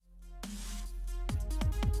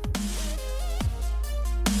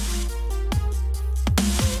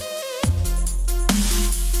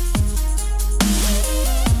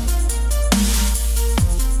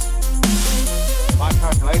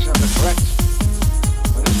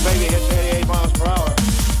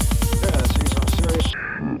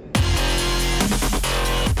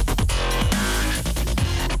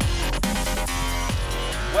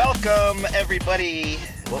everybody.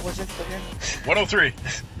 What was it again? 103.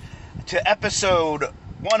 To episode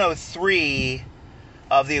 103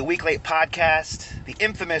 of the A Week Late podcast, the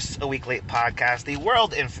infamous A Week Late podcast, the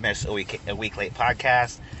world infamous A Week Late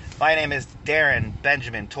podcast. My name is Darren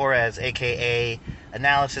Benjamin Torres, a.k.a.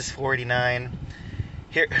 Analysis 489.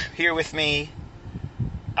 Here with me,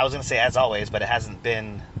 I was going to say as always, but it hasn't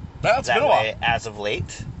been that way as of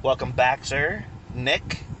late. Welcome back, sir.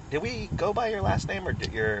 Nick. Did we go by your last name or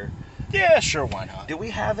did your... Yeah, sure, why not? Do we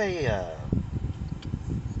have a...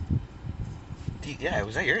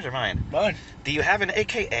 was that yours or mine? Mine. Do you have an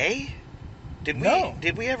a.k.a.? No.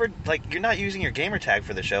 Did we ever... Like, you're not using your gamer tag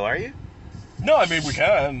for the show, are you? No, I mean, we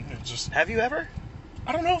can. It's just... Have you ever?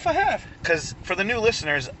 I don't know if I have. Because for the new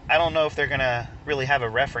listeners, I don't know if they're going to really have a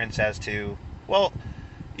reference as to... Well,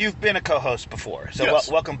 you've been a co-host before, so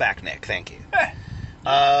yes. Welcome back, Nick. Thank you.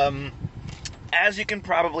 As you can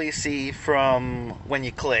probably see from when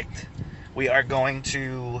you clicked, we are going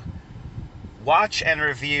to watch and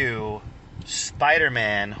review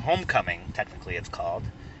Spider-Man Homecoming, technically it's called,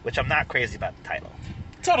 which I'm not crazy about the title.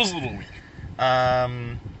 The title's a little weak.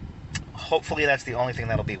 Hopefully that's the only thing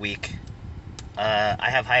that'll be weak. I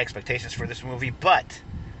have high expectations for this movie, but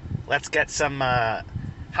let's get some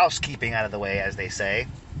housekeeping out of the way, as they say.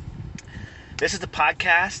 This is the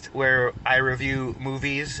podcast where I review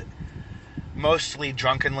movies mostly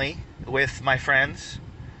drunkenly with my friends.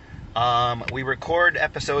 We record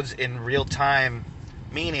episodes in real time,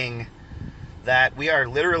 meaning that we are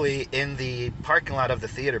literally in the parking lot of the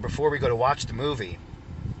theater before we go to watch the movie.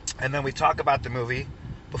 And then we talk about the movie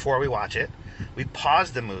before we watch it. We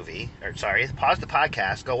pause the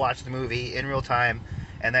podcast, go watch the movie in real time,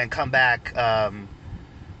 and then come back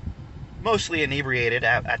mostly inebriated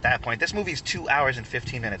at that point. This movie's 2 hours and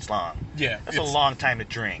 15 minutes long. Yeah. That's a long time to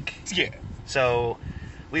drink. Yeah. So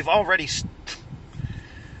we've already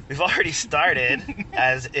started,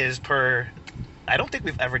 as is per... I don't think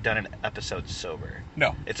we've ever done an episode sober.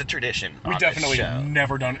 No. It's a tradition. We definitely have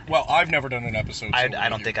never done... Well, I've never done an episode sober. I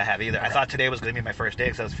don't think I have either. Okay. I thought today was going to be my first day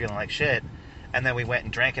because I was feeling like shit. And then we went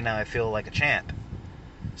and drank, and now I feel like a champ.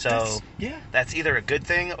 So that's either a good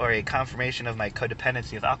thing or a confirmation of my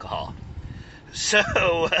codependency of alcohol.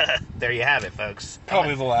 So, there you have it, folks.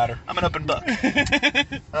 Probably the latter. I'm an open book.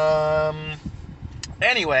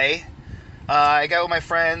 Anyway, I got with my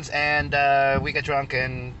friends, and we get drunk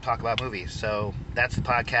and talk about movies. So, that's the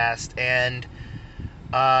podcast. And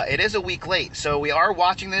it is a week late. So, we are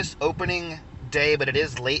watching this opening day, but it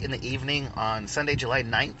is late in the evening on Sunday, July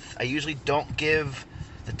 9th. I usually don't give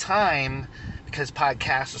the time because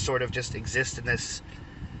podcasts sort of just exist in this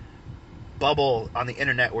bubble on the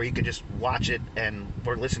internet where you can just watch it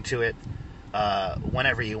or listen to it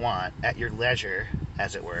whenever you want at your leisure,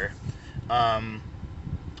 as it were.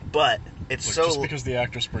 But it's Look, so just because the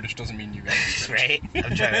actor's British doesn't mean you guys are British. Right?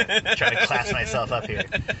 I'm trying to class myself up here.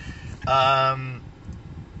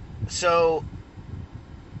 So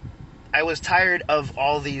I was tired of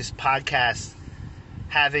all these podcasts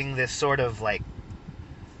having this sort of like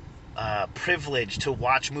privilege to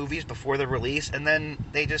watch movies before the release, and then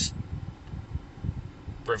they just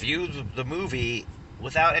review the movie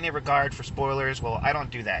without any regard for spoilers. Well, I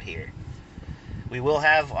don't do that here. We will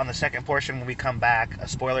have, on the second portion when we come back, a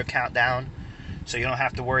spoiler countdown, so you don't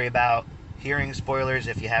have to worry about hearing spoilers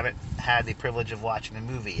if you haven't had the privilege of watching the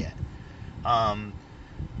movie yet.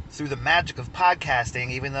 Through the magic of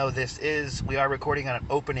podcasting, even though we are recording on an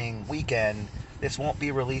opening weekend, this won't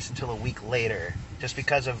be released until a week later, just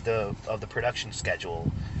because of the production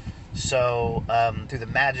schedule. So, through the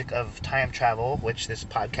magic of time travel, which this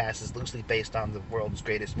podcast is loosely based on the world's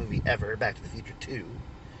greatest movie ever, Back to the Future 2,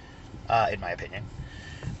 in my opinion,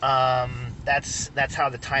 that's how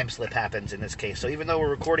the time slip happens in this case. So even though we're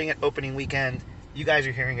recording it opening weekend, you guys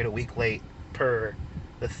are hearing it a week late per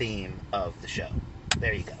the theme of the show.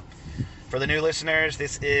 There you go. For the new listeners,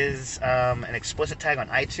 this is an explicit tag on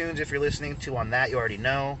iTunes. If you're listening to on that, you already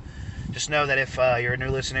know. Just know that if you're a new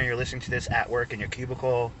listener, you're listening to this at work in your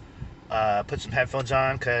cubicle, put some headphones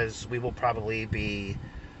on, because we will probably be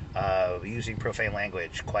using profane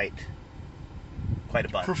language quite a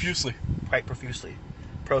bunch. Profusely. Quite profusely.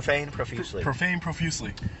 Profane profusely. Profane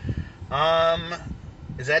profusely.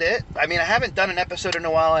 Is that it? I mean, I haven't done an episode in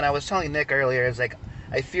a while, and I was telling Nick earlier, it's like,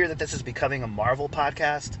 I fear that this is becoming a Marvel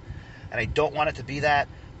podcast, and I don't want it to be that,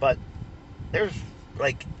 but there's,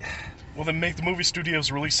 like... Well, then make the movie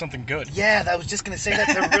studios release something good. Yeah, I was just going to say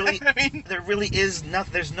that. There really is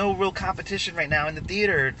nothing. There's no real competition right now in the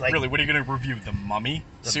theater. Like, really, what are you going to review? The Mummy?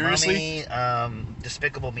 Seriously? Mummy,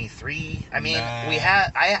 Despicable Me 3. I mean,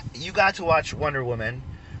 you got to watch Wonder Woman.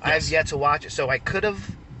 Yes. I've yet to watch it, so I could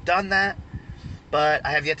have done that, But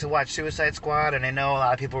I have yet to watch Suicide Squad, and I know a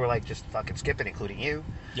lot of people were like, just fucking skip it, including you.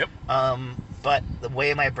 Yep. But the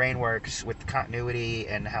way my brain works with the continuity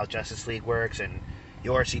and how Justice League works and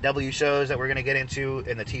your CW shows that we're going to get into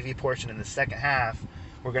in the TV portion in the second half,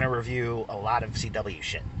 we're going to review a lot of CW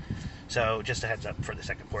shit. So just a heads up for the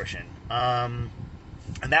second portion. And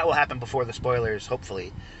that will happen before the spoilers,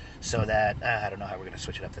 hopefully. So that, I don't know how we're going to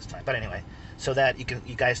switch it up this time. But anyway, so that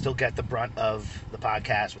you guys still get the brunt of the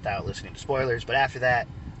podcast without listening to spoilers. But after that,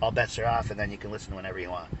 all bets are off, and then you can listen whenever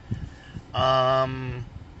you want.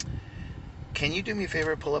 Can you do me a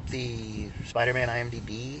favor, pull up the Spider-Man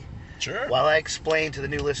IMDb? Sure. While I explain to the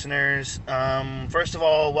new listeners, first of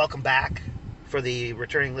all, welcome back. For the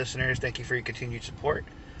returning listeners, thank you for your continued support.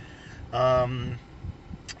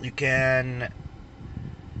 You can...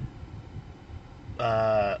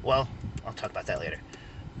 well, I'll talk about that later.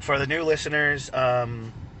 For the new listeners,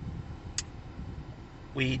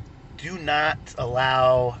 we do not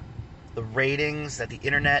allow the ratings that the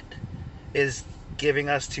internet is giving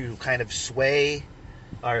us to kind of sway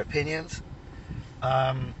our opinions.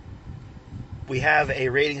 We have a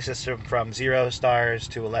rating system from 0 stars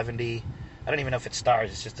to 11D. I don't even know if it's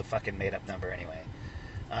stars, it's just a fucking made up number anyway.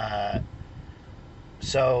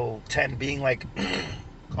 So 10 being like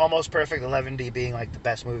almost perfect, 11D being like the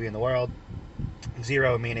best movie in the world,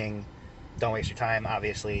 0 meaning don't waste your time,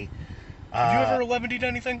 obviously. Have you ever 11D'd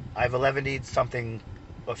anything? I've 11D'd something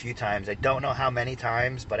a few times. I don't know how many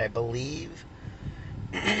times, but I believe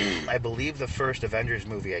the first Avengers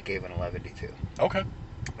movie I gave an 11D to. Okay.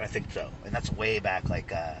 I think so. And that's way back,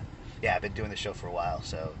 like, I've been doing the show for a while,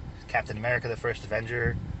 so Captain America, the First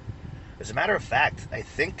Avenger. As a matter of fact, I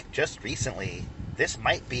think just recently, this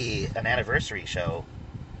might be an anniversary show.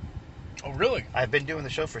 Oh, really? I've been doing the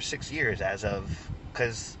show for 6 years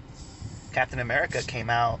because Captain America came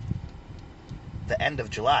out the end of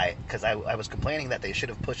July, because I was complaining that they should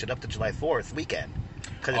have pushed it up to July 4th weekend.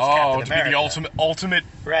 Because it's Captain America. Be the ultimate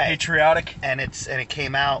right. patriotic. And it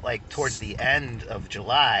came out like towards the end of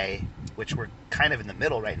July, which we're kind of in the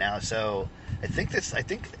middle right now, so I think this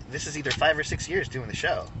is either 5 or 6 years doing the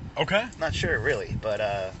show. Okay. Not sure really, but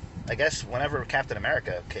I guess whenever Captain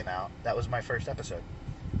America came out, that was my first episode.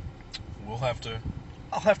 I'll have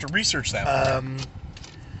to research that.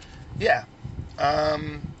 Yeah.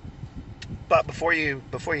 But before you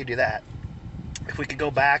do that, if we could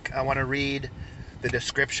go back, I want to read the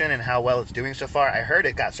description and how well it's doing so far. I heard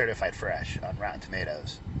it got certified fresh on Rotten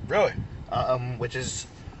Tomatoes. Really? Which is,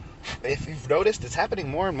 if you've noticed, it's happening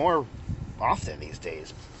more and more often these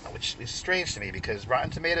days, which is strange to me because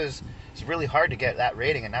Rotten Tomatoes is really hard to get that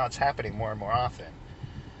rating, and now it's happening more and more often.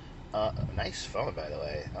 Nice phone, by the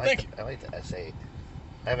way. Thank you. I like the S8.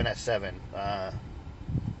 I have an S7.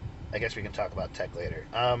 I guess we can talk about tech later.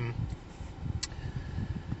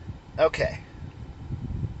 Okay.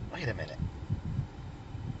 Wait a minute.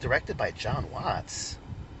 Directed by John Watts.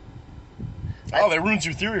 Oh, that ruins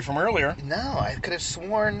your theory from earlier. No, I could have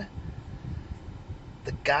sworn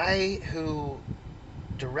the guy who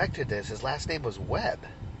directed this, his last name was Webb.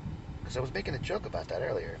 Because I was making a joke about that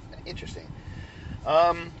earlier. Interesting.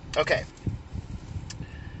 Okay.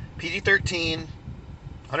 PG-13,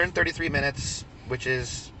 133 minutes, which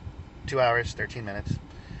is 2 hours, 13 minutes.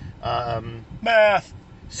 Math.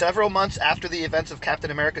 Several months after the events of Captain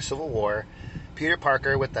America Civil War, Peter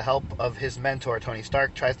Parker, with the help of his mentor, Tony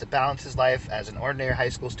Stark, tries to balance his life as an ordinary high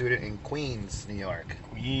school student in Queens, New York.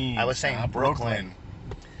 Queens. I was saying Brooklyn.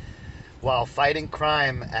 While fighting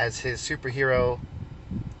crime as his superhero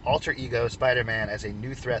alter ego, Spider-Man, as a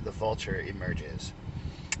new threat, the Vulture, emerges.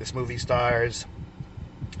 This movie stars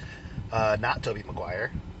not Tobey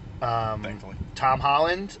Maguire. Thankfully. Tom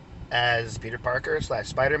Holland as Peter Parker /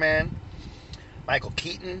 Spider-Man. Michael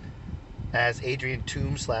Keaton as Adrian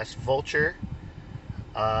Toomes / Vulture.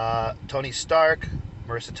 Tony Stark,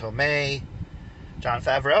 Marisa Tomei, Jon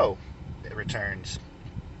Favreau returns.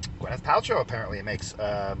 Gwyneth Paltrow apparently makes.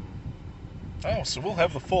 So we'll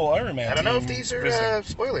have the full Iron Man. I don't know if these are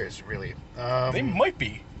spoilers, really. They might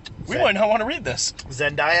be. We might not want to read this.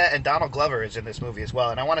 Zendaya and Donald Glover is in this movie as well,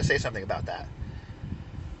 and I want to say something about that.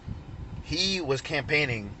 He was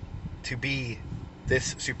campaigning to be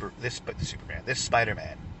this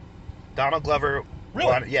Spider-Man. Donald Glover,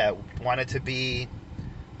 really? wanted to be,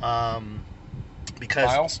 because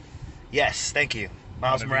Miles. Yes, thank you,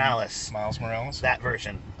 Miles Morales. Miles Morales. That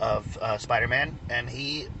version of Spider-Man, and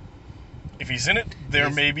he. If he's in it, there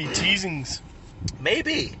may be teasings.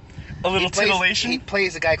 Maybe. A little titillation? He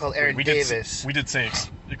plays a guy called Aaron Davis. We did say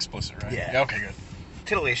explicit, right? Yeah. Okay, good.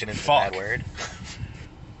 Titillation is a bad word.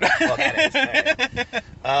 Well, that is.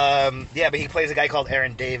 Yeah, but he plays a guy called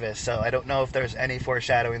Aaron Davis, so I don't know if there's any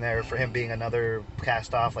foreshadowing there for him being another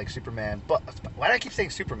cast off like Superman. But why do I keep saying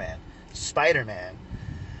Superman? Spider-Man.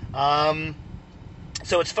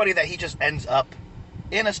 So it's funny that he just ends up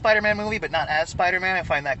in a Spider-Man movie, but not as Spider-Man. I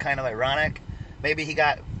find that kind of ironic. Maybe he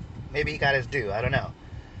got his due. I don't know.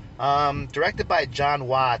 Directed by John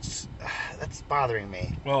Watts. That's bothering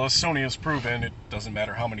me. Well, as Sony has proven, it doesn't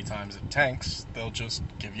matter how many times it tanks, they'll just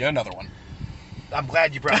give you another one. I'm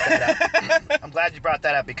glad you brought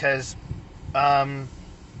that up. Because,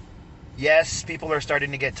 yes, people are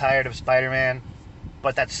starting to get tired of Spider-Man,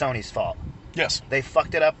 but that's Sony's fault. Yes. They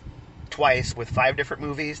fucked it up twice with 5 different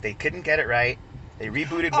movies. They couldn't get it right. They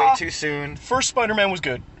rebooted way too soon. First Spider-Man was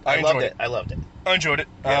good. I loved it. I loved it. I enjoyed it.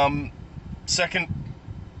 Yep. Second,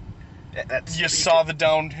 you saw the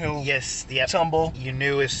downhill tumble. You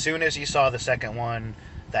knew as soon as you saw the second one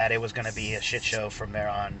that it was going to be a shit show from there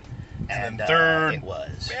on. And then third, it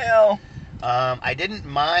was. Well, I didn't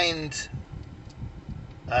mind.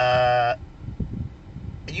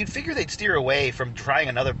 You'd figure they'd steer away from trying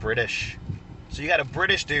another British. So you got a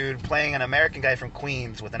British dude playing an American guy from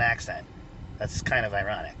Queens with an accent. That's kind of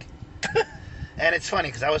ironic. And it's funny,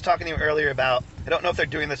 because I was talking to you earlier about, I don't know if they're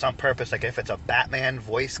doing this on purpose, like if it's a Batman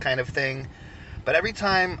voice kind of thing, but every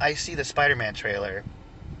time I see the Spider-Man trailer,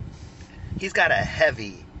 he's got a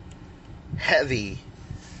heavy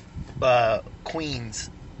Queens,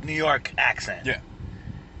 New York accent. Yeah.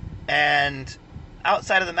 And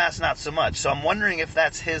outside of the mask, not so much. So I'm wondering if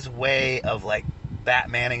that's his way of, like,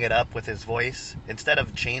 Batmaning it up with his voice. Instead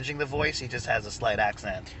of changing the voice, he just has a slight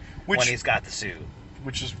accent when he's got the suit.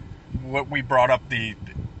 Which is what we brought up,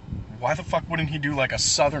 why the fuck wouldn't he do, like, a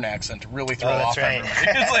southern accent to really throw off everyone?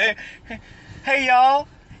 It's like, hey, y'all,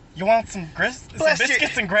 you want some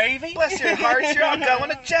biscuits and gravy? Bless your hearts, you're all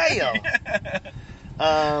going to jail. Yeah.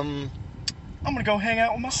 I'm going to go hang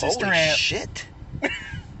out with my sister Holy aunt. Shit.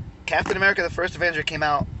 Captain America, the First Avenger came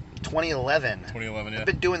out 2011. 2011, yeah. I've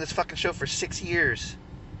been doing this fucking show for 6 years.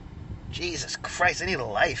 Jesus Christ, I need a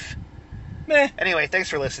life. Meh. Anyway, thanks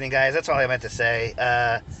for listening, guys. That's all I meant to say.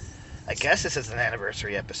 I guess this is an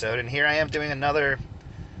anniversary episode, and here I am doing another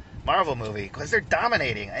Marvel movie, because they're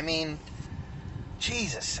dominating. I mean,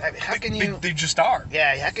 Jesus. How can you... They just are.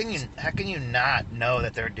 Yeah, how can you not know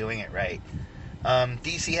that they're doing it right?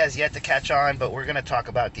 DC has yet to catch on, but we're going to talk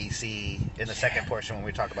about DC in the second portion when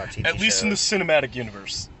we talk about TV At least in the cinematic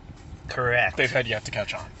universe. Correct. They've had yet to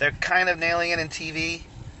catch on. They're kind of nailing it in TV,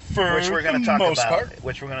 For which we're going to talk most about. part.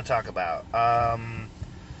 Which we're going to talk about.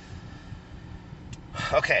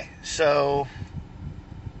 Okay, so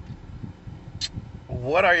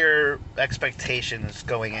what are your expectations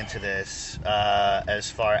going into this? As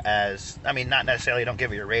far as, I mean, not necessarily don't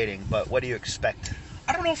give it your rating, but what do you expect?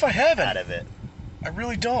 I don't know if I have out of it. I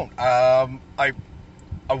really don't. I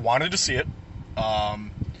wanted to see it,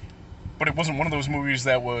 but it wasn't one of those movies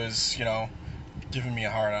that was, giving me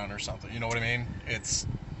a hard on or something. You know what I mean? It's.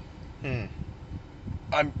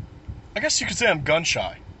 I guess you could say I'm gun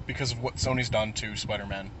shy because of what Sony's done to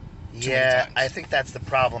Spider-Man. Yeah, I think that's the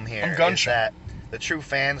problem here. I'm gun shy. That the true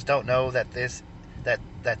fans don't know that this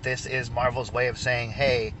is Marvel's way of saying,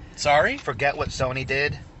 hey, sorry, forget what Sony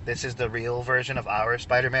did. This is the real version of our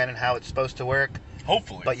Spider-Man and how it's supposed to work.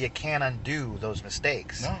 Hopefully. But you can't undo those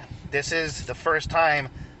mistakes. No. This is the first time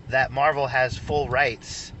that Marvel has full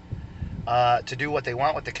rights to do what they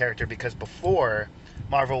want with the character, because before,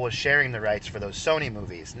 Marvel was sharing the rights for those Sony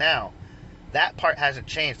movies. Now, that part hasn't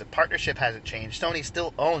changed. The partnership hasn't changed. Sony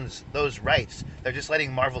still owns those rights. They're just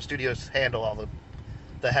letting Marvel Studios handle all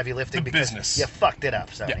the heavy lifting because business. You fucked it up,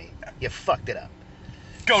 Sony. Yeah. You fucked it up.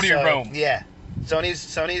 Go to your room. Yeah.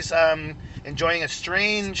 Sony's enjoying a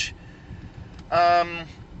strange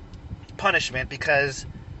punishment, because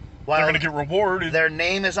while they're going to get rewarded, their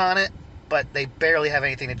name is on it, but they barely have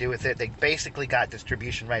anything to do with it. They basically got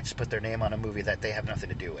distribution rights to put their name on a movie that they have nothing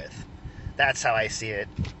to do with. That's how I see it.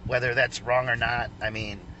 Whether that's wrong or not, I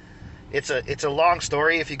mean, it's a long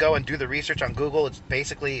story. If you go and do the research on Google, it's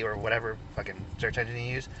basically, or whatever fucking search engine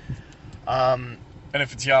you use. And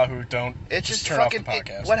if it's Yahoo, don't just turn fucking, off the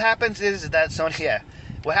podcast. What happens is that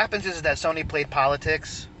Sony played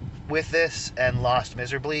politics with this and lost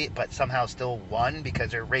miserably, but somehow still won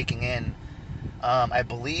because they're raking in. I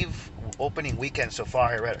believe opening weekend so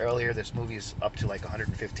far, I read earlier, this movie's up to like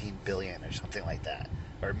 115 billion or something like that,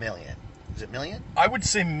 or million. Is it million? I would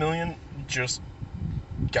say million, just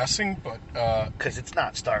guessing, but because it's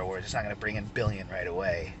not Star Wars, it's not going to bring in billion right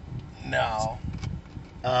away. No.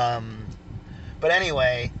 But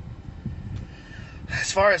anyway,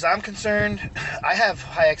 as far as I'm concerned, I have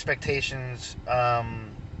high expectations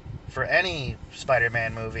for any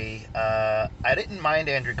Spider-Man movie, I didn't mind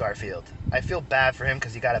Andrew Garfield. I feel bad for him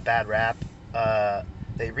because he got a bad rap.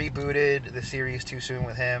 They rebooted the series too soon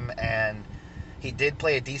with him, and he did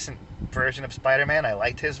play a decent version of Spider-Man. I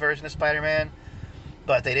liked his version of Spider-Man,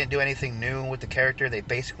 but they didn't do anything new with the character. They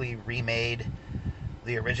basically remade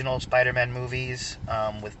the original Spider-Man movies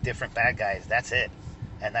with different bad guys. That's it.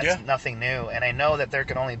 And that's nothing new. And I know that there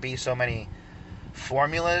can only be so many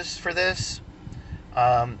formulas for this,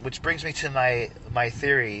 which brings me to my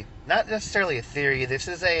theory. Not necessarily a theory. This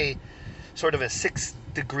is a sort of a 6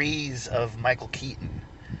 degrees of Michael Keaton.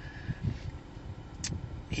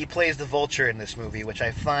 He plays the Vulture in this movie, which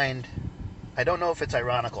I find, I don't know if it's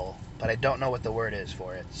ironical, but I don't know what the word is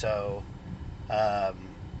for it. So,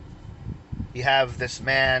 you have this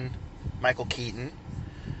man, Michael Keaton,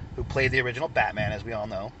 who played the original Batman, as we all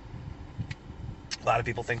know. A lot of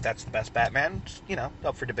people think that's the best Batman. You know,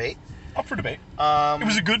 up for debate. Up for debate. It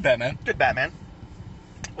was a good Batman. Good Batman.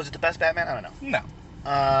 Was it the best Batman? I don't know.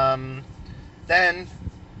 No. Then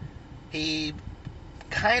he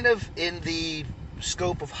kind of, in the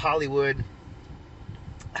scope of Hollywood,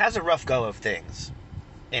 has a rough go of things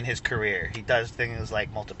in his career. He does things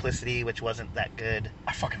like Multiplicity, which wasn't that good.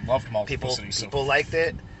 I fucking loved Multiplicity. People liked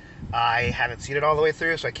it. I haven't seen it all the way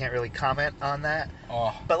through, so I can't really comment on that.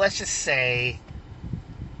 Oh. But let's just say,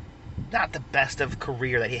 not the best of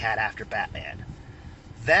career that he had after Batman.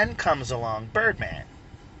 Then comes along Birdman.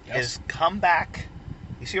 Yes. His comeback.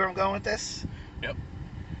 You see where I'm going with this? Yep.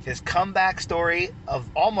 His comeback story of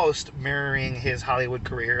almost mirroring his Hollywood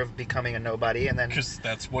career of becoming a nobody and then because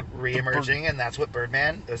that's what re-emerging, and that's what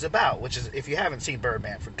Birdman is about. Which is, if you haven't seen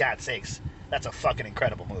Birdman, for God's sakes, that's a fucking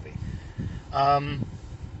incredible movie.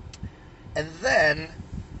 And then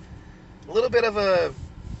a little bit of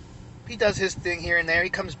he does his thing here and there. He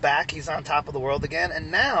comes back. He's on top of the world again, and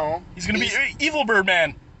now he's gonna be evil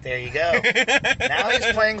Birdman. There you go. Now he's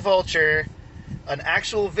playing Vulture, an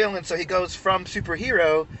actual villain. So he goes from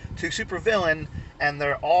superhero to supervillain, and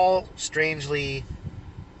they're all strangely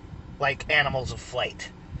like animals of flight.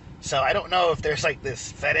 So I don't know if there's like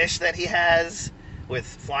this fetish that he has with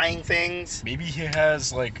flying things. Maybe he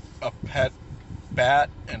has like a pet bat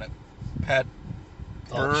and a pet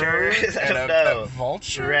Vulture. bird I and don't a know. pet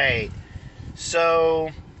vulture. Right. So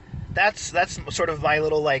that's sort of my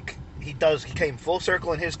little like. He came full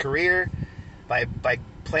circle in his career by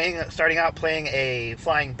starting out playing a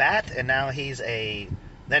flying bat, and now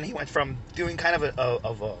then he went from doing kind of a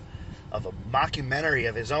mockumentary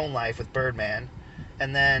of his own life with Birdman,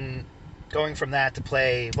 and then going from that to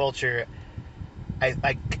play Vulture.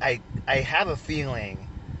 I have a feeling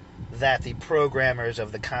that the programmers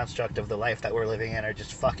of the construct of the life that we're living in are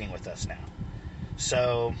just fucking with us now.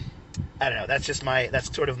 So I don't know. That's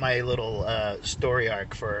sort of my little story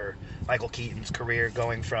arc for Michael Keaton's career,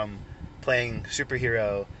 going from playing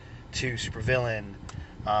superhero to supervillain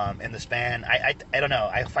in the span. I don't know.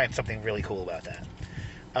 I find something really cool about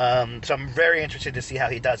that. So I'm very interested to see how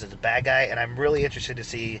he does as a bad guy, and I'm really interested to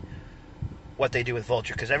see what they do with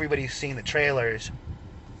Vulture, because everybody's seen the trailers.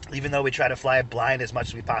 Even though we try to fly blind as much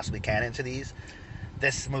as we possibly can into these,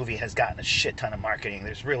 this movie has gotten a shit ton of marketing.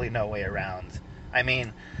 There's really no way around. I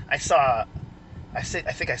mean, I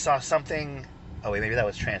think I saw something. Oh wait, maybe that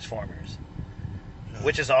was Transformers,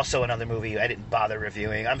 which is also another movie I didn't bother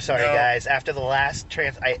reviewing. I'm sorry, guys. After the last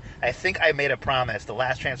I think I made a promise. The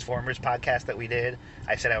last Transformers podcast that we did,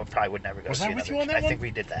 I said I probably would never go. Was I with you on that one? I think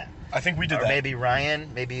we did that. I think we did or that. Or maybe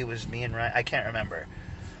Ryan. Maybe it was me and Ryan. I can't remember.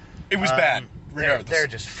 It was bad. They're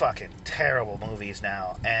just fucking terrible movies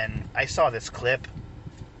now. And I saw this clip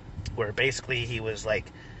where basically he was like,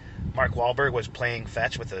 Mark Wahlberg was playing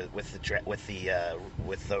fetch with the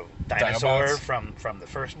dinosaur from the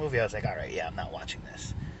first movie. I was like, all right, yeah, I'm not watching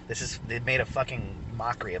this. They made a fucking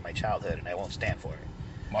mockery of my childhood, and I won't stand for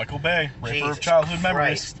it. Michael Bay, Ripper Jesus of childhood Christ,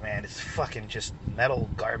 memories. Man, it's fucking just metal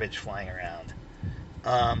garbage flying around.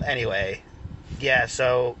 Anyway, yeah.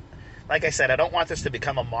 So, like I said, I don't want this to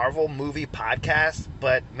become a Marvel movie podcast,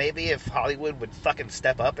 but maybe if Hollywood would fucking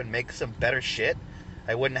step up and make some better shit,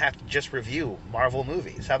 I wouldn't have to just review Marvel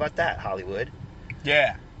movies. How about that, Hollywood?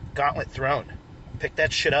 Yeah. Gauntlet thrown. Pick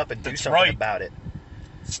that shit up and do something about it.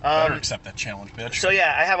 Better accept that challenge, bitch. So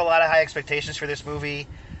yeah, I have a lot of high expectations for this movie.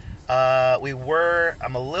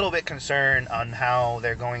 I'm a little bit concerned on how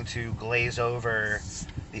they're going to glaze over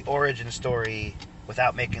the origin story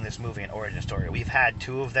without making this movie an origin story. We've had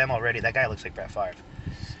 2 of them already. That guy looks like Brett Favre.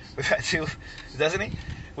 We've had 2, doesn't he?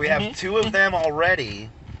 We have 2 of them already,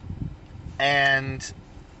 and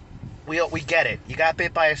we get it. You got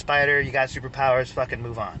bit by a spider, you got superpowers, fucking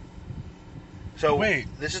move on. So wait,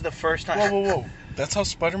 this is the first time. Whoa. That's how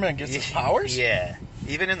Spider-Man gets his powers? Yeah.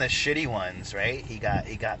 Even in the shitty ones, right? He got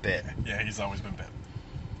bit. Yeah, he's always been bit.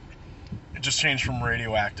 It just changed from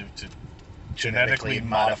radioactive to genetically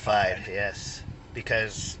modified. Yes,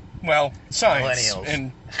 because science millennials.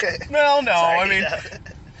 And well, no, Sorry, I mean,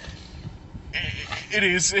 it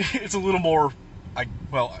is. It's a little more.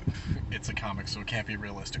 It's a comic, so it can't be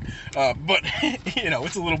realistic. But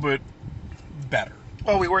it's a little bit better.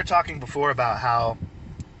 Well, we were talking before about how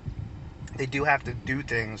they do have to do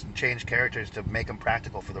things and change characters to make them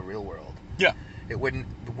practical for the real world. Yeah. It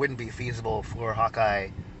wouldn't be feasible for Hawkeye,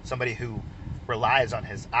 somebody who relies on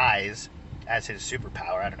his eyes as his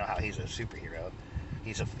superpower. I don't know how he's a superhero.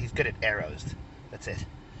 He's good at arrows. That's it.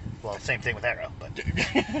 Well, same thing with Arrow, but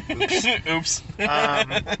oops.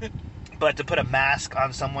 But to put a mask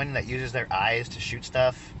on someone that uses their eyes to shoot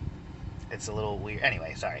stuff, it's a little weird.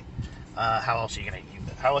 Anyway, sorry. How else are you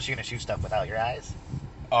gonna shoot stuff without your eyes?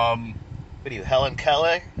 What are you, Helen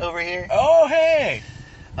Keller over here? Oh, hey!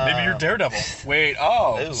 Maybe you're Daredevil. Wait,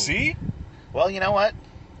 Ooh. See? Well, you know what?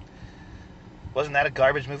 Wasn't that a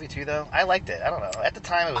garbage movie too, though? I liked it. I don't know. At the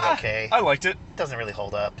time, it was okay. I liked it. It doesn't really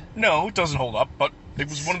hold up. No, it doesn't hold up, but it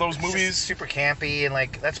was one of those movies. Super campy, and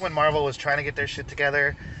that's when Marvel was trying to get their shit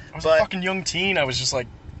together. I was a fucking young teen. I was just like,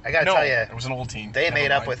 I gotta tell you, I was an old teen. They made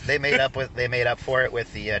up for it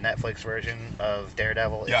with the Netflix version of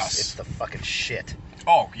Daredevil. It's the fucking shit.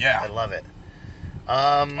 Oh yeah, I love it.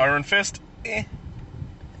 Iron Fist.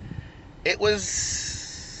 It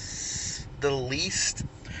was the least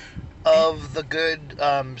of the good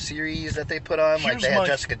series that they put on. They had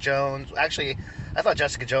Jessica Jones. Actually, I thought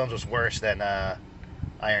Jessica Jones was worse than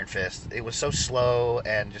Iron Fist. It was so slow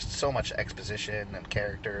and just so much exposition and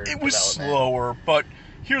character. It was slower, but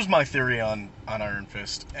here's my theory on Iron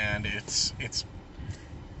Fist, and it's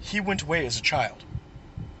he went away as a child.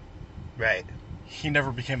 Right. He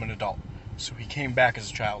never became an adult, so he came back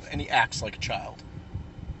as a child, and he acts like a child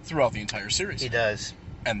throughout the entire series. He does,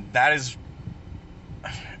 and that is.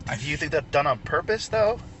 Do you think that's done on purpose,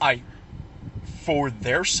 though? For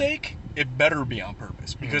their sake, it better be on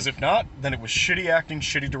purpose, because if not, then it was shitty acting,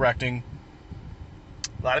 shitty directing.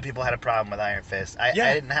 A lot of people had a problem with Iron Fist. I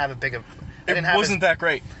didn't have It wasn't that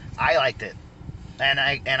great. I liked it, and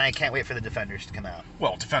I can't wait for the Defenders to come out.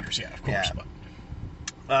 Well, Defenders, yeah, of course. Yeah.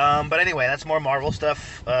 But anyway, that's more Marvel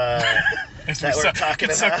stuff that we're talking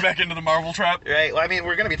about. Sucked back into the Marvel trap. Right. Well, I mean,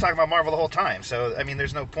 we're going to be talking about Marvel the whole time, so I mean,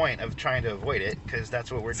 there's no point of trying to avoid it because that's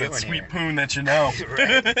what we're doing that sweet here. poon that you know.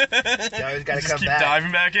 Right. You always got to come keep back.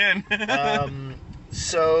 Diving back in.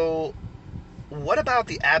 So, what about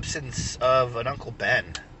the absence of an Uncle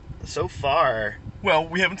Ben? So far, well,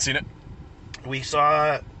 we haven't seen it. We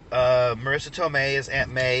saw Marisa Tomei as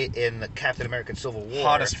Aunt May in the Captain America Civil War.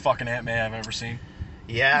 Hottest fucking Aunt May I've ever seen.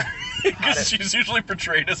 Yeah. Because she's usually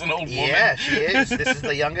portrayed as an old woman. Yeah, she is. This is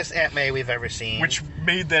the youngest Aunt May we've ever seen. Which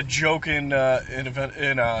made that joke in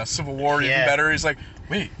Civil War even better. He's like,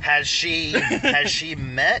 wait. Has she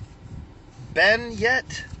met Ben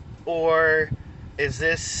yet? Or is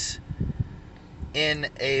this in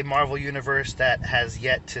a Marvel universe that has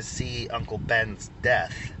yet to see Uncle Ben's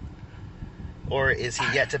death? Or is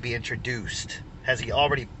he yet to be introduced? Has he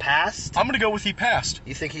already passed? I'm going to go with he passed.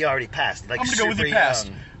 You think he already passed? I'm going to go with he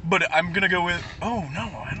passed. But I'm going to go with, oh, no,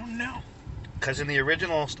 I don't know. Because in the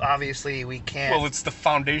original, obviously, we can't... Well, it's the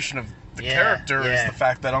foundation of the character is the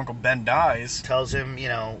fact that Uncle Ben dies. Tells him,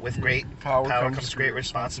 with great power comes great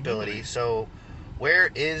responsibility. So where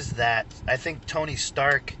is that? I think Tony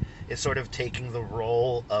Stark is sort of taking the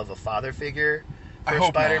role of a father figure for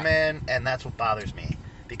Spider-Man, and that's what bothers me.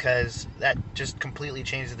 Because that just completely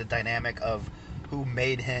changes the dynamic of who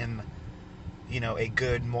made him, a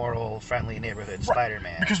good, moral, friendly neighborhood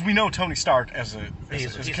Spider-Man. Because we know Tony Stark as a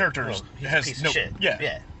character has a piece of shit.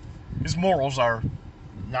 Yeah. His morals are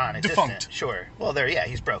non-existent. Defunct. Sure. Well,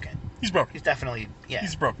 he's broken. He's broken. He's definitely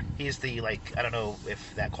He's broken. He's the I don't know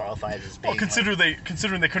if that qualifies as being. Well, considering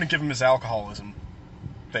they couldn't give him his alcoholism,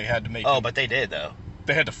 they had to make. Oh, but they did though.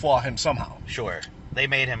 They had to flaw him somehow. Sure. They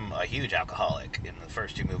made him a huge alcoholic. In the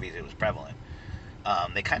first two movies, it was prevalent.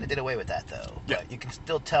 They kind of did away with that, though. Yeah. But you can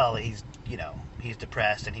still tell he's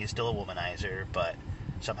depressed and he's still a womanizer, but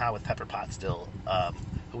somehow with Pepper Potts still,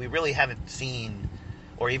 who we really haven't seen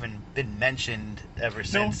or even been mentioned ever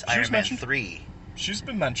since Iron Man 3. She's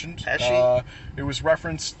been mentioned. Has she? It was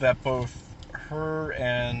referenced that both her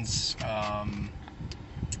and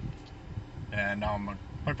now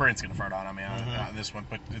my brain's going to fart on me on this one,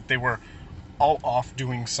 but they were all off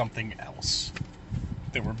doing something else.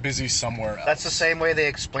 They were busy somewhere else. That's the same way they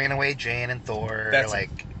explain away Jane and Thor.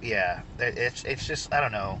 Yeah, it's just, I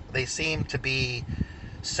don't know. They seem to be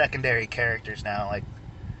secondary characters now.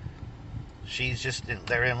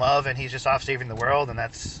 they're in love, and he's just off saving the world, and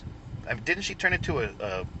that's... I mean, didn't she turn into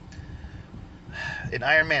in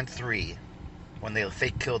Iron Man 3, when they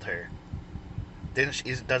fake killed her,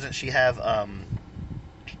 doesn't she have,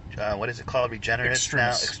 what is it called? Regenerate now?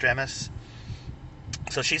 Extremis.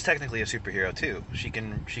 So she's technically a superhero, too. She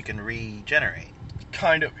can regenerate.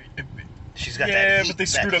 Kind of. She's got that heat, but they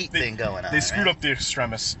screwed up thing going on. They screwed up the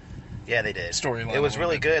Extremis. Yeah, they did. Storyline. It was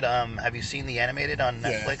really good. Have you seen the animated on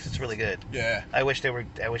Netflix? Yeah. It's really good. Yeah. I wish they would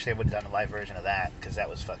have done a live version of that, because that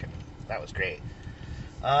was great.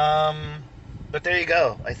 But there you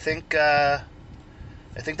go. I think that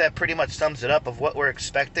pretty much sums it up of what we're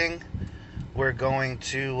expecting. We're going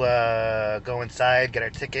to go inside, get our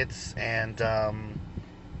tickets, and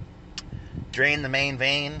drain the main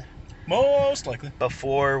vein. Most likely.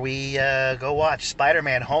 Before we go watch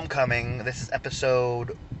Spider-Man Homecoming. This is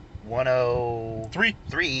episode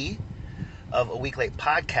 103 of A Week Late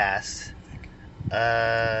Podcast.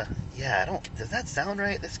 Does that sound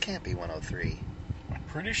right? This can't be 103. I'm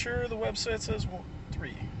pretty sure the website says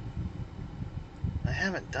 3. I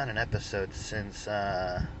haven't done an episode since,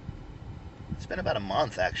 it's been about a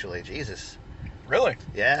month, actually. Jesus. Really?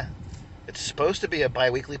 Yeah. It's supposed to be a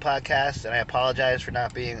bi-weekly podcast, and I apologize for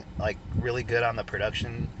not being, really good on the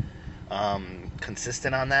production,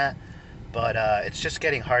 consistent on that. But it's just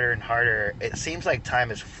getting harder and harder. It seems like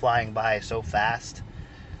time is flying by so fast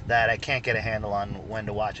that I can't get a handle on when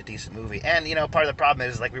to watch a decent movie. And, part of the problem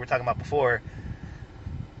is, like we were talking about before,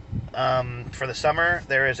 for the summer,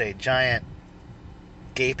 there is a giant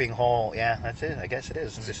gaping hole. Yeah, that's it. I guess it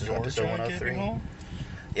is. This is episode 103.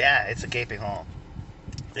 Yeah, it's a gaping hole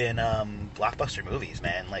in blockbuster movies,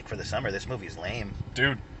 man. Like, for the summer, this movie's lame.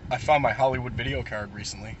 Dude, I found my Hollywood video card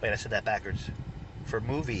recently. Wait, I said that backwards. For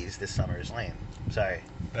movies, this summer is lame. Sorry.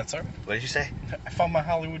 That's all right. What did you say? I found my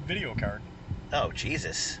Hollywood video card. Oh,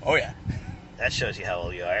 Jesus. Oh, yeah. That shows you how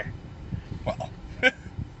old you are. Well,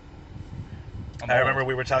 I remember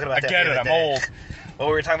we were talking about that the other day. I'm old. Well,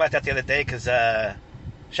 we were talking about that the other day because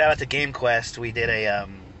shout out to GameQuest. We did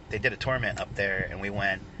they did a tournament up there, and we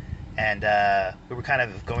went, and we were kind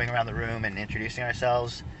of going around the room and introducing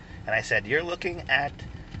ourselves. And I said, "You're looking at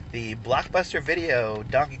the Blockbuster Video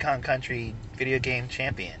Donkey Kong Country video game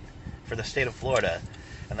champion for the state of Florida,"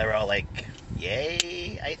 and they were all like,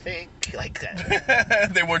 "Yay!" I think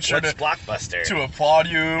they weren't sure What's Blockbuster to applaud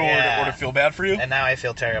you or to feel bad for you. And now I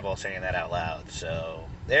feel terrible saying that out loud. So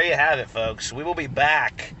there you have it, folks. We will be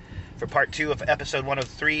back for part 2 of episode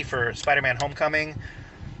 103 for Spider-Man Homecoming.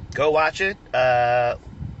 Go watch it.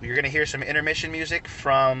 You're going to hear some intermission music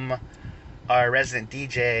from our resident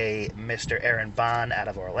DJ, Mr. Aaron Bond, out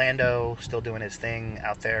of Orlando, still doing his thing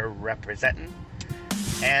out there representing.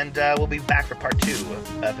 And we'll be back for part 2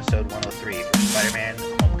 of episode 103 for Spider-Man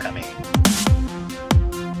Homecoming.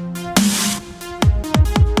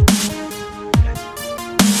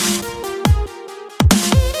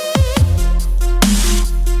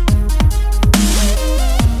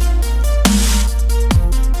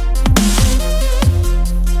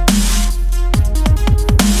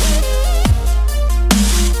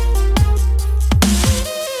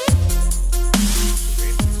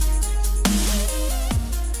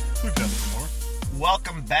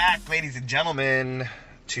 Welcome back, ladies and gentlemen,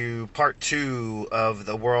 to part 2 of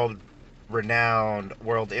the world-renowned,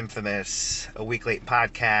 world-infamous A Week Late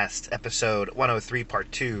Podcast, episode 103,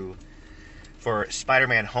 part 2, for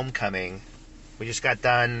Spider-Man Homecoming. We just got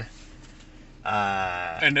done...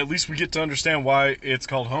 and at least we get to understand why it's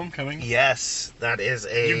called Homecoming. Yes, that is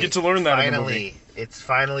a... You get to learn that in the movie. It's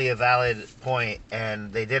finally a valid point,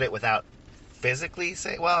 and they did it without physically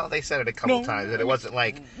say... Well, they said it a couple times, and it wasn't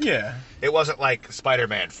like... Yeah. It wasn't like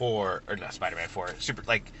Spider-Man 4, or not Spider-Man 4,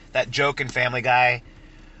 like that joke in Family Guy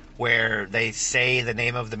where they say the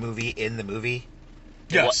name of the movie in the movie.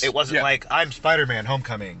 Yes. It wasn't like, I'm Spider-Man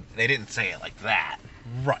Homecoming. They didn't say it like that.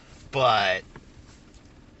 Right. But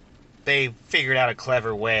they figured out a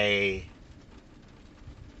clever way.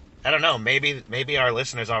 I don't know, maybe our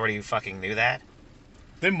listeners already fucking knew that.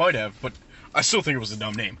 They might have, but I still think it was a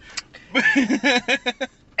dumb name.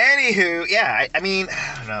 Anywho, yeah, I mean,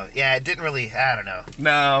 I don't know. Yeah, it didn't really, I don't know.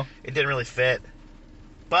 No. It didn't really fit.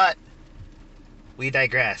 But we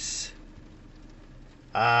digress.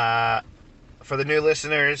 For the new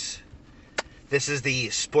listeners, this is the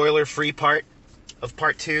spoiler-free part of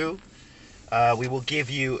part 2. We will give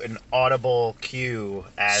you an audible cue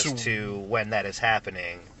as to when that is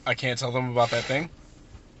happening. I can't tell them about that thing?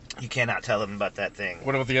 You cannot tell them about that thing.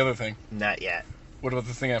 What about the other thing? Not yet. What about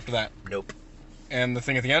the thing after that? Nope. And the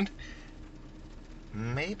thing at the end?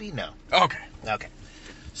 Maybe no. Okay.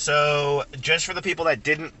 So, just for the people that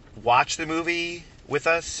didn't watch the movie, with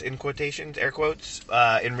us, in quotations, air quotes,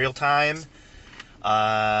 in real time,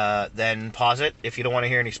 then pause it if you don't want to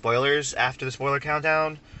hear any spoilers after the spoiler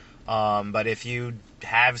countdown. But if you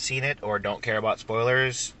have seen it or don't care about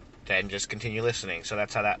spoilers, then just continue listening. So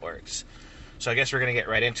that's how that works. So I guess we're going to get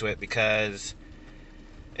right into it, because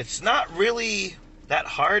it's not really that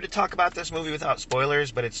hard to talk about this movie without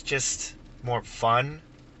spoilers, but it's just more fun.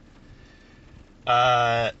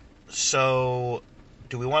 So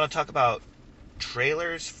do we want to talk about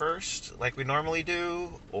trailers first, like we normally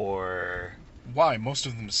do, or... Why? Most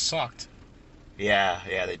of them sucked. Yeah,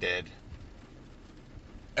 they did.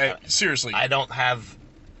 Seriously. I don't have...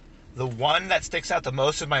 The one that sticks out the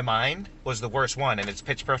most in my mind was the worst one, and it's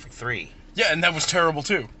Pitch Perfect 3. Yeah, and that was terrible,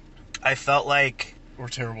 too. I felt like... Or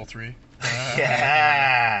Terrible 3.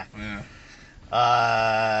 Yeah.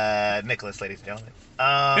 Yeah. Nicholas, ladies and gentlemen.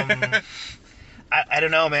 I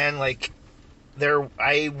don't know, man. Like,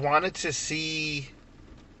 I wanted to see...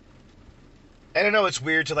 I don't know, it's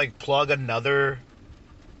weird to, like, plug another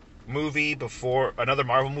movie before... Another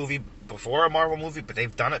Marvel movie before a Marvel movie, but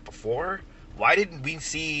they've done it before. Why didn't we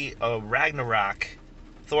see a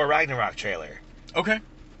Thor Ragnarok trailer? Okay.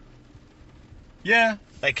 Yeah.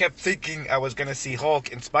 I kept thinking I was going to see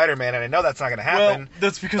Hulk and Spider-Man, and I know that's not going to happen. Well,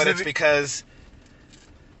 that's because... But it's because...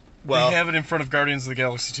 Well... They have it in front of Guardians of the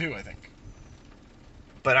Galaxy 2, I think.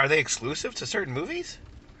 But are they exclusive to certain movies?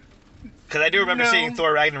 Because I do remember seeing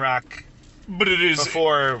Thor Ragnarok... But it is...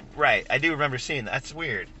 Before... Right, I do remember seeing that. That's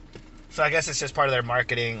weird. So I guess it's just part of their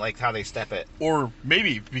marketing, like how they step it. Or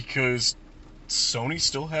maybe because Sony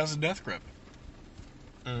still has a death grip.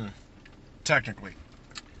 Technically.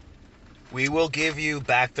 We will give you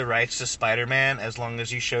back the rights to Spider-Man as long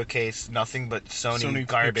as you showcase nothing but Sony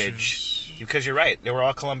garbage. Pictures. Because you're right, they were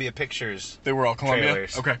all Columbia Pictures. They were all Columbia?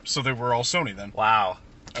 Trailers. Okay, so they were all Sony then. Wow.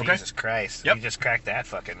 Okay. Jesus Christ. Yep. You just cracked that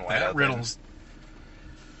fucking wide That open. riddles.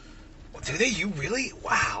 Do they? You really?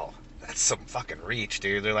 Wow. That's some fucking reach,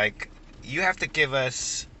 dude. They're like, you have to give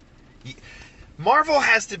us... Marvel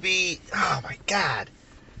has to be... Oh, my God.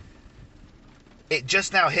 It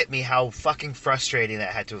just now hit me how fucking frustrating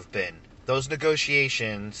that had to have been. Those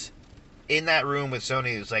negotiations in that room with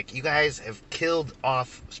Sony, it was like, you guys have killed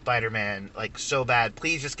off Spider-Man, like, so bad.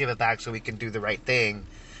 Please just give it back so we can do the right thing.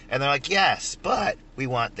 And they're like, yes, but we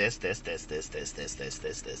want this. Right. This.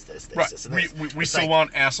 We still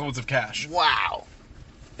want assloads of cash. Wow.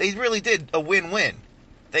 They really did a win-win.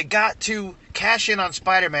 They got to cash in on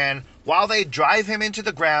Spider-Man while they drive him into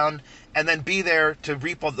the ground and then be there to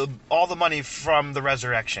reap all the money from the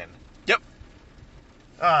resurrection. Yep.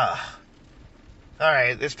 All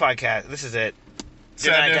right, this podcast, this is it.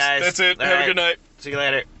 Good night, guys. That's it. All Have right. a good night. See you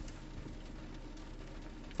later.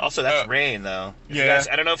 Also, that's rain, though. Yeah.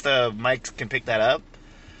 I don't know if the mics can pick that up,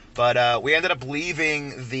 but we ended up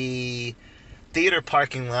leaving the theater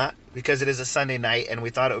parking lot because it is a Sunday night, and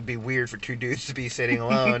we thought it would be weird for two dudes to be sitting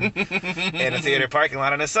alone in a theater parking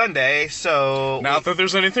lot on a Sunday, so... Not that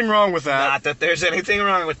there's anything wrong with that. Not that there's anything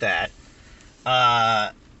wrong with that.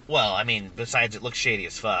 Well, I mean, besides it looks shady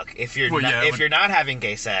as fuck. If you're you're not having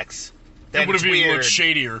gay sex, then it would it's have even weird. looked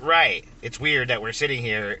shadier. Right. It's weird that we're sitting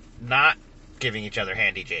here not giving each other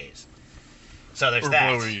handy J's. So there's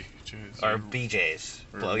that. Blowy J's. Or BJ's.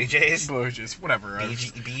 Blowy J's? Blowy J's. Whatever.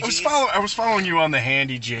 BG's? I was following you on the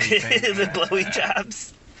handy J thing. The blowy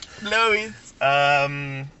jobs. Blowy.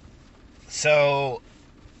 So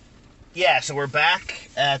we're back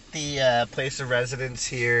at the place of residence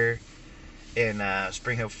here in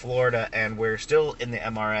Spring Hill, Florida, and we're still in the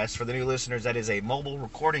MRS. For the new listeners, that is a mobile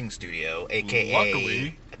recording studio, a.k.a.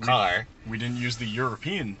 Luckily, a car. We didn't use the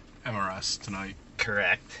European MRS tonight.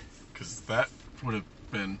 Correct. Because that would have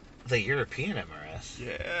been... The European MRS?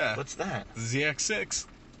 Yeah. What's that? The ZX6.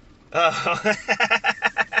 Oh.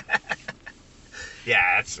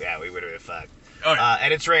 Yeah, we would have been fucked. Oh, yeah.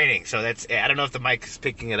 And it's raining, so I don't know if the mic is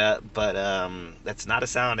picking it up, but that's not a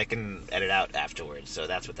sound I can edit out afterwards, so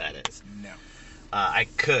that's what that is. No. I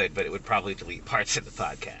could, but it would probably delete parts of the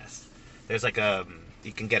podcast. There's like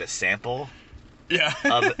you can get a sample. Yeah.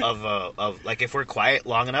 of like, if we're quiet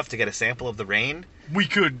long enough to get a sample of the rain. We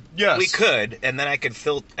could, yes. We could, and then I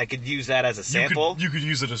could use that as a sample. You could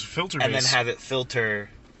use it as a filter and base. then have it filter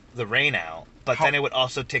the rain out. But then it would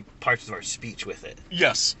also take parts of our speech with it.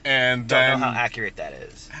 Yes, and Don't then... know how accurate that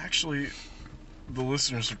is. Actually, the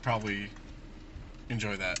listeners would probably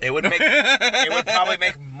enjoy that. It would probably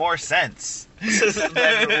make more sense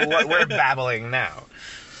than what we're babbling now.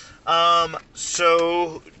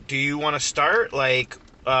 So do you want to start?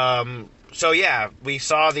 So yeah, we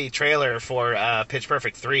saw the trailer for Pitch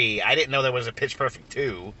Perfect 3. I didn't know there was a Pitch Perfect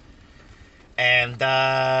 2. And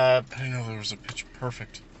I didn't know there was a Pitch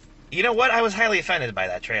Perfect. You know what? I was highly offended by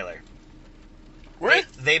that trailer. Right?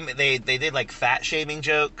 They did like fat shaming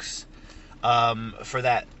jokes for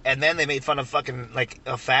that, and then they made fun of fucking like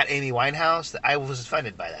a fat Amy Winehouse. I was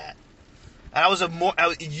offended by that,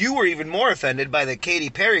 and you were even more offended by the Katy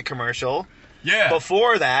Perry commercial. Yeah.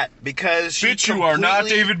 Before that, because bitch, you are not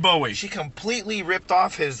David Bowie. She completely ripped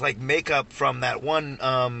off his like makeup from that one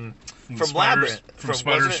from Labyrinth. From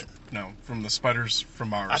from the Spiders from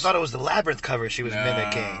Mars. I thought it was the Labyrinth cover she was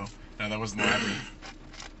mimicking. No, that was the Labyrinth.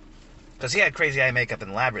 Because he had crazy eye makeup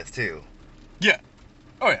in Labyrinth too. Yeah.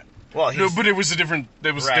 Oh yeah. Well, no, but it was a different.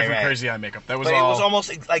 It was different crazy eye makeup. That was but all. It was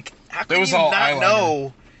almost like how can you not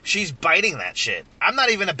know she's biting that shit? I'm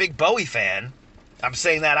not even a big Bowie fan. I'm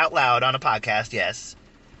saying that out loud on a podcast. Yes.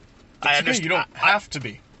 I understand. You don't have to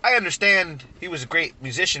be. I understand he was a great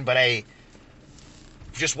musician, but I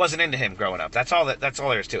just wasn't into him growing up. That's all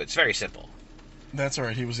there is to it. It's very simple. That's all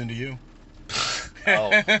right. He was into you.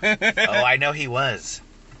 Oh, I know he was.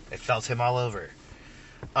 I felt him all over.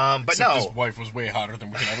 But except no, his wife was way hotter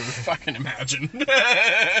than we could ever fucking imagine.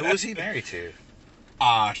 Who was he married to?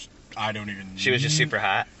 I don't even. She was just super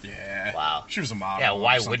hot. Yeah. Wow. She was a model. Yeah.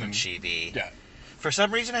 Why wouldn't she be? Yeah. For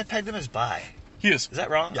some reason, I pegged him as bi. He is. Is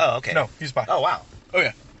that wrong? Yeah. Oh, okay. No, he's bi. Oh, wow. Oh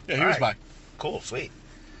yeah. Yeah, he was bi. Cool. Sweet.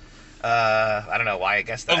 I don't know why I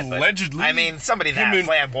guessed that. Allegedly. But, I mean, somebody that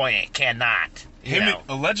flamboyant cannot.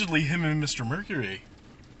 Allegedly, him and Mr. Mercury.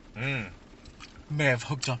 May have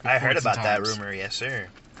hooked up. I heard about that rumor. Yes, sir.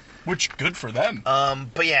 Which good for them.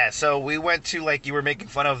 But yeah, so we went to you were making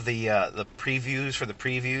fun of the previews for the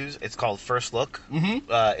previews. It's called First Look. In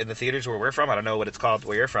the theaters where we're from. I don't know what it's called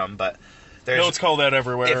where you're from, but it's called that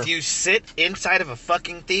everywhere. If you sit inside of a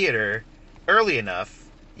fucking theater early enough,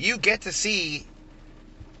 you get to see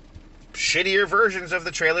shittier versions of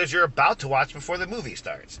the trailers you're about to watch before the movie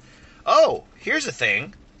starts. Oh, here's the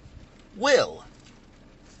thing. Will.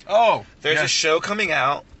 Oh. There's a show coming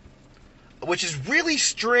out, which is really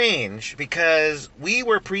strange because we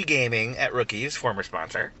were pre-gaming at Rookies, former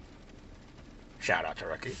sponsor. Shout out to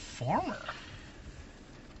Rookies. Former?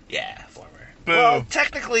 Yeah, former. Boo. Well,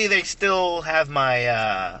 technically they still have my,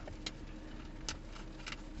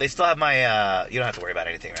 you don't have to worry about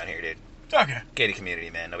anything around here, dude. Okay. Gated community,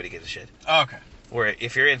 man. Nobody gives a shit. Okay. Where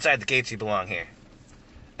if you're inside the gates, you belong here.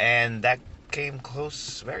 And that came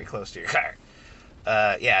close, very close to your car.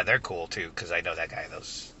 Yeah, they're cool too, because I know that guy.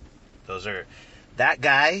 Those are... That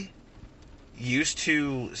guy used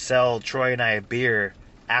to sell Troy and I a beer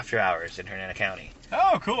after hours in Hernando County.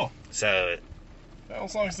 Oh, cool. So... Well,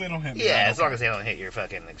 as long as they don't hit me. Yeah, as long as they don't hit your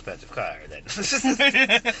fucking expensive car, then,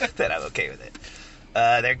 then I'm okay with it.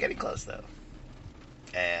 They're getting close, though.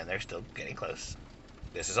 And they're still getting close.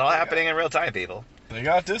 This is all happening in real time, people. They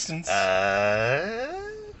got distance. I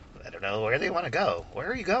don't know where they want to go. Where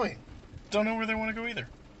are you going? Don't know where they want to go either.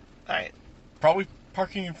 Alright. Probably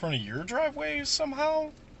parking in front of your driveway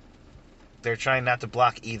somehow? They're trying not to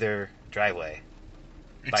block either driveway.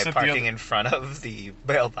 By parking in front of the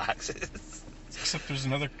mailboxes. Except there's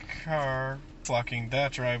another car blocking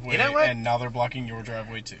that driveway. You know what? And now they're blocking your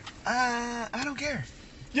driveway too. I don't care.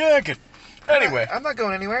 Yeah, good. Anyway. I'm not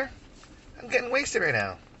going anywhere. I'm getting wasted right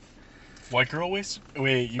now. White girl wasted?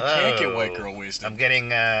 Wait, you can't get white girl wasted. I'm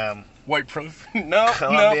getting, White pro...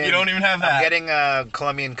 No, you don't even have that. I'm getting,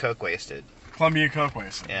 Colombian Coke wasted. Colombian Coke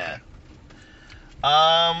wasted. Yeah.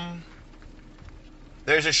 Okay.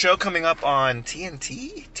 There's a show coming up on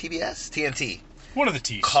TNT? TBS? TNT. One of the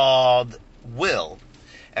T's. Called Will.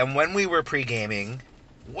 And when we were pre-gaming,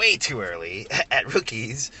 way too early, at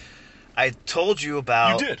Rookies, I told you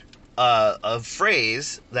about... You did. A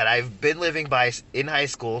phrase that I've been living by in high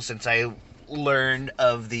school since I learned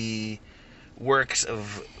of the works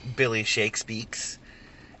of Billy Shakespeare's.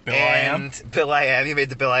 Bill I Am? Bill I Am. You made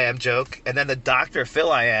the Bill I Am joke. And then the Dr.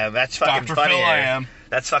 Phil I Am. That's fucking Dr. funnier. Phil I Am.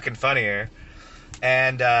 That's fucking funnier.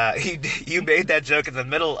 And you made that joke in the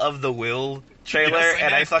middle of the Will trailer,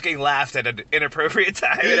 yes, I fucking laughed at an inappropriate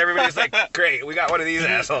time, and everybody's like, great, we got one of these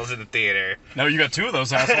assholes in the theater. No, you got two of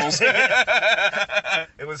those assholes.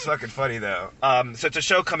 It was fucking funny, though. So it's a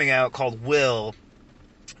show coming out called Will,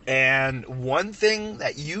 and one thing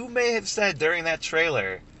that you may have said during that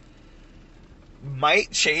trailer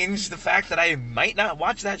might change the fact that I might not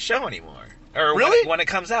watch that show anymore. Or really? When it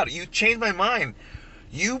comes out. You changed my mind.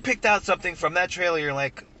 You picked out something from that trailer, you're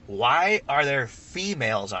like, why are there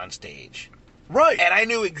females on stage? Right. And I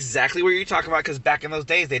knew exactly what you're talking about, because back in those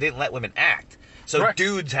days, they didn't let women act. So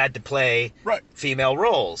dudes had to play female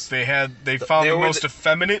roles. They found the most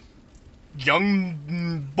effeminate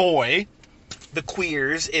young boy. The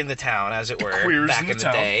queers in the town, as it were, back in the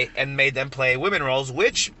day, and made them play women roles,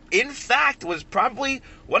 which, in fact, was probably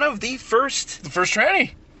one of the first... The first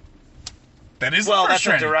tranny. That is well, the first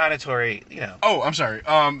that's tranny. a derogatory, Oh, I'm sorry.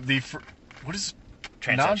 What is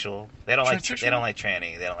transsexual. They don't like transsexual? they don't like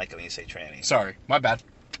tranny. They don't like it when you say tranny. Sorry, my bad.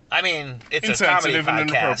 I mean, it's a comedy Insensitive and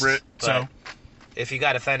podcast. inappropriate. But So, if you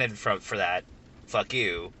got offended for that, fuck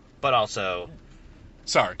you. But also,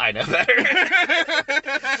 sorry. I know better.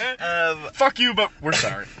 Fuck you, but we're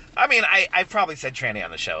sorry. I mean, I've probably said tranny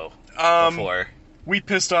on the show before. We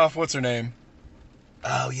pissed off what's her name?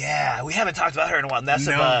 Oh yeah, we haven't talked about her in a while.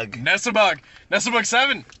 Nessa Bug. Nessa Bug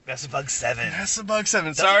 7. Nessa Bug 7. Nessa Bug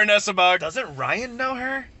 7. Sorry, Nessa Bug. Doesn't Ryan know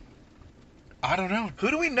her? I don't know. Who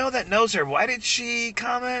do we know that knows her? Why did she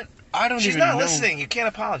comment? I don't She's even know. not listening. You can't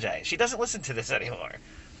apologize. She doesn't listen to this anymore.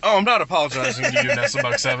 Oh, I'm not apologizing to you, Nessa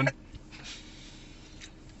Bug 7.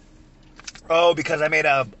 Oh, because I made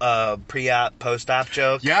a pre-op, post-op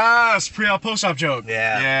joke? Yes, pre-op, post-op joke.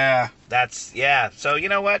 Yeah. Yeah. So, you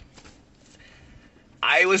know what?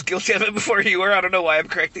 I was guilty of it before you were. I don't know why I'm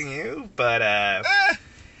correcting you. But,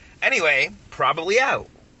 anyway, probably out.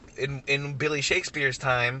 In Billy Shakespeare's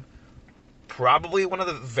time, probably one of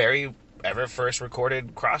the very ever first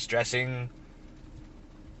recorded cross-dressing.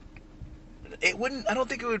 I don't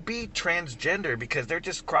think it would be transgender because they're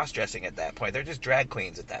just cross-dressing at that point. They're just drag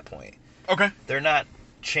queens at that point. Okay. They're not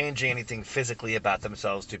changing anything physically about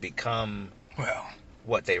themselves to become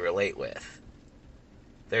what they relate with.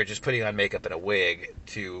 They're just putting on makeup and a wig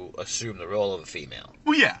to assume the role of a female.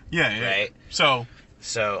 Well, yeah. Right? So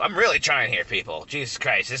I'm really trying here, people. Jesus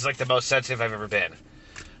Christ, this is like the most sensitive I've ever been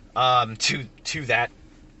to that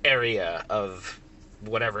area of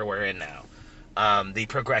whatever we're in now. The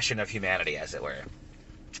progression of humanity, as it were.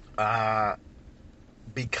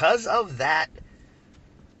 Because of that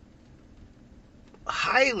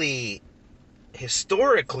highly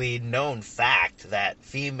historically known fact that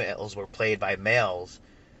females were played by males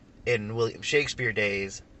in William Shakespeare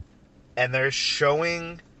days, and they're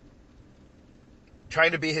trying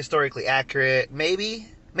to be historically accurate. Maybe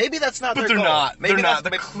that's not their goal. They're not. Maybe They're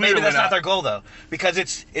that's not not their goal, though, because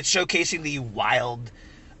it's showcasing the wild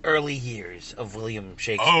early years of William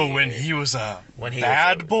Shakespeare. Oh, when he was a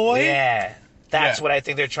bad boy? Yeah. That's what I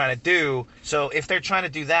think they're trying to do. So if they're trying to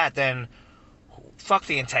do that, then fuck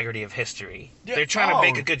the integrity of history. Yeah. They're trying to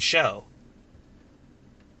make a good show.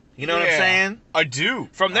 You know what I'm saying? I do.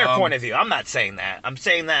 From their point of view. I'm not saying that. I'm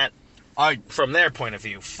saying that from their point of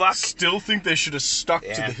view. Fuck. Still think they should have stuck to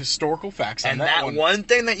the historical facts on that one. And that one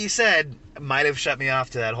thing that you said might have shut me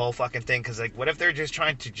off to that whole fucking thing, because, like, what if they're just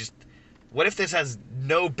trying to what if this has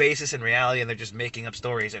no basis in reality and they're just making up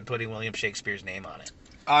stories and putting William Shakespeare's name on it?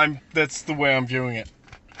 That's the way I'm viewing it.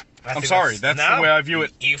 I'm sorry. That's the way I view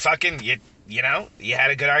it. You fucking, you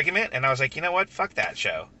had a good argument, and I was like, you know what? Fuck that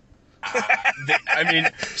show. I mean,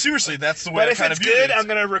 seriously, that's the way I kind of view it. But if it's good, I'm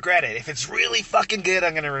going to regret it. If it's really fucking good,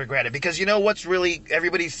 I'm going to regret it. Because you know what's really,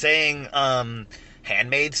 everybody's saying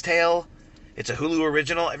Handmaid's Tale. It's a Hulu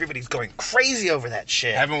original. Everybody's going crazy over that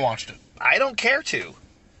shit. I haven't watched it. I don't care to.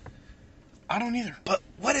 I don't either. But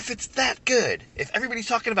what if it's that good? If everybody's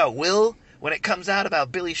talking about Will when it comes out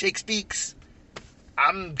about Billy Shakespeare's,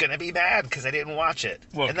 I'm gonna be mad because I didn't watch it.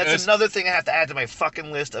 Look, and that's another thing I have to add to my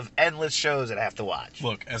fucking list of endless shows that I have to watch.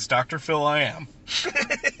 Look, as Dr. Phil I am.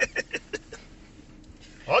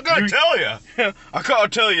 I gotta tell you. I gotta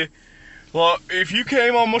tell you. Look, if you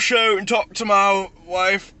came on my show and talked to my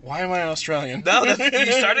wife... Why am I Australian? No, you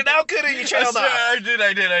started out good and you trailed off. I did.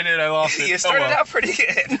 I lost it. You started out pretty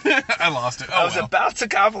good. I lost it. I was about to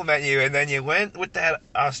compliment you, and then you went with that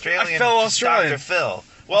Australian Australian. Dr. Phil.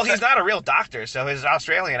 Well, he's not a real doctor, so his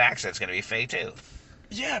Australian accent's going to be fake, too.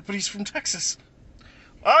 Yeah, but he's from Texas.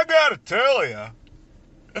 I gotta tell you.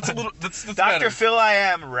 That's a little... That's Dr. better. Phil I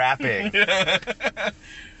am rapping.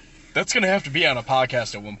 That's going to have to be on a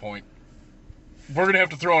podcast at one point. We're going to have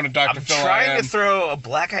to throw in a Dr. Phil I am. I'm trying to throw a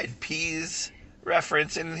Black Eyed Peas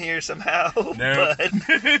reference in here somehow. No.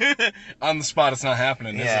 But on the spot, it's not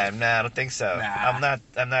happening, is it? No, I don't think so. Nah.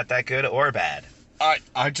 I'm not that good or bad.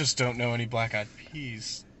 I just don't know any Black Eyed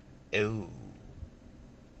Peas. Ooh.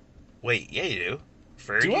 Wait, yeah, you do.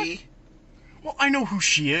 Fergie? Do I? Well, I know who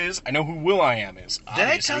she is. I know who Will I Am is. Obviously.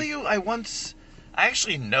 Did I tell you I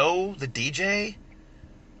actually know the DJ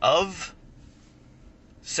of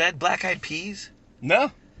said Black Eyed Peas?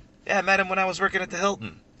 No. Yeah, I met him when I was working at the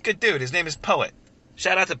Hilton. Good dude. His name is Poet.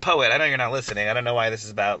 Shout out to Poet. I know you're not listening. I don't know why this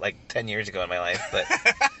is about, 10 years ago in my life, but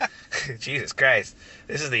Jesus Christ.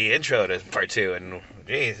 This is the intro to part 2, and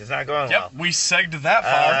geez, it's not going well. Yep, we segged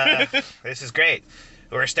that far. This is great.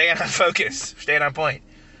 We're staying on focus. Staying on point.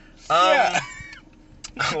 Yeah.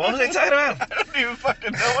 What was I talking about? I don't even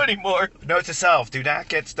fucking know anymore. Note to self, do not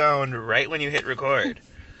get stoned right when you hit record.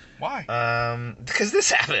 Why? Because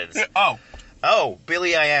this happens. Oh,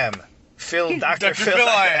 Billy I Am. Dr. Phil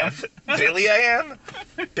I am. Billy I am?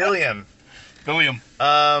 Billiam.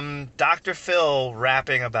 Dr. Phil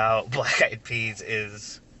rapping about Black Eyed Peas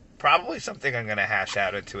is probably something I'm going to hash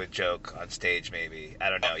out into a joke on stage, maybe. I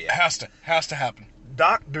don't know yet. Has to happen.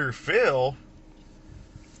 Dr. Phil?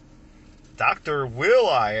 Dr. Will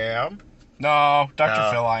I am? No,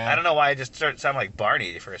 Dr. Phil I am. I don't know why I just started sounding like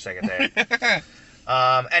Barney for a second there.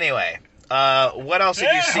 Anyway, what else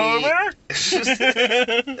did you see? Homer?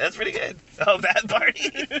 That's pretty good. Oh, that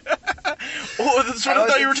Barney? Oh, that's what I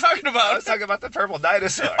thought you were talking about. I was talking about the purple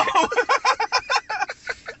dinosaur. Oh.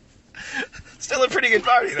 Still a pretty good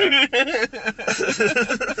Barney, though.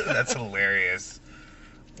 That's hilarious.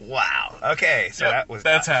 Wow. Okay, so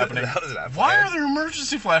that's happening. That was not Why are there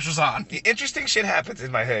emergency flashes on? Interesting shit happens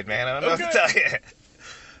in my hood, man. I don't know what to tell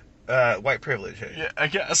you. White privilege. Hey? Yeah, I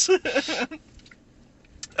guess.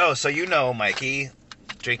 Oh, so you know Mikey,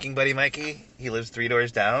 drinking buddy Mikey? He lives 3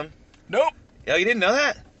 doors down? Nope. Oh, you didn't know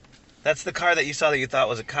that? That's the car that you saw that you thought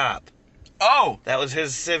was a cop. Oh. That was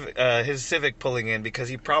his Civic pulling in because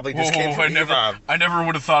he probably just came from Evolve. I never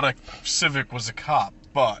would have thought a Civic was a cop,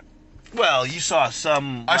 but... Well, you saw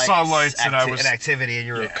some I saw lights and I was... an activity and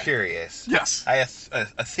you were curious. Yes. I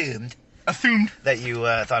assumed that you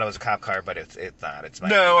thought it was a cop car, but it's not. It's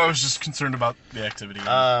Mikey. No, I was just concerned about the activity.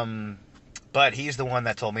 But he's the one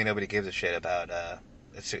that told me nobody gives a shit about,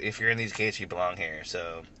 if you're in these gates, you belong here,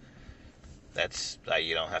 so that's,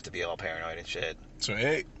 you don't have to be all paranoid and shit. So,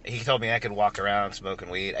 hey. He told me I could walk around smoking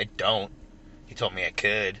weed. I don't. He told me I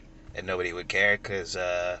could, and nobody would care, because,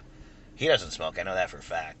 he doesn't smoke. I know that for a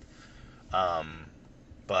fact.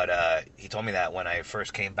 But he told me that when I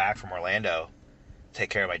first came back from Orlando to take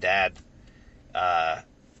care of my dad,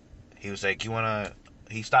 he was like,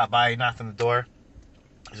 he stopped by, knocked on the door.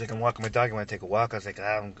 He's like, I'm walking my dog, you want to take a walk? I was like,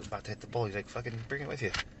 I'm about to hit the bull. He's like, fucking bring it with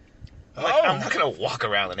you. I'm like, I'm not going to walk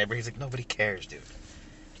around the neighborhood. He's like, nobody cares, dude.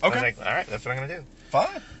 Okay. I was like, all right, that's what I'm going to do.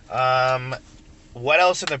 Fine. What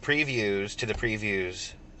else in the previews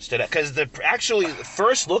stood out? Because the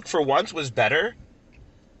first look for once was better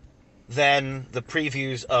than the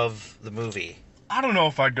previews of the movie. I don't know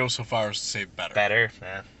if I'd go so far as to say better. Better?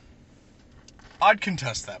 Yeah. I'd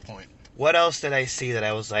contest that point. What else did I see that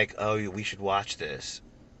I was like, oh, we should watch this?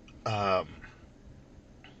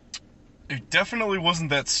 It definitely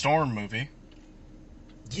wasn't that Storm movie.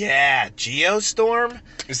 Yeah, Geostorm?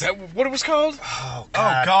 Is that what it was called? Oh,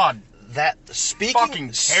 God. Oh, God. That,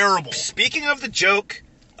 fucking terrible. Speaking of the joke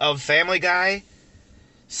of Family Guy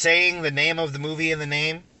saying the name of the movie in the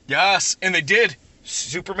name. Yes, and they did.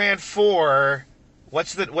 Superman 4.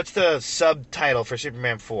 What's the subtitle for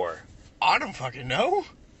Superman 4? I don't fucking know.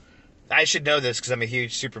 I should know this because I'm a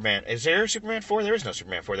huge Superman. Is there a Superman 4? There is no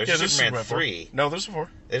Superman 4. There's a Superman 3. 4. No, there's a 4.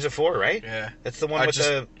 There's a 4, right? Yeah. That's the one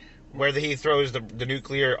where he throws the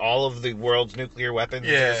nuclear, all of the world's nuclear weapons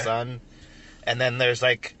into the sun. And then there's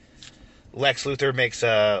like, Lex Luthor makes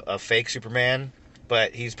a fake Superman,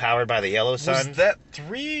 but he's powered by the yellow sun. Was that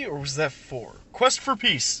 3 or was that 4? Quest for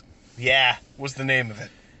Peace. Yeah. Was the name of it.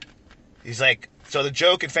 He's like, so the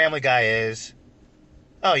joke in Family Guy is,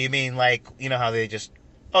 oh, you mean like, you know how they just...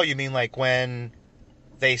 Oh, you mean like when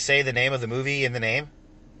they say the name of the movie in the name?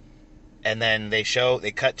 And then they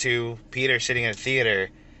cut to Peter sitting in a theater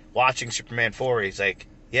watching Superman 4. He's like,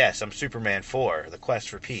 yes, I'm Superman 4, the quest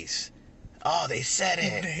for peace. Oh, they said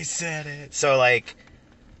it. They said it. So, like,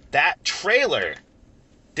 that trailer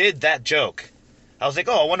did that joke. I was like,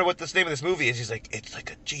 oh, I wonder what this name of this movie is. He's like, it's like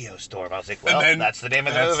a geostorm. I was like, well, that's the name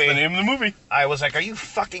of the movie. That's the name of the movie. I was like, are you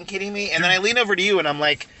fucking kidding me? And then I lean over to you and I'm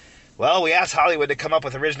like, well, we asked Hollywood to come up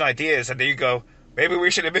with original ideas, and then you go, maybe we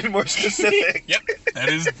should have been more specific. Yep, that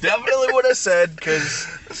is definitely what I said, because...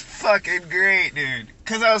 It's fucking great, dude.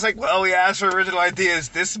 Because I was like, well, we asked for original ideas.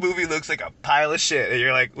 This movie looks like a pile of shit. And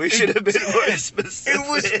you're like, we should have been more specific. It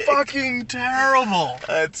was fucking terrible.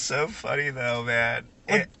 That's so funny, though, man.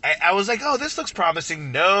 I was like, oh, this looks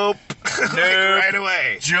promising. Nope. Nope. Right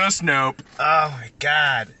away. Just nope. Oh, my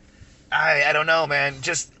God. I don't know, man.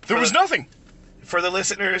 There was nothing. For the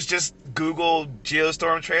listeners, just Google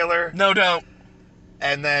Geostorm trailer. No, don't.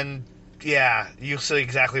 And then, yeah, you'll see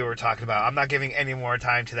exactly what we're talking about. I'm not giving any more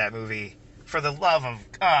time to that movie. For the love of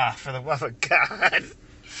God.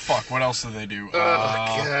 Fuck, what else do they do? Oh,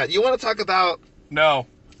 God. You want to talk about... No.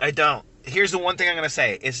 I don't. Here's the one thing I'm going to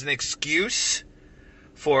say. It's an excuse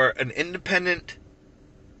for an independent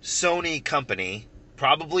Sony company,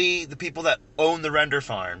 probably the people that own the render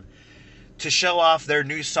farm, to show off their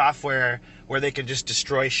new software where they can just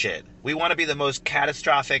destroy shit. We want to be the most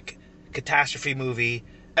catastrophic catastrophe movie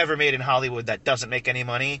ever made in Hollywood that doesn't make any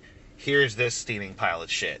money. Here's this steaming pile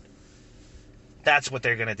of shit. That's what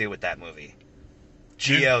they're going to do with that movie.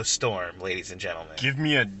 Geostorm, ladies and gentlemen. Give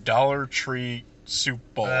me a Dollar Tree soup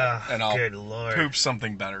bowl, and I'll good Lord. poop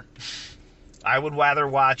something better. I would rather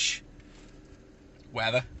watch...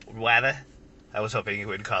 Whether? I was hoping you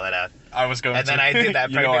wouldn't call that out. I was going to. And then I did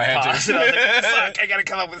that pregnant pause, and I was like, fuck, I gotta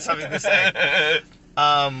come up with something to say.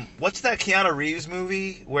 What's that Keanu Reeves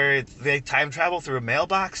movie where they time travel through a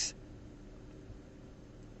mailbox?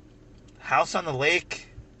 House on the Lake?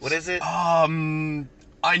 What is it?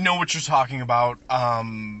 I know what you're talking about,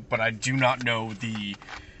 but I do not know the...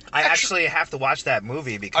 I actually have to watch that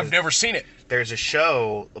movie because... I've never seen it. There's a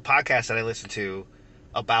podcast that I listen to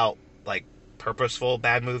about, like, purposeful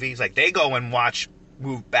bad movies. Like, they go and watch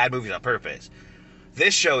bad movies on purpose.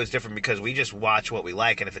 This show is different because we just watch what we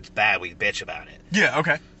like, and if it's bad, we bitch about it. Yeah,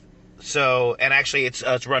 okay. So, and actually, it's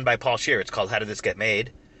run by Paul Scheer. It's called How Did This Get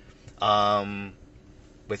Made?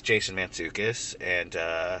 With Jason Mantzoukas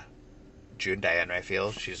and June Diane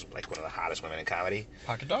Raphael. She's, like, one of the hottest women in comedy.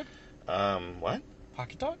 Pocket Dog? What?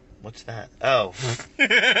 Pocket Dog? What's that? Oh.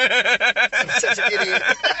 I'm such an idiot.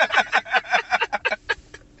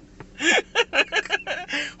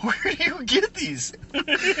 Where do you get these?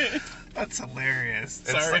 That's hilarious.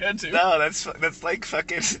 Sorry, I had to. No, that's like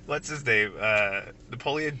fucking, what's his name?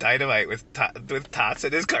 Napoleon Dynamite with tots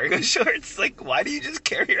in his cargo shorts. Like, why do you just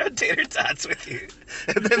carry around tater tots with you?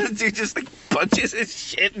 And then the dude just, like, punches his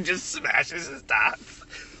shit and just smashes his tots.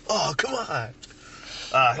 Oh, come on.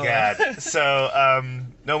 Oh, God. So,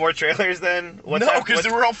 no more trailers then? No, because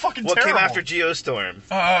they were all fucking terrible. What came after Geostorm?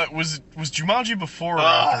 Was Jumanji before or Oh,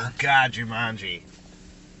 after? God, Jumanji.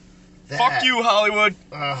 Fuck you, Hollywood.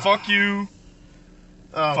 Fuck you.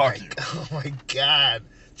 Fuck you. Oh, my God.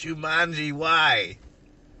 Jumanji, why?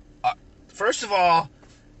 First of all,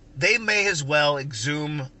 they may as well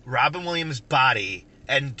exhume Robin Williams' body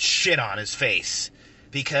and shit on his face.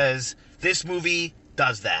 Because this movie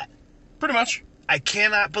does that. Pretty much. I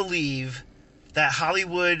cannot believe that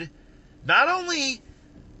Hollywood, not only...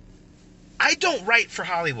 I don't write for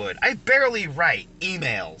Hollywood. I barely write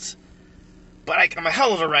emails. But I'm a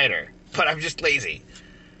hell of a writer. But I'm just lazy.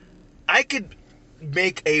 I could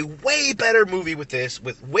make a way better movie with this,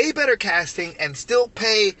 with way better casting, and still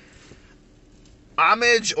pay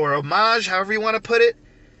homage or homage, however you want to put it,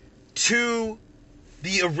 to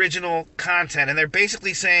the original content. And they're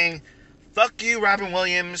basically saying, fuck you, Robin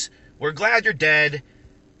Williams, we're glad you're dead,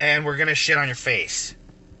 and we're gonna shit on your face.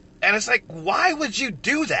 And it's like, why would you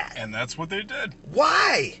do that? And that's what they did.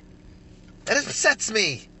 Why? That upsets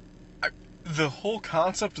me. The whole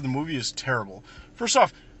concept of the movie is terrible. First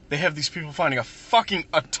off, they have these people finding a fucking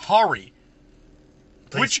Atari.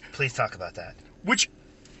 Please talk about that.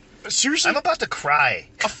 Seriously? I'm about to cry.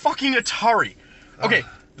 A fucking Atari. Okay.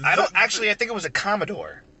 I think it was a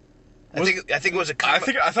Commodore. I think it was a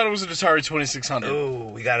Commodore. I thought it was an Atari 2600. Ooh,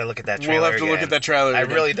 we gotta look at that trailer. We'll have to look at that trailer I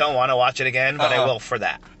again. really don't want to watch it again, but I will for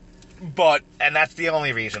that. And that's the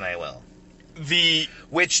only reason I will. This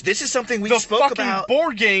is something we spoke about. The fucking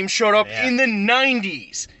board game showed up in the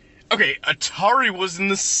 90s. Okay, Atari was in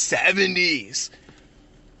the 70s.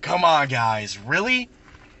 Come on, guys. Really?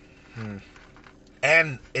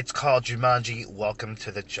 And it's called Jumanji, Welcome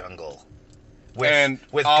to the Jungle. With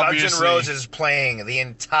Guns N' Roses playing the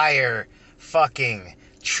entire fucking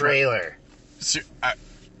trailer.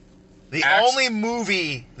 The only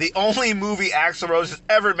movie Axl Rose has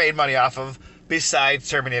ever made money off of besides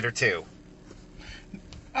Terminator 2.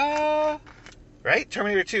 Right?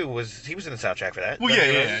 Terminator 2 was in the soundtrack for that. Well,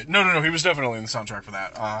 yeah. No, he was definitely in the soundtrack for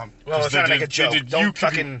that. I was trying to make a joke. Don't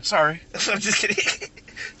fucking... Sorry. I'm just kidding.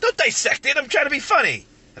 Don't dissect it. I'm trying to be funny.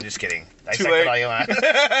 I'm just kidding. Dissect it all you want. It's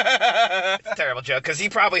a terrible joke, because he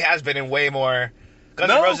probably has been in way more... Guns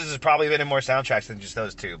N' Roses has probably been in more soundtracks than just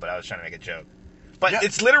those two, but I was trying to make a joke. But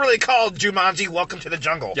it's literally called Jumanji, Welcome to the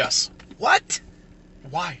Jungle. Yes. What?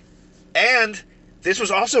 Why? And this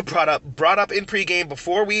was also brought up in pregame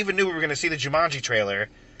before we even knew we were going to see the Jumanji trailer.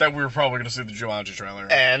 That we were probably going to see the Jumanji trailer.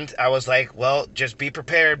 And I was like, well, just be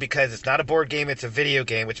prepared, because it's not a board game, it's a video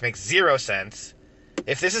game, which makes zero sense.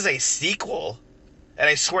 If this is a sequel, and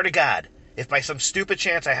I swear to God, if by some stupid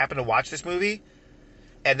chance I happen to watch this movie,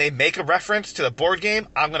 and they make a reference to the board game,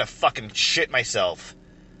 I'm going to fucking shit myself.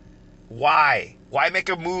 Why? Why make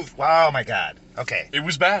a move? Oh, my God. Okay. It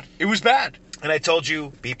was bad. And I told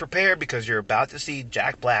you, be prepared, because you're about to see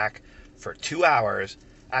Jack Black for 2 hours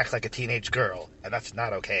act like a teenage girl, and that's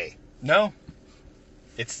not okay. No.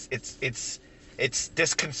 It's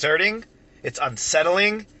disconcerting, it's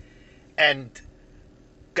unsettling, and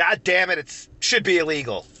God damn it, it should be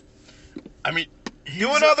illegal. I mean,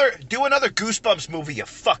 do another Goosebumps movie, you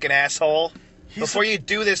fucking asshole. Before you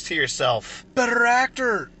do this to yourself. Better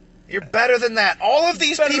actor. You're better than that. All of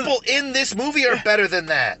these people in this movie are better than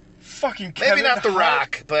that. Fucking Kevin Maybe not The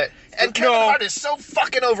Rock, but... And Kevin Hart is so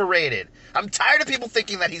fucking overrated. I'm tired of people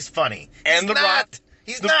thinking that he's funny. And The Rock...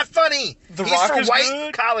 He's not funny. The He's Rock for is white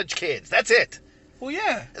good. college kids. That's it. Well,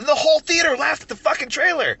 yeah. And the whole theater laughed at the fucking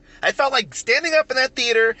trailer. I felt like standing up in that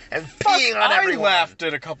theater and peeing on everyone. I laughed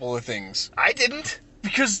at a couple of things. I didn't.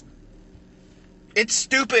 Because... It's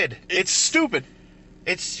stupid. It's stupid.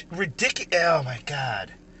 It's ridiculous. Oh, my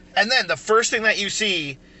God. And then the first thing that you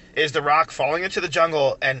see is The Rock falling into the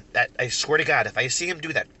jungle, and I swear to God, if I see him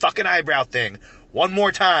do that fucking eyebrow thing one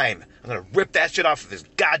more time, I'm going to rip that shit off of his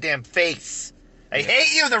goddamn face. I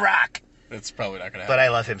hate you, The Rock. That's probably not going to happen. But I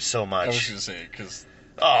love him so much. I was going to say, because...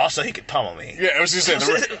 Oh, also, he could pummel me. Yeah, I was going to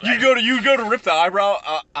say, you go to rip the eyebrow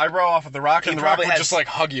off of The Rock, and The Rock would just, like,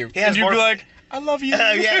 hug you. And you'd be like, I love you.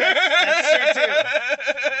 Yeah,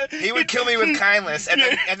 that's true, too. He would kill me with kindness, and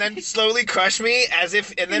then slowly crush me, and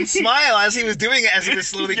then smile as he was doing it, as he was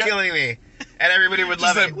slowly killing me. And everybody would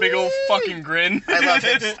love it. Just that big old fucking grin.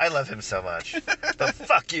 I love him so much. But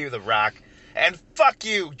fuck you, The Rock. And fuck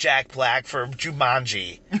you, Jack Black, for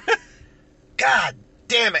Jumanji. God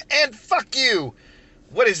damn it. And fuck you.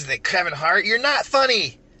 What is it, Kevin Hart? You're not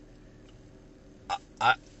funny.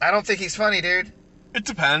 I don't think he's funny, dude. It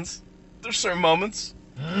depends. There's certain moments.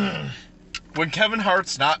 When Kevin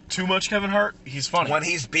Hart's not too much Kevin Hart, he's funny. When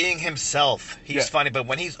he's being himself, he's funny. But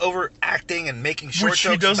when he's overacting and making short Which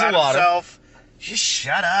jokes about himself, just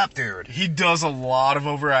shut up, dude. He does a lot of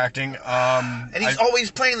overacting. And he's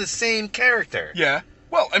always playing the same character. Yeah.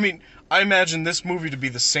 Well, I mean, I imagine this movie to be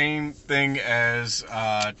the same thing as...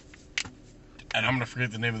 and I'm going to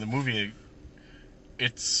forget the name of the movie.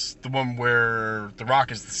 It's the one where The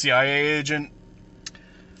Rock is the CIA agent.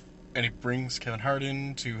 And he brings Kevin Hart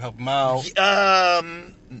in to help him out.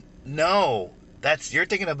 No. You're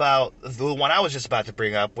thinking about the one I was just about to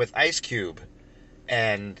bring up with Ice Cube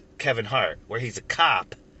and Kevin Hart, where he's a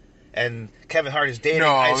cop, and Kevin Hart is dating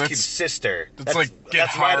Ice Cube's sister. That's like Get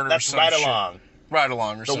Hard or some Right shit. Along. Ride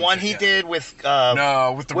Along or something. The one he did with with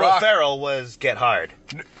The Will Rock. Ferrell was Get Hard.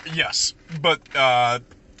 Yes, but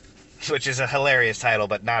which is a hilarious title,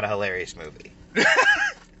 but not a hilarious movie.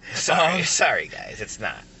 Sorry, guys, it's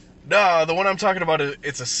not. No, the one I'm talking about,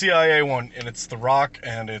 it's a CIA one, and it's The Rock,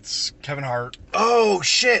 and it's Kevin Hart. Oh,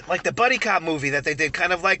 shit, like the buddy cop movie that they did,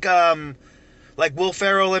 kind of like Will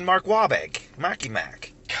Ferrell and Mark Wahlberg. Marky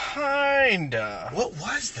Mac. Kinda. What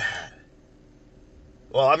was that?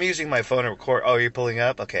 Well, I'm using my phone to record. Oh, you're pulling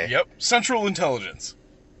up? Okay. Yep. Central Intelligence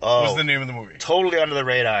was the name of the movie. Totally under the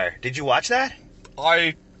radar. Did you watch that?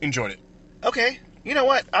 I enjoyed it. Okay. You know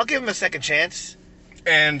what? I'll give him a second chance.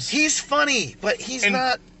 And he's funny, but he's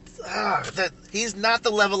not... he's not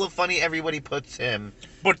the level of funny everybody puts him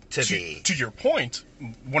to be. To your point,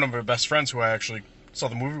 one of my best friends who I actually saw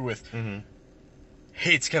the movie with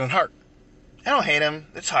hates Kevin Hart. I don't hate him.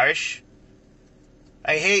 It's harsh.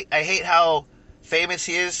 I hate how famous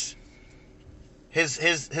he is.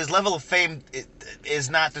 His level of fame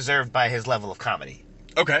is not deserved by his level of comedy.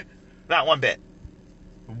 Okay. Not one bit.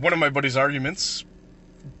 One of my buddy's arguments,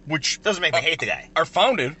 which doesn't make me hate the guy, are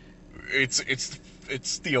founded.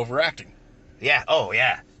 It's the overacting. Yeah. Oh,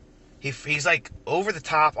 yeah. He's like over the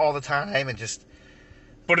top all the time and just.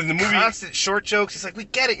 But in the movie, constant short jokes. He's like, we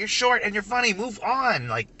get it. You're short and you're funny. Move on.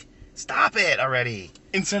 Like, stop it already.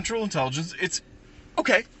 In Central Intelligence, it's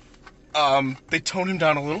okay. They tone him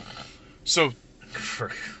down a little, so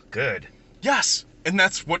good. Yes, and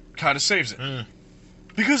that's what kind of saves it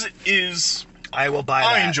because it is. I will buy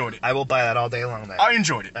that. I enjoyed it. I will buy that all day long. Then. I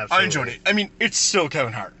enjoyed it. Absolutely. I enjoyed it. I mean, it's still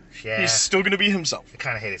Kevin Hart. Yeah. He's still going to be himself. I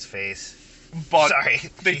kind of hate his face. But sorry,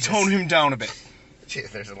 they tone him down a bit.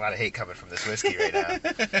 Jeez, there's a lot of hate coming from this whiskey right now.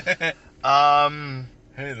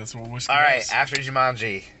 Hey, that's what whiskey all right, is. after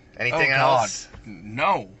Jumanji, anything else?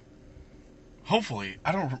 No. Hopefully,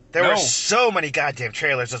 I don't. There were so many goddamn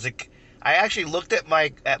trailers. I actually looked at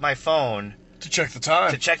my phone to check the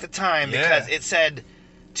time. Because it said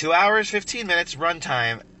 2 hours 15 minutes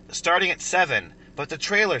runtime, starting at 7. But the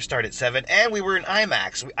trailer started at 7, and we were in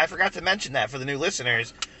IMAX. I forgot to mention that for the new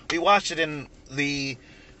listeners. We watched it in the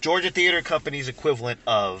Georgia Theater Company's equivalent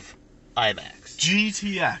of IMAX.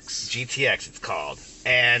 GTX, it's called.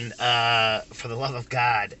 And for the love of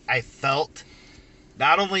God, I felt,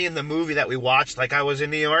 not only in the movie that we watched like I was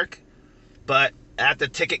in New York, but at the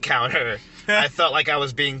ticket counter, I felt like I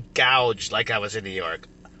was being gouged like I was in New York.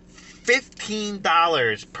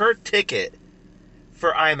 $15 per ticket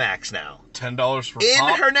for IMAX now. $10 for in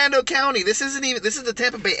pop? Hernando County. This is the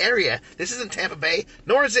Tampa Bay area. This isn't Tampa Bay,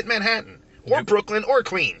 nor is it Manhattan, or Brooklyn, or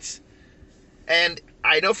Queens. And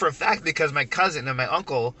I know for a fact because my cousin and my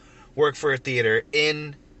uncle work for a theater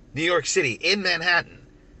in New York City, in Manhattan.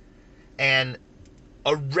 And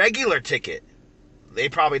a regular ticket, they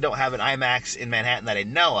probably don't have an IMAX in Manhattan that I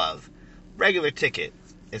know of. Regular ticket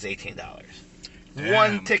is $18. Damn.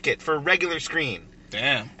 One ticket for a regular screen.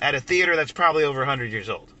 Damn. At a theater that's probably over 100 years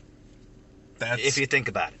old. If you think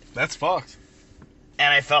about it. That's fucked.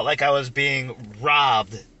 And I felt like I was being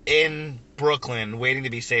robbed in Brooklyn waiting to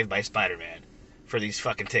be saved by Spider-Man for these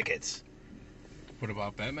fucking tickets. What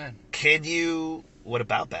about Batman? What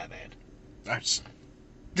about Batman? That's...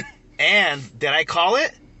 And did I call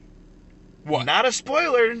it? What? Not a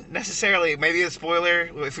spoiler necessarily. Maybe a spoiler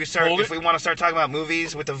if we want to start talking about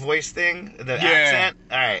movies with the voice thing, the accent.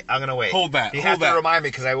 All right, I'm gonna wait. Hold that. You have to remind me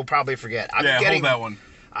because I will probably forget. Hold that one.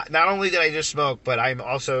 Not only did I just smoke, but I'm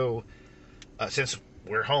also, since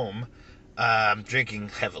we're home, drinking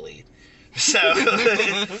heavily. So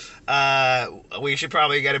we should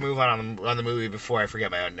probably get a move on the movie before I forget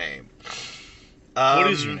my own name. What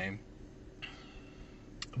is your name?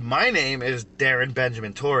 My name is Darren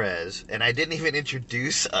Benjamin Torres, and I didn't even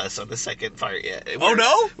introduce us on the second part yet.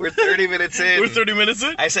 We're 30 minutes in. We're 30 minutes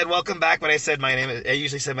in? I said welcome back, but I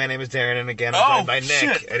usually said my name is Darren, and again I'm joined by Nick.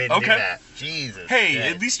 Shit. I didn't do that. Jesus. Hey,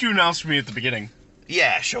 shit. at least you announced me at the beginning.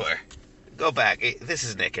 Yeah, sure. Go back. This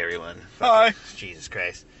is Nick, everyone. Hi. Jesus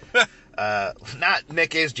Christ. Not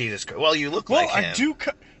Nick is Jesus Christ. Well, you look like him. I do.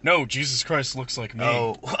 No, Jesus Christ looks like me.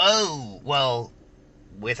 Well,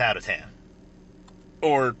 without a tan.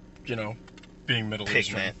 Or, being Middle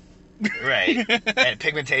Eastern. Pigment. Right. And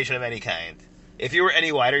pigmentation of any kind. If you were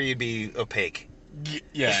any whiter, you'd be opaque.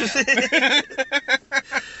 Yeah.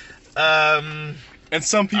 And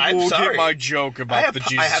some people will get my joke about the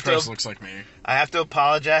Jesus Christ looks like me. I have to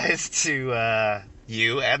apologize to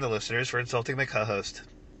you and the listeners for insulting my co-host.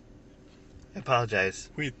 I apologize.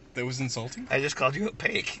 Wait, that was insulting? I just called you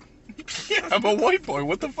opaque. Yeah, I'm a white boy.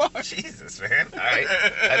 What the fuck? Jesus, man. All right.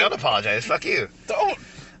 I don't apologize. Fuck you. Don't.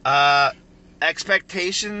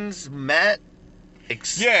 Expectations met?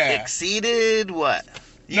 Exceeded? What?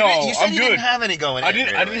 You said I'm you good. Didn't have any going in. I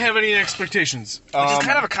didn't have any expectations. Which is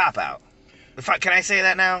kind of a cop-out. Can I say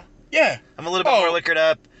that now? Yeah. I'm a little bit more liquored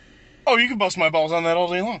up. Oh, you can bust my balls on that all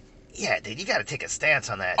day long. Yeah, dude, you got to take a stance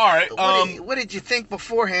on that. All right. What did you think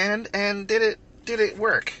beforehand, and did it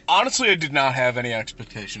work? Honestly, I did not have any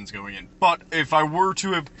expectations going in. But if I were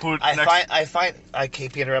to have put, I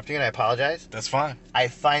keep interrupting you, and I apologize. That's fine. I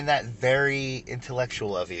find that very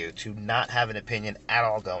intellectual of you to not have an opinion at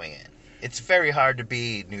all going in. It's very hard to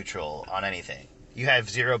be neutral on anything. You have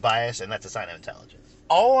zero bias, and that's a sign of intelligence.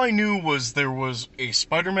 All I knew was there was a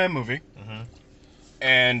Spider-Man movie. Mm-hmm.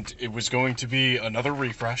 And it was going to be another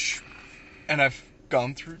refresh, and I've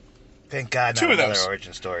gone through. Thank God, not another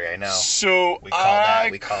origin story. I know. So I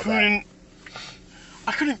couldn't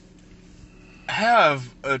have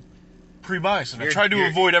a pre-bias, and I tried to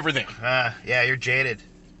avoid everything. Yeah, you're jaded.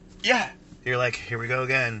 Yeah. You're like, here we go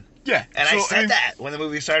again. Yeah. And I said that when the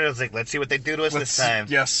movie started. I was like, let's see what they do to us this time.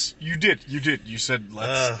 Yes, you did. You said,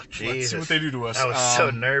 let's see what they do to us. I was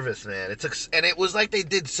so nervous, man. It was like they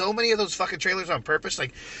did so many of those fucking trailers on purpose.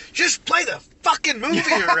 Like, just play the fucking movie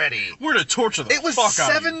already. We're to torture the fuck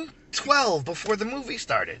out of you. It was 7:12 before the movie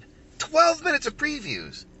started. 12 minutes of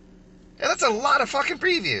previews. And that's a lot of fucking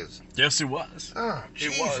previews. Yes, it was. Oh,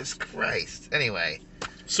 Jesus Christ. Anyway.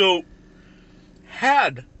 So,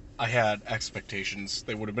 had I had expectations,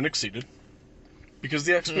 they would have been exceeded. Because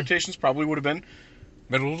the expectations probably would have been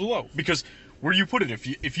middle to low. Because where you put it,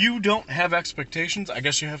 if you don't have expectations, I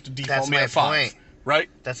guess you have to default me at 5. Right?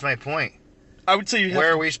 That's my point. I would say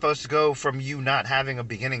where are we supposed to go from you not having a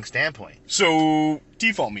beginning standpoint? So,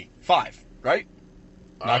 default me 5, right?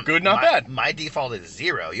 Not good, not bad. My default is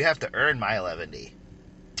 0. You have to earn my 11D.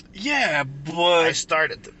 Yeah, but I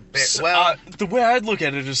started. The way I'd look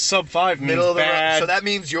at it is sub 5 means middle of the bad. road. So that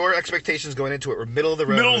means your expectations going into it were middle of the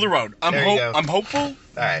road. Middle of the road. I'm hopeful,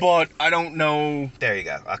 but I don't know. There you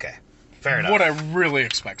go. Okay, fair enough. What I really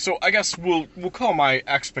expect. So I guess we'll call my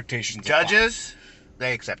expectations. Judges,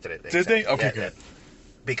 they accepted it. Did they? Okay, good.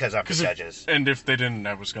 Because I'm the judges. And if they didn't,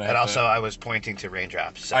 I was going to. And also, I was pointing to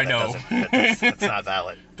raindrops. So I know. That's not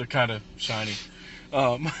valid. They're kind of shiny.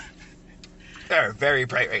 They're very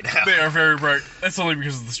bright right now. They are very bright. That's only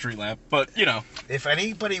because of the street lamp. But, if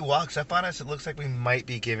anybody walks up on us, it looks like we might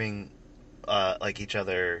be giving, each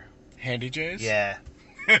other... Handy J's? Yeah.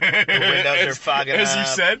 The windows are fogging up. As you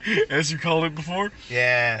said, as you called it before?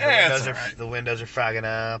 Yeah. The windows are fogging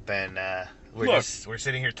up, and we're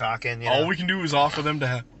sitting here talking, All we can do is offer them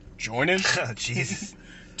to join in. Oh, Jesus.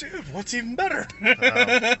 Dude, what's even better?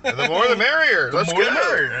 The more the merrier. Let's go. The more the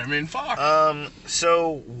merrier. I mean, fuck.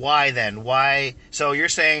 So why then? Why? So you're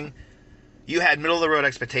saying you had middle of the road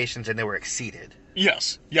expectations and they were exceeded.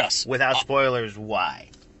 Yes. Without spoilers, why?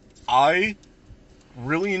 I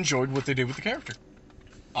really enjoyed what they did with the character.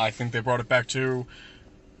 I think they brought it back to...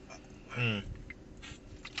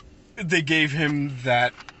 They gave him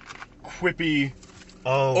that quippy,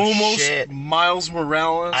 almost shit. Miles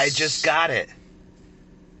Morales. I just got it.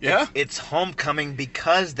 Yeah? It's Homecoming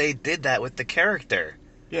because they did that with the character.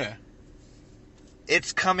 Yeah.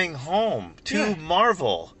 It's coming home to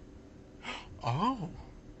Marvel. Oh.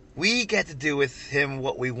 We get to do with him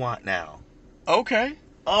what we want now. Okay.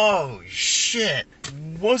 Oh, shit.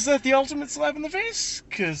 Was that the ultimate slap in the face?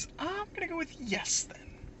 Because I'm going to go with yes,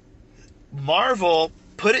 then. Marvel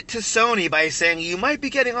put it to Sony by saying, you might be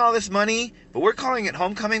getting all this money, but we're calling it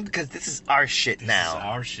Homecoming because this is our shit now. This is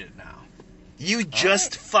our shit now. You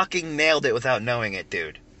just fucking nailed it without knowing it,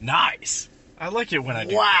 dude. Nice. I like it when I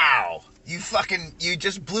do. Wow. You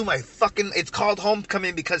just blew my fucking... It's called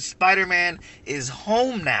Homecoming because Spider-Man is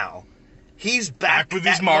home now. He's back with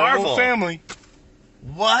his Marvel family.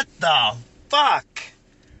 What the fuck?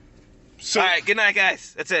 So, all right, good night,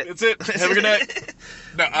 guys. That's it. Have a good night.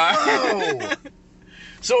 No, Whoa.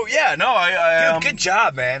 So, yeah, no, I Dude, good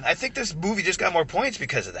job, man. I think this movie just got more points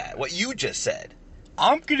because of that. What you just said.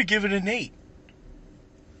 I'm going to give it an 8.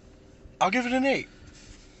 I'll give it an 8.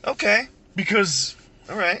 Okay. Because...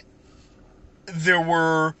 All right. There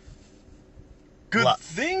were good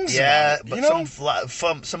things about it, but you know?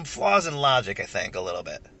 some flaws in logic, I think, a little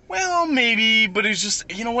bit. Well, maybe, but it's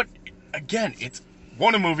just, you know what? Again, it's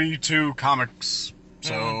one, a movie, two, comics,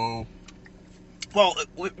 so... Well,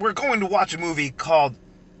 we're going to watch a movie called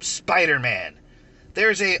Spider-Man.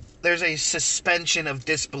 There's a suspension of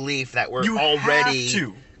disbelief that we're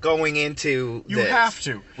already going into this. You have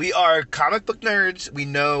to. We are comic book nerds. We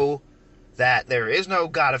know that there is no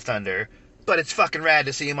God of Thunder, but it's fucking rad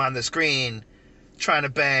to see him on the screen trying to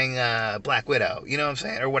bang Black Widow. You know what I'm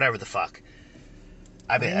saying? Or whatever the fuck.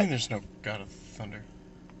 I mean, there's no God of Thunder.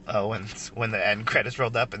 Oh, when the end credits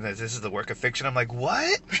rolled up and this is the work of fiction, I'm like,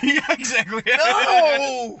 what? Yeah, exactly.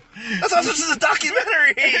 No! I thought this was a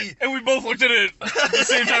documentary! And we both looked at it at the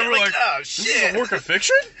same time. We're like, oh, shit. This is a work of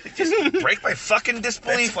fiction? Just break my fucking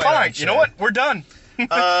disbelief. That's fine. You know what? We're done. So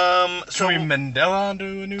we Mandela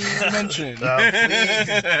onto a new dimension. Please.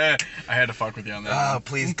 I had to fuck with you on that. Oh,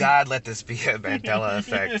 please, God, let this be a Mandela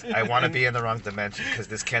effect. I want to be in the wrong dimension because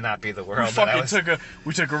this cannot be the world.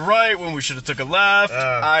 We took a right when we should have took a left.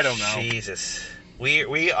 I don't know. Jesus.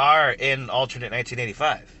 We are in alternate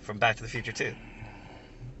 1985 from Back to the Future 2.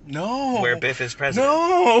 No. Where Biff is president.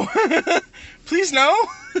 No. Please, no.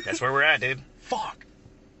 That's where we're at, dude. Fuck.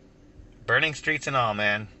 Burning streets and all,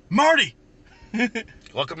 man. Marty.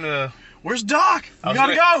 Welcome to... Where's Doc? We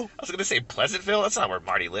gotta go. I was gonna say Pleasantville. That's not where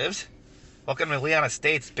Marty lives. Welcome to Leon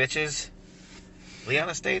Estates, bitches. Leon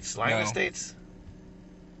Estates? Lion Estates?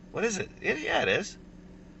 What is it? Yeah, it is.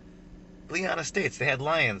 Leon Estates. They had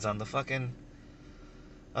lions on the fucking...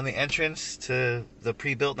 on the entrance to the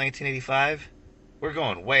pre-built 1985. We're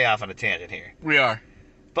going way off on a tangent here. We are.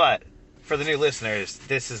 But, for the new listeners,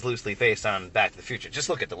 this is loosely based on Back to the Future. Just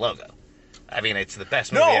look at the logo. I mean, it's the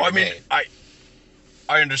best movie ever made.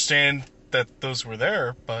 I understand that those were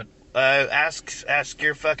there, but... Ask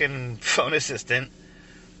your fucking phone assistant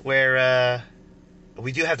where,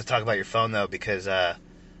 we do have to talk about your phone, though, because, I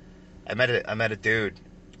met a dude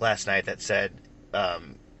last night that said, the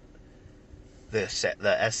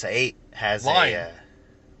S8 has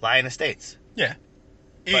Lion Estates. Yeah.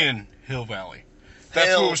 In Hill Valley.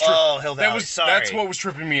 Hill Valley. Sorry. That's what was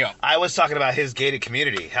tripping me up. I was talking about his gated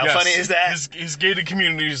community. How funny is that? His gated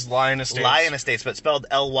community is Lion Estates. Lion Estates, but spelled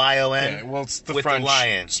Lyon. Yeah, well, it's the with French the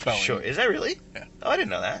lion spelling. Sure. Is that really? Yeah. Oh, I didn't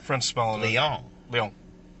know that. French spelling. Leon.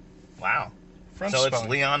 Wow. French so spelling.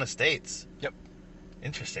 It's Leon Estates. Yep.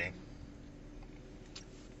 Interesting.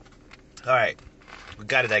 All right. We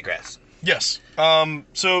got to digress. Yes.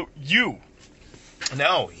 So you.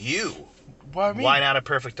 No, you. Why me? Why not a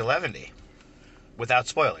perfect 11? Without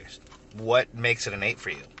spoilers. What makes it an 8 for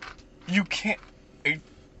you? You can't...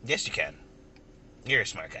 Yes, you can. You're a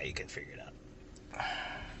smart guy. You can figure it out.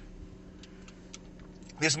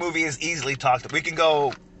 This movie is easily talked... We can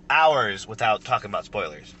go hours without talking about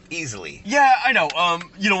spoilers. Easily. Yeah, I know.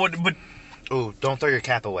 You know what, but... Ooh, don't throw your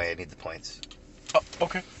cap away. I need the points. Oh,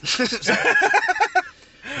 okay. This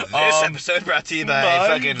episode brought to you by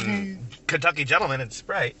fucking Kentucky Gentlemen and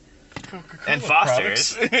Sprite. And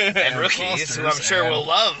Foster's and Rookies, who I'm sure will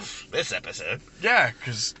love this episode. Yeah,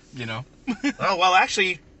 because, you know. Oh, well,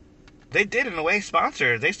 actually, they did, in a way,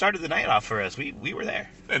 sponsor. They started the night off for us. We were there.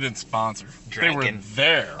 They didn't sponsor. Drinking. They were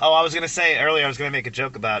there. Oh, I was going to say earlier, I was going to make a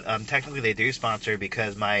joke about, technically they do sponsor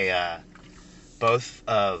because my, both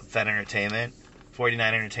Ven Entertainment,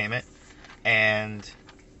 49 Entertainment, And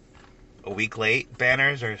a week late,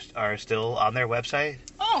 banners are still on their website.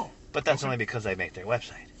 Oh. But that's only because I make their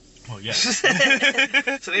website. Well, yeah.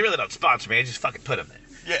 So they really don't sponsor me. I just fucking put them there.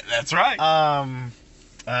 Yeah, that's right.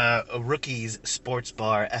 Rookies Sports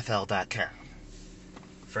Bar FL.com.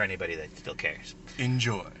 For anybody that still cares.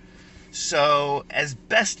 Enjoy. So, as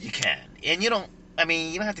best you can. And you don't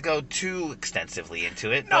have to go too extensively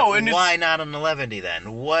into it. No, but and why not an 11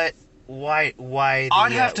 then? Why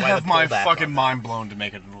I'd have to have my fucking mind blown to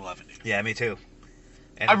make it an 11. Yeah, me too.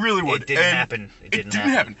 And I really would. It didn't happen. It didn't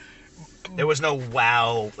happen. There was no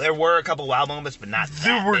wow. There were a couple wow moments, but not that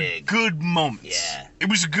There were big. good moments. Yeah. It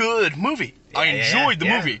was a good movie. I enjoyed the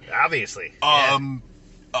movie. Obviously.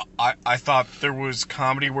 I thought there was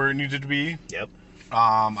comedy where it needed to be. Yep.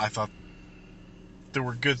 I thought there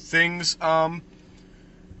were good things.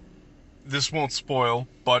 This won't spoil,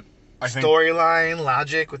 but I think storyline,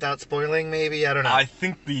 logic without spoiling, maybe? I don't know. I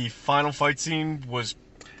think the final fight scene was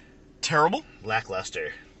terrible.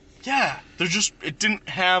 Lackluster. Yeah. It didn't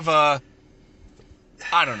have a...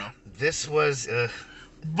 I don't know. This was...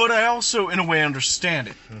 But I also, in a way, understand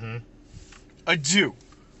it. Mm-hmm. I do.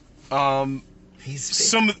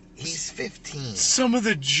 He's 15. Some of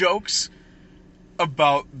the jokes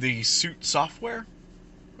about the suit software...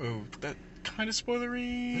 Oh, that kind of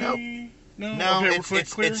spoilery? Nope. No, okay,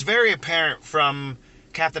 it's very apparent from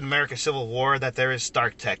Captain America Civil War that there is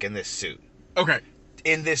Stark tech in this suit. Okay.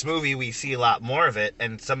 In this movie, we see a lot more of it,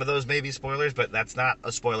 and some of those may be spoilers, but that's not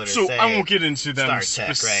a spoiler to say. So I won't get into them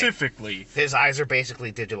Stark specifically. Tech, right? His eyes are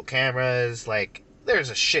basically digital cameras. Like, there's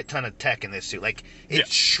a shit ton of tech in this suit. Like, it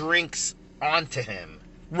shrinks onto him.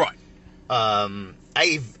 Right. I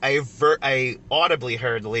audibly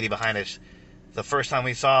heard the lady behind us the first time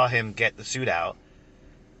we saw him get the suit out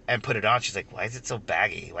and put it on. She's like, "Why is it so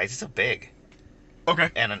baggy? Why is it so big?" Okay.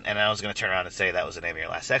 And I was gonna turn around and say that was the name of your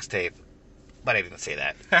last sex tape, but I didn't say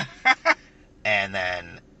that. And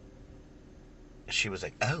then she was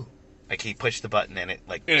like, "Oh," like he pushed the button and it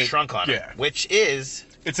shrunk on him, which is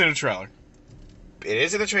it's in a trailer. It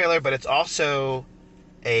is in the trailer, but it's also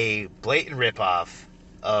a blatant ripoff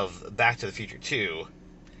of Back to the Future 2,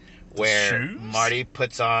 where Marty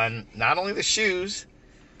puts on not only the shoes,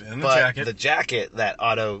 but the jacket that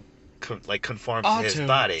conforms to his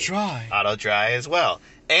body. Auto dry as well.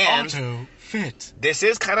 And auto fit. This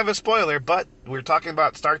is kind of a spoiler, but we're talking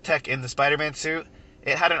about Stark Tech in the Spider-Man suit.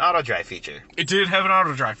 It had an auto dry feature. It did have an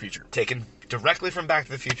auto dry feature. Taken directly from Back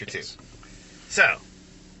to the Future 2. So,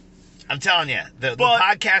 I'm telling you, the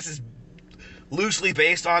podcast is loosely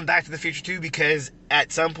based on Back to the Future 2 because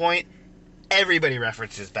at some point, everybody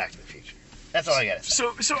references Back to the Future. That's all I gotta say.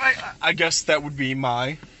 So I guess that would be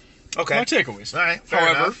my takeaways. All right.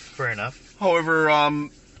 Fair enough. However, I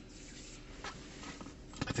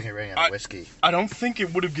think I ran out of whiskey. I don't think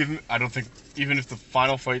it would have given. I don't think even if the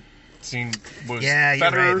final fight scene was better, you're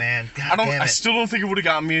right, man. I still don't think it would have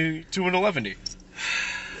gotten me to an 11.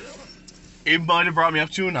 It might have brought me up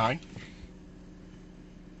to a 9.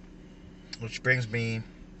 Which brings me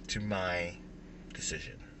to my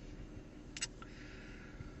decision.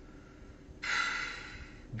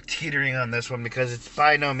 I'm teetering on this one because it's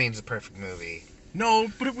by no means a perfect movie.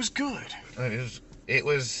 No, but it was good. It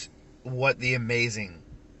was what the amazing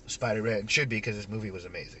Spider-Man should be because this movie was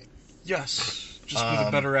amazing. Yes, just with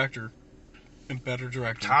a better actor and better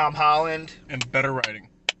director. Tom Holland. And better writing.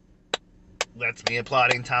 That's me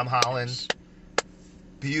applauding Tom Holland.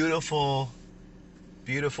 Beautiful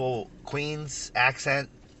Queen's accent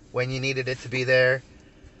when you needed it to be there.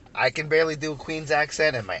 I can barely do a Queen's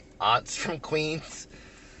accent, and my aunt's from Queens.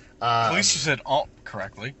 At least you said aunt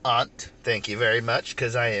correctly. Aunt, thank you very much,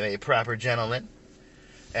 because I am a proper gentleman,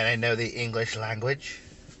 and I know the English language.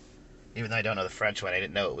 Even though I don't know the French one, I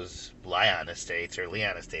didn't know it was Lyon Estates or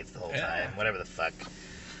Leon Estates the whole time. Whatever the fuck.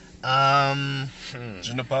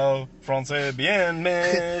 Je ne parle français bien,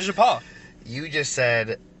 mais je parle. You just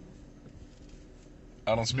said...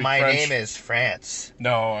 I don't speak My French. name is France.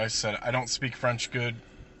 No, I said I don't speak French good,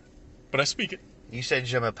 but I speak it. You said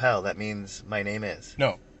je m'appelle. That means my name is.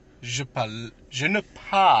 No. Je ne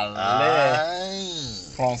parle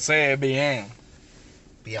français bien.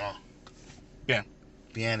 Bien. Bien.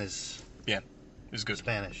 Bien is good.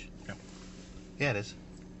 Spanish. Yeah. Yeah, it is.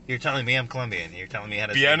 You're telling me I'm Colombian. You're telling me how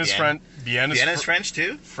to bien say is French. Bien is French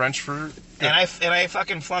too? French for... And I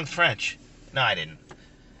fucking flunked French. No, I didn't.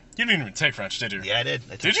 You didn't even take French, did you? Yeah, I did.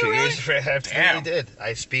 I took did 2 you really? years of French. I absolutely did.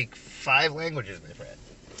 I speak 5 languages, my friend.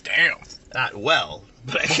 Damn. Not well,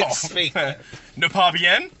 but I can speak. Ne pas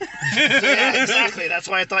bien? Yeah, exactly. That's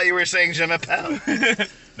why I thought you were saying je m'appelle.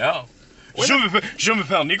 No. Je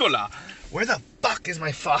m'appelle Nicolas. Where the fuck fuck is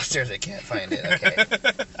my Foster's? I can't find it. Okay.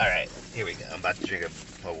 All right, here we go. I'm about to drink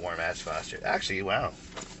a warm-ass Foster. Actually, wow.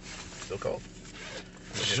 Still cold.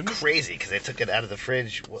 Which is crazy, because I took it out of the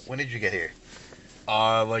fridge. When did you get here?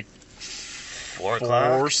 Like 4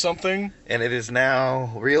 o'clock? 4 something. And it is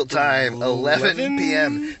now real time, 11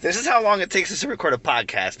 p.m. This is how long it takes us to record a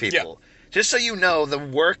podcast, people. Yeah. Just so you know the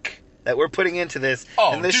work that we're putting into this.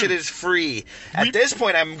 Oh, and this shit is free. At this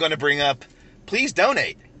point, I'm going to bring up, please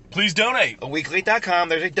donate. Please donate. Aweeklate.com,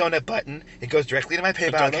 there's a donut button. It goes directly to my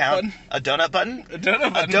PayPal account. A donut button? A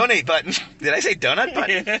donut button. A donate button. Did I say donut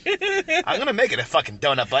button? I'm going to make it a fucking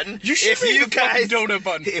donut button. You should make it a fucking donut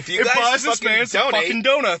button. If you guys fucking donate, fucking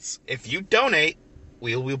donuts. If you donate,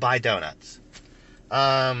 we'll buy donuts.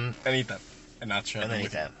 And eat them. And not share them. And then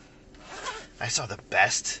eat them. I saw the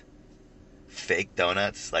best fake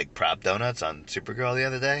donuts, like prop donuts on Supergirl the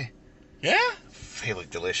other day. Yeah? They look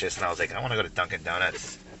delicious, and I was like, I want to go to Dunkin'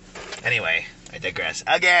 Donuts. Anyway, I digress.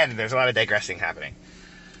 Again, there's a lot of digressing happening.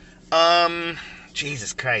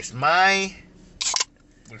 Jesus Christ. Looks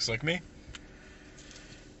like me.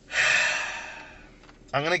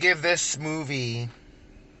 I'm going to give this movie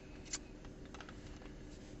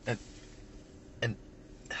an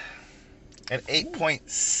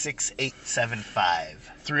 8.6875.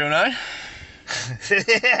 309?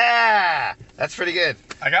 Yeah! That's pretty good.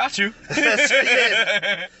 I got you. That's pretty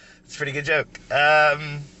good. It's a pretty good joke.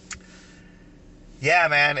 Yeah,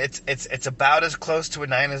 man, it's about as close to a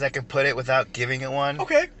 9 as I can put it without giving it one.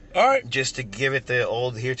 Okay, all right. Just to give it the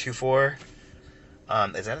old heretofore.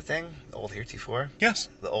 Is that a thing? The old heretofore? Yes.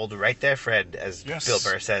 The old right there, Fred, as yes. Bill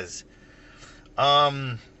Burr says.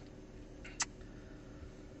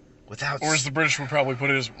 Without... Or as the British would probably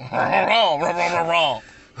put it as... wrong.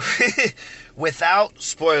 Without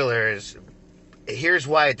spoilers... Here's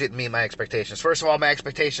why it didn't meet my expectations. First of all, my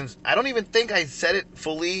expectations... I don't even think I said it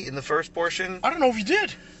fully in the first portion. I don't know if you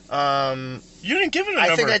did. You didn't give it a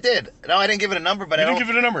number. I think I did. No, I didn't give it a number, but I didn't give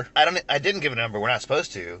it a number. I didn't give it a number. We're not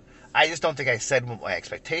supposed to. I just don't think I said what my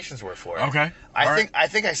expectations were for it. Okay. I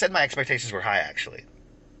think I said my expectations were high, actually.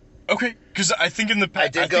 Okay, because I think in the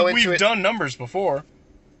past... I think we've done numbers before.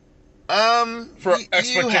 For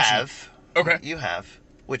expectations. You have. Okay. You have,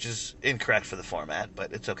 which is incorrect for the format,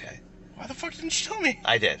 but it's okay. Why the fuck didn't you tell me?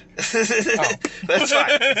 I did. Oh. That's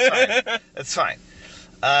fine. That's fine.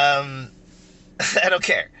 I don't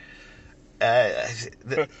care. My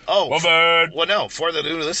bad. Well, no, for the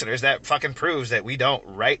new listeners, that fucking proves that we don't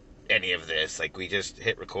write any of this. Like, we just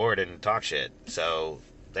hit record and talk shit. So,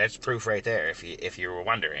 that's proof right there, if you were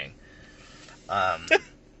wondering. I'm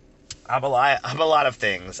a lot of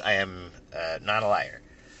things. I am not a liar.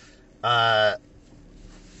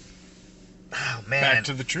 Oh, man. Back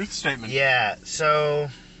to the truth statement. Yeah, so...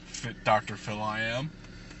 Dr. Phil I am.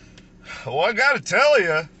 Well, I gotta tell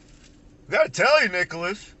you,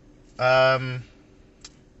 Nicholas.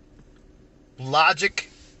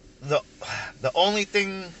 Logic, the only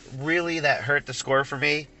thing really that hurt the score for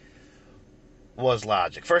me was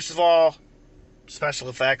logic. First of all, special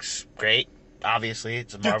effects, great. Obviously,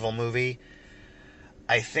 it's a Marvel movie.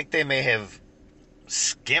 I think they may have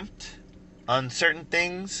skimped on certain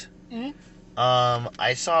things. Mm-hmm.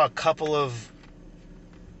 I saw a couple of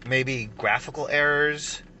maybe graphical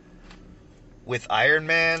errors with Iron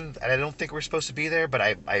Man, and I don't think we're supposed to be there, but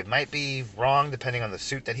I might be wrong depending on the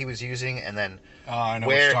suit that he was using, and then I know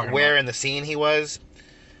where in the scene he was.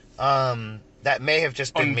 That may have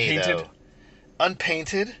just been me, though.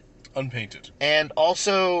 Unpainted. And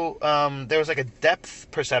also, there was like a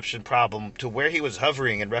depth perception problem to where he was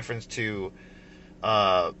hovering in reference to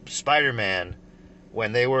Spider-Man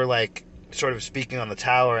when they were like sort of speaking on the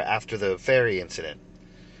tower after the ferry incident.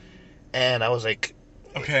 And I was like...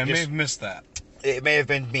 Okay, I may have missed that. It may have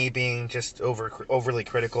been me being just overly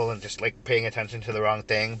critical and just like paying attention to the wrong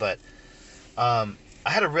thing, but I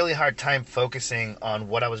had a really hard time focusing on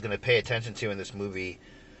what I was going to pay attention to in this movie.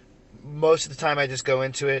 Most of the time I just go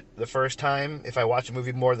into it the first time if I watch a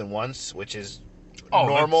movie more than once, which is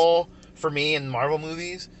normal for me in Marvel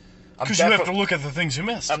movies. Because you have to look at the things you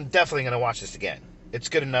missed. I'm definitely going to watch this again. It's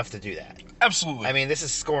good enough to do that. Absolutely. I mean, this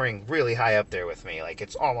is scoring really high up there with me. Like,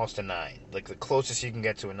 it's almost a 9. Like, the closest you can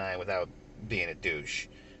get to a 9 without being a douche.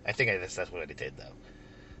 I think that's what I did, though.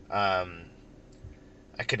 I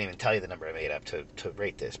couldn't even tell you the number I made up to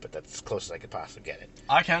rate this, but that's as close as I could possibly get it.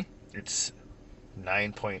 I can. It's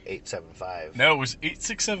 9.875. No, it was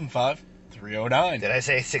 8675. 309. Did I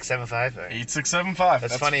say 675? 8675.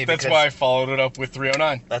 That's funny. That's why I followed it up with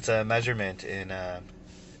 309. That's a measurement in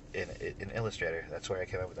Illustrator. That's where I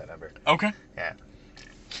came up with that number. Okay. Yeah.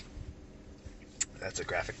 That's a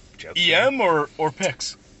graphic joke. EM or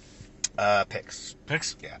Pix? Pix.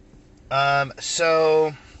 Pix? Yeah.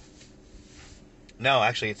 So no,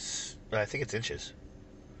 actually, I think it's inches.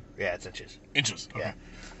 Yeah, it's inches. Inches. Okay.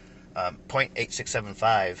 Yeah.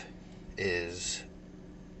 0.8675 is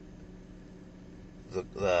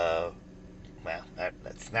the well,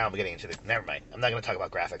 that's now I'm getting into the. Never mind. I'm not going to talk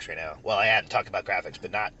about graphics right now. Well, I hadn't talked about graphics,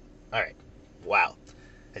 but not. All right. Wow.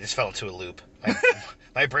 I just fell into a loop.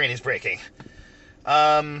 My brain is breaking.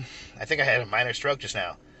 I think I had a minor stroke just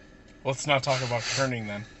now. Let's not talk about kerning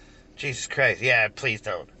then. Jesus Christ. Yeah, please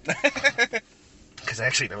don't. Because I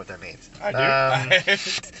actually know what that means. I do.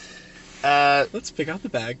 Let's pick out the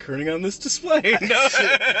bag kerning on this display. No.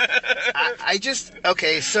 I just...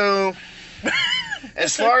 Okay, so...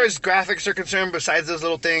 As far as graphics are concerned, besides those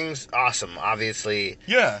little things, awesome, obviously.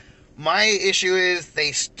 Yeah. My issue is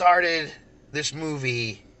they started this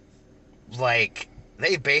movie like...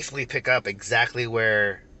 They basically pick up exactly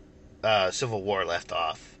where Civil War left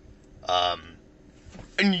off.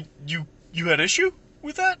 And you had issue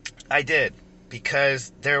with that? I did,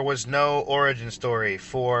 because there was no origin story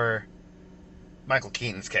for Michael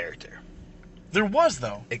Keaton's character. There was,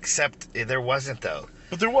 though. Except there wasn't, though.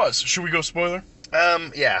 But there was. Should we go spoiler?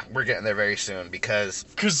 Yeah, we're getting there very soon, because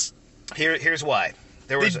here's why.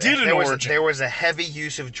 There was a heavy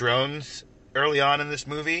use of drones early on in this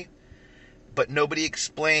movie, but nobody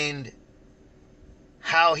explained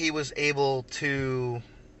how he was able to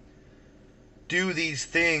do these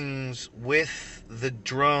things with the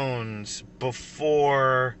drones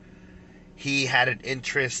before he had an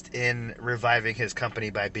interest in reviving his company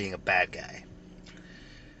by being a bad guy.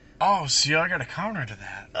 Oh, see, I got a counter to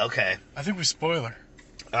that. Okay. I think we spoiler.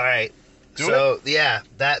 All right. Yeah,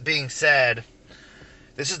 that being said,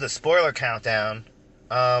 this is the spoiler countdown.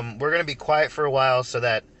 We're going to be quiet for a while so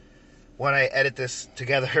that when I edit this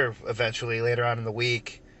together eventually later on in the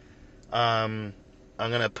week, I'm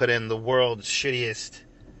going to put in the world's shittiest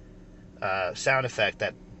sound effect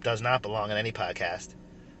that does not belong in any podcast.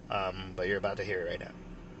 But you're about to hear it right now.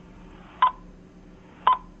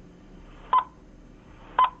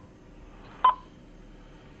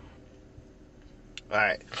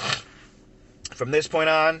 Alright. From this point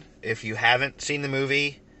on, if you haven't seen the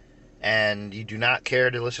movie and you do not care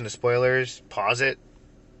to listen to spoilers, pause it.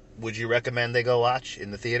 Would you recommend they go watch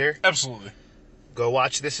in the theater? Absolutely. Go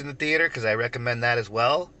watch this in the theater, because I recommend that as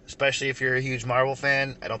well. Especially if you're a huge Marvel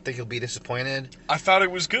fan. I don't think you'll be disappointed. I thought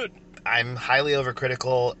it was good. I'm highly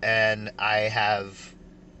overcritical, and I have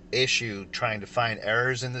issue trying to find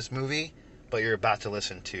errors in this movie. But you're about to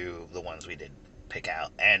listen to the ones we did pick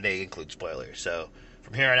out, and they include spoilers. So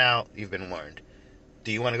from here on out, you've been warned.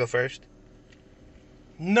 Do you want to go first?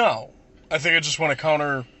 No. I think I just want to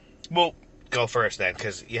counter... Well... Go first, then,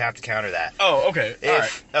 because you have to counter that. Oh, okay. All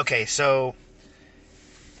right. Okay, so...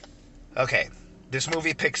 Okay, this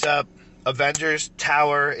movie picks up Avengers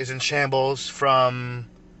Tower is in shambles from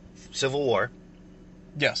Civil War.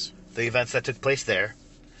 Yes. The events that took place there.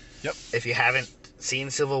 Yep. If you haven't seen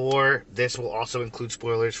Civil War, this will also include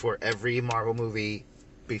spoilers for every Marvel movie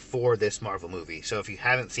before this Marvel movie. So if you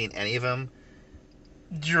haven't seen any of them,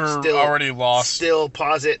 you're already lost. Still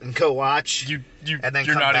pause it and go watch. And then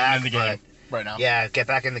you're come not back, even in the game right now. Yeah, get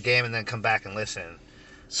back in the game and then come back and listen.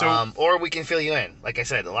 So, or we can fill you in. Like I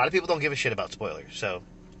said, a lot of people don't give a shit about spoilers. So,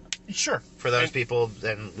 sure. For those people,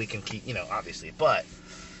 then we can keep, obviously. But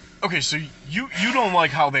okay, so you don't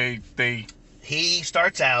like how they he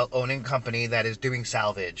starts out owning a company that is doing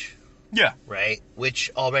salvage. Yeah. Right?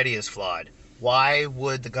 Which already is flawed. Why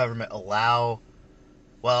would the government allow?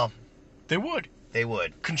 Well, they would. They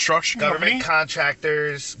would. Government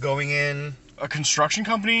contractors going in. A construction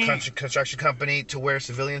company. Construction company to where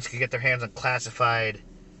civilians could get their hands on classified.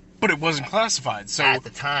 But it wasn't classified, so at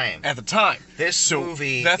the time. This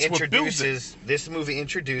movie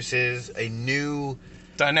introduces a new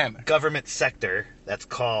dynamic government sector that's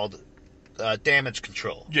called damage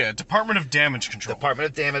control. Yeah, Department of Damage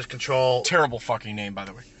Control. Terrible fucking name, by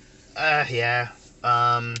the way. Yeah.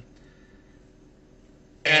 And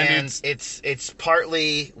it's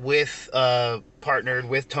partly with partnered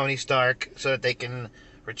with Tony Stark so that they can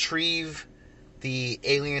retrieve the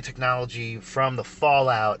alien technology from the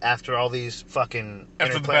fallout after all these fucking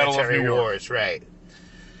interplanetary wars, right?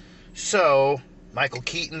 So Michael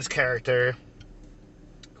Keaton's character,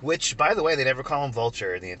 which by the way they never call him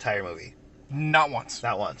Vulture in the entire movie. Not once.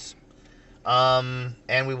 And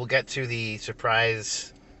we will get to the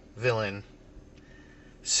surprise villain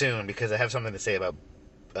soon because I have something to say about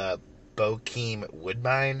Bokeem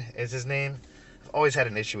Woodbine is his name. I've always had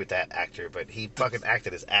an issue with that actor, but he fucking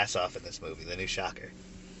acted his ass off in this movie, the new Shocker.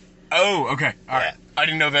 Oh, okay. All right. Yeah. I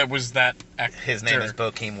didn't know that was that actor. His name is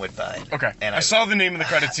Bokeem Woodbine. Okay. And I saw the name of the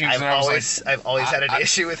credit scenes, and I was I've always had an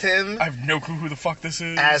issue with him. I have no clue who the fuck this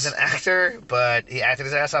is. As an actor, but he acted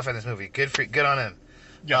his ass off in this movie. Good on him.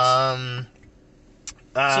 Yes.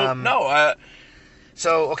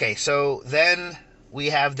 So then we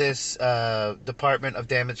have this Department of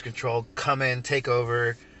Damage Control come in, take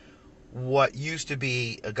over what used to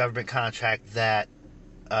be a government contract that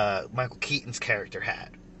Michael Keaton's character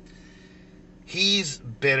had. He's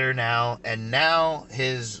bitter now, and now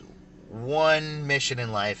his one mission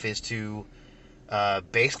in life is to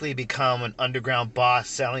basically become an underground boss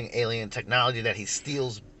selling alien technology that he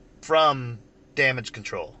steals from Damage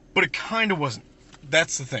Control. But it kind of wasn't.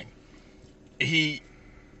 That's the thing.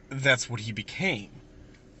 That's what he became.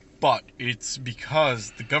 But it's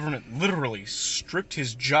because the government literally stripped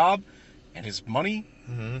his job and his money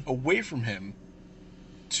away from him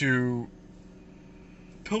to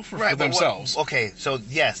pilfer for themselves. Okay, so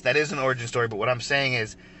yes, that is an origin story, but what I'm saying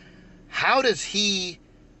is, how does he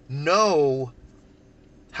know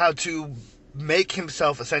how to make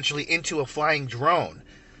himself essentially into a flying drone?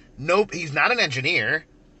 Nope, he's not an engineer.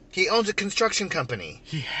 He owns a construction company.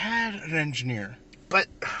 He had an engineer. But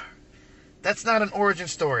that's not an origin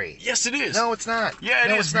story. Yes, it is. No, it's not. Yeah,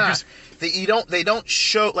 it is. It's not. They don't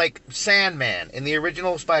show, like Sandman in the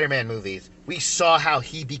original Spider-Man movies. We saw how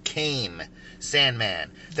he became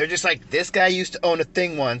Sandman. They're just like, this guy used to own a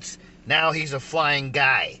thing once. Now he's a flying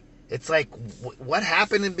guy. It's like, what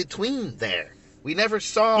happened in between there? We never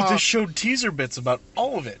saw. But they showed teaser bits about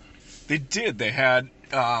all of it. They did. They had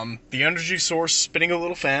the energy source spinning a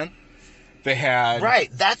little fan. They had... Right.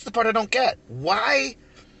 That's the part I don't get. Why?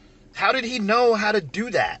 How did he know how to do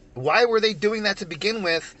that? Why were they doing that to begin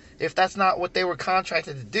with if that's not what they were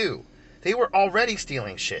contracted to do? They were already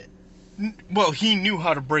stealing shit. Well, he knew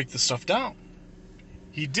how to break the stuff down.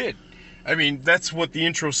 He did. I mean, that's what the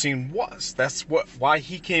intro scene was. That's why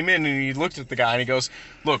he came in and he looked at the guy and he goes,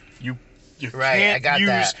 "Look, you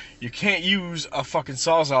can't use a fucking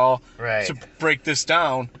sawzall to break this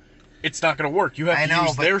down. It's not going to work. You have to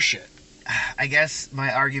use their shit." I guess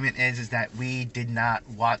my argument is that we did not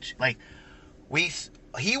watch, like,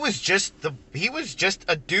 he was just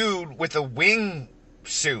a dude with a wing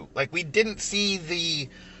suit. Like, we didn't see the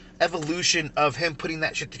evolution of him putting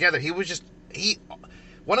that shit together.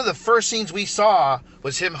 One of the first scenes we saw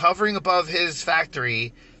was him hovering above his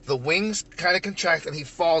factory. The wings kind of contract and he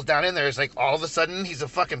falls down in there. It's like all of a sudden he's a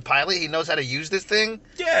fucking pilot. He knows how to use this thing.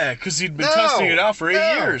 Yeah, because he'd been testing it out for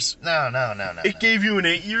 8 years. No. It gave you an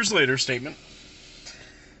 8 years later statement.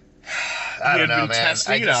 I don't know, man.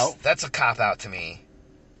 Testing it out. That's a cop-out to me.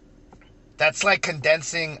 That's like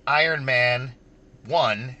condensing Iron Man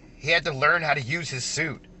 1. He had to learn how to use his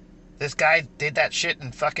suit. This guy did that shit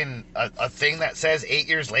in fucking a thing that says 8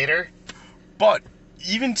 years later. But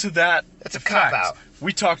even to that, it's a cop-out.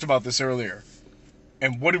 We talked about this earlier.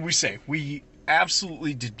 And what did we say? We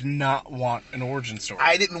absolutely did not want an origin story.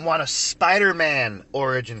 I didn't want a Spider-Man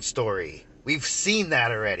origin story. We've seen that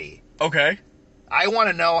already. Okay. I want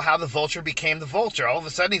to know how the Vulture became the Vulture. All of a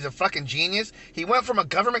sudden, he's a fucking genius. He went from a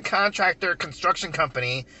government contractor construction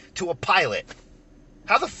company to a pilot.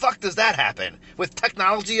 How the fuck does that happen? With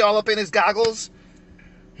technology all up in his goggles?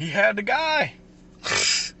 He had a guy.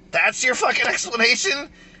 That's your fucking explanation?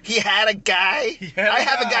 He had a guy? I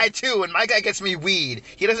have a guy too, and my guy gets me weed.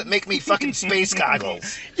 He doesn't make me fucking space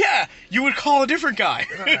goggles. Yeah, you would call a different guy.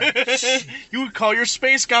 You would call your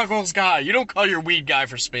space goggles guy. You don't call your weed guy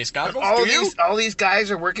for space goggles, all these guys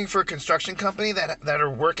are working for a construction company that are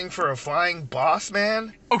working for a flying boss,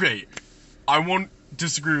 man? Okay, I won't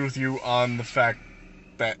disagree with you on the fact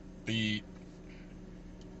that the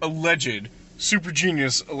alleged super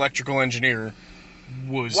genius electrical engineer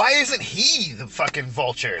was... Why isn't he the fucking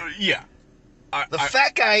Vulture? Yeah. The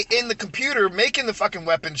fat guy in the computer making the fucking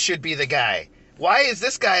weapons should be the guy. Why is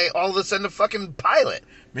this guy all of a sudden a fucking pilot?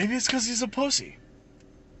 Maybe it's because he's a pussy.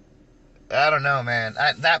 I don't know, man.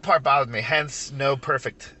 That part bothered me. Hence, no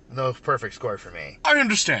perfect score for me. I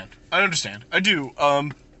understand. I do.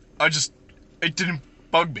 It didn't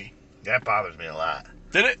bug me. That bothers me a lot.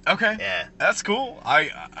 Did it? Okay. Yeah. That's cool. I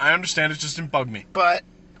understand. It just didn't bug me. But,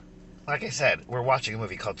 like I said, we're watching a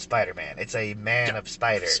movie called Spider-Man. It's a man of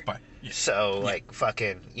spider. Yeah. So, like,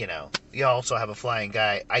 fucking, you also have a flying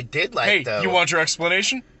guy. I did like, though... Hey, you want your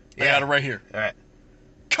explanation? Yeah. I got it right here. All right.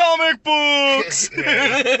 Comic books!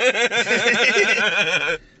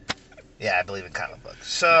 Yeah, I believe in comic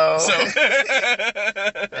books. So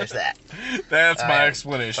there's that. That's my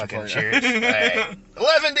explanation for you. Cheers. All right.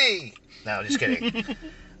 11D! No, just kidding.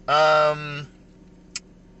 I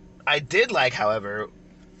did like, however,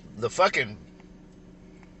 the fucking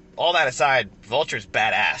all that aside, Vulture's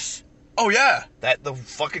badass. Oh, yeah. The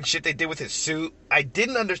fucking shit they did with his suit, I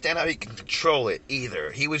didn't understand how he can control it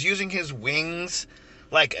either. He was using his wings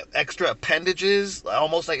like extra appendages,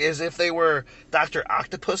 almost like as if they were Dr.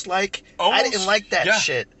 Octopus-like. I didn't like that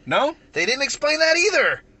shit. No? They didn't explain that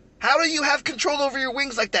either. How do you have control over your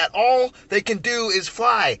wings like that? All they can do is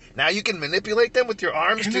fly. Now you can manipulate them with your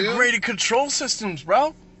arms, too? Integrated control systems,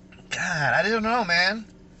 bro. God, I don't know, man.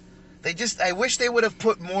 I wish they would have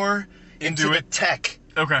put more into the tech.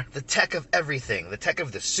 Okay. The tech of everything. The tech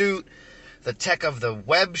of the suit. The tech of the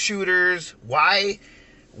web shooters. Why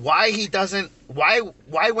he doesn't... Why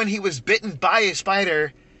when he was bitten by a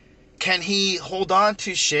spider, can he hold on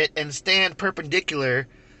to shit and stand perpendicular,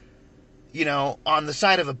 on the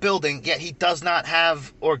side of a building, yet he does not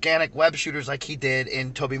have organic web shooters like he did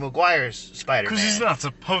in Tobey Maguire's Spider-Man? Because he's not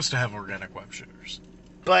supposed to have organic web shooters.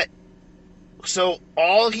 But... So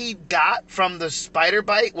all he got from the spider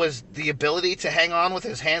bite was the ability to hang on with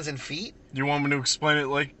his hands and feet? Do you want me to explain it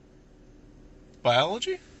like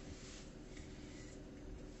biology?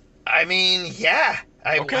 I mean, yeah.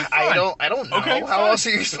 I don't know. Okay, how else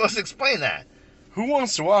are you supposed to explain that? Who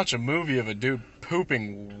wants to watch a movie of a dude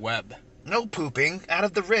pooping web? No pooping. Out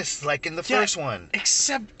of the wrist, like in the first one.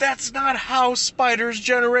 Except that's not how spiders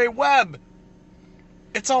generate web.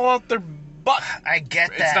 It's all out their butt. I get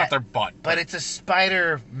that. It's not their butt. But it's a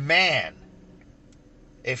Spider-Man.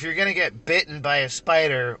 If you're going to get bitten by a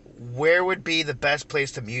spider, where would be the best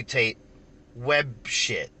place to mutate web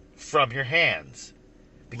shit? From your hands.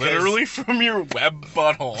 Literally from your web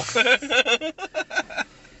butthole.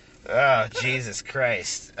 Oh, Jesus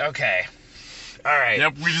Christ. Okay. All right.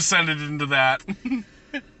 Yep, we descended into that.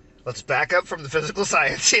 Let's back up from the physical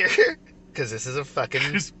science here. Because this is a fucking...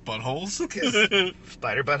 Just buttholes?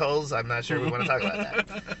 Spider buttholes? I'm not sure we want to talk about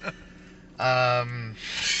that.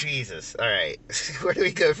 Jesus. All right. Where do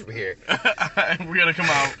we go from here? We gotta come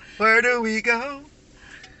out. Where do we go?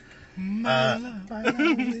 Where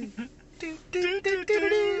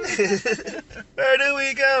do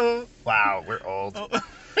we go? Wow, we're old. I'm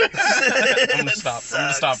gonna stop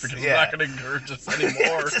because you're not gonna encourage us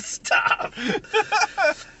anymore. Stop.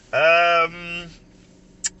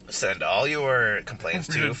 Send all your complaints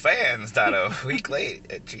to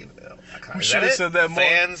fans.aweeklate@gmail.com. We should have said that more.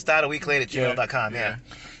 Fans.aweeklate@gmail.com, yeah.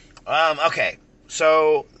 Okay,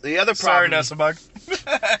 so the other Sorry, problem... Nessa Bug.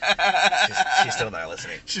 She's still not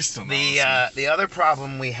listening. She's still not listening. The other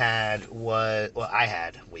problem we had was... Well,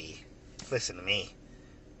 listen to me.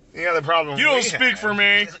 The other problem You don't speak for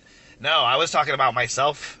me. No, I was talking about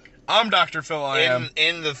myself. I'm Dr. Phil, I am.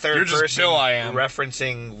 In the third You're just person, Phil, I am.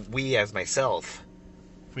 referencing we as myself.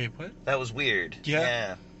 Wait, what? That was weird.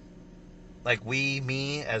 Yeah. Like we,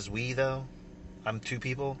 me, as we, though. I'm two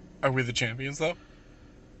people. Are we the champions, though?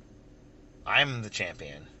 I'm the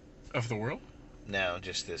champion. Of the world? No,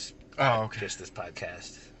 just this. Oh, okay. Just this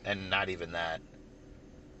podcast. And not even that.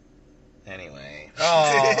 Anyway.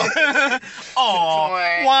 Oh.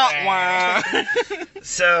 Oh. Wah, wah.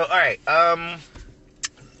 So, alright.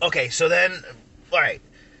 Okay, so then... Alright.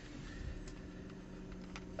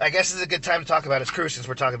 I guess this is a good time to talk about his crew since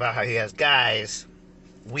we're talking about how he has guys.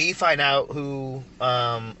 We find out who...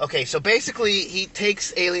 okay, so basically he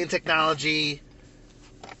takes alien technology,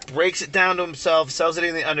 breaks it down to himself, sells it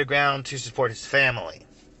in the underground to support his family.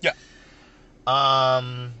 Yeah.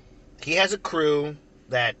 He has a crew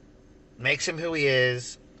that makes him who he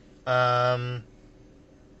is. There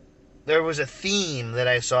was a theme that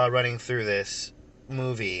I saw running through this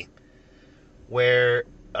movie where...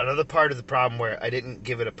 Another part of the problem where I didn't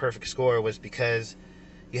give it a perfect score was because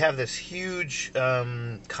you have this huge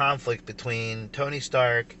conflict between Tony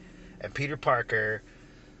Stark and Peter Parker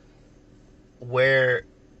where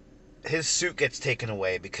his suit gets taken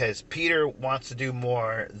away because Peter wants to do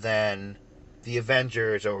more than the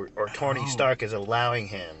Avengers or Tony Stark is allowing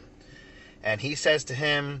him. And he says to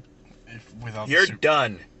him, "You're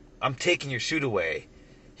done. I'm taking your suit away."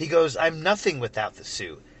 He goes, "I'm nothing without the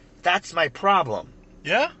suit. That's my problem."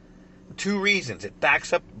 Yeah? 2 reasons. It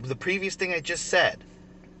backs up the previous thing I just said.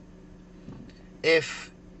 If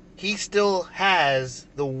he still has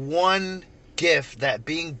the one gift that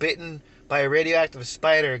being bitten by a radioactive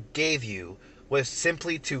spider gave you was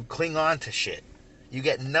simply to cling on to shit. You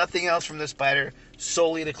get nothing else from the spider,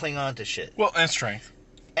 solely to cling on to shit. Well, and strength.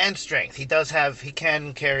 And strength. He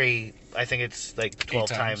can carry, I think it's like 8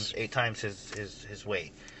 times his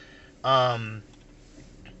weight.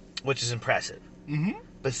 Which is impressive. Mm-hmm.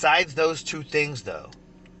 Besides those 2 things, though,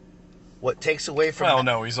 what takes away from... Well,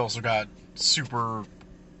 no, he's also got super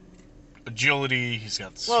agility. He's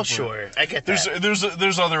got super... Well, sure, I get that.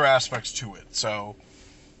 There's other aspects to it, so...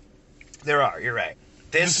 There are, you're right.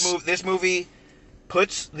 This movie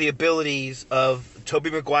puts the abilities of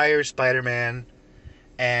Tobey Maguire's Spider-Man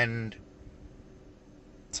and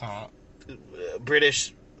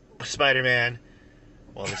British Spider-Man.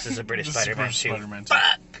 Well, this is a British Spider-Man too.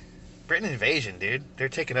 Fuck! Britain Invasion, dude. They're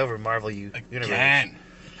taking over Marvel Universe.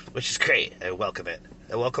 Which is great. I welcome it.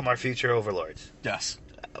 I welcome our future overlords. Yes.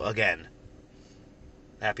 Again.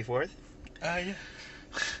 Happy 4th? Yeah.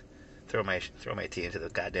 Throw my tea into the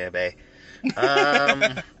goddamn bay.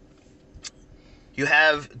 You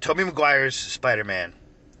have Tobey Maguire's Spider-Man.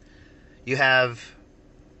 You have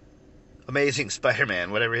Amazing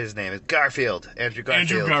Spider-Man, whatever his name is. Andrew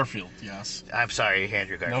Garfield. Yes. I'm sorry,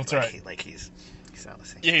 Andrew Garfield. No, it's right. Like he's not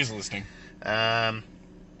listening. Yeah, he's listening.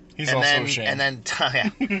 He's ashamed. And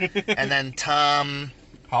then Tom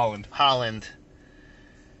Holland.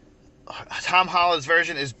 Tom Holland's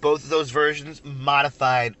version is both of those versions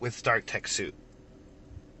modified with Stark Tech suit.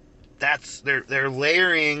 They're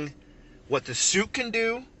layering what the suit can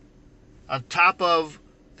do on top of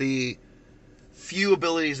the few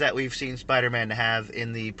abilities that we've seen Spider-Man have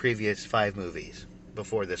in the previous 5 movies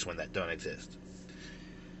before this one that don't exist.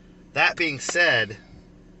 That being said,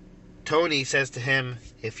 Tony says to him,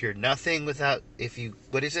 if you're nothing without the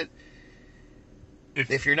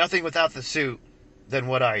suit, then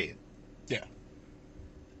what are you? Yeah.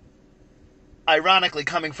 Ironically,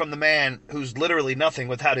 coming from the man who's literally nothing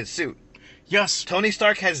without his suit. Yes. Tony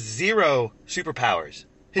Stark has 0 superpowers.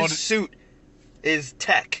 His suit is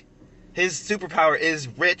tech. His superpower is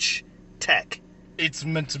rich tech. It's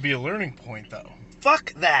meant to be a learning point, though.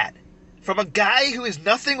 Fuck that. From a guy who is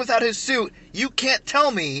nothing without his suit, you can't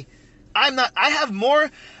tell me I have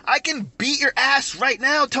more. I can beat your ass right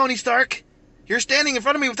now, Tony Stark. You're standing in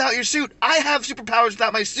front of me without your suit. I have superpowers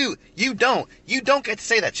without my suit. You don't. You don't get to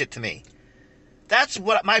say that shit to me. That's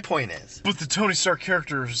what my point is. But the Tony Stark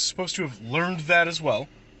character is supposed to have learned that as well.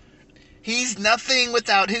 He's nothing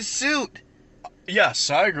without his suit. Yes,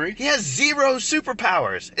 I agree. He has 0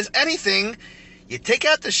 superpowers. If anything, you take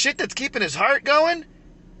out the shit that's keeping his heart going,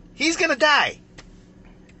 he's gonna die.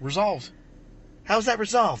 Resolved. How's that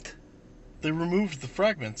resolved? They removed the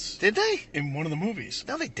fragments. Did they? In one of the movies.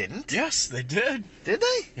 No, they didn't. Yes, they did. Did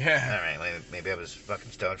they? Yeah. Alright, maybe I was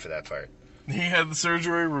fucking stoned for that part. He had the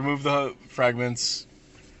surgery, removed the fragments,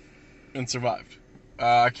 and survived.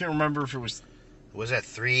 I can't remember if it was... Was that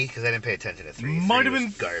 3? Because I didn't pay attention to 3. Might have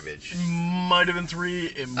been garbage. Might have been 3.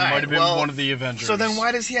 It might have been one of the Avengers. So then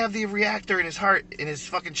why does he have the reactor in his heart, in his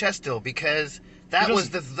fucking chest still? Because that was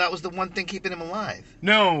the one thing keeping him alive.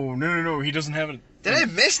 No. He doesn't have it. Did I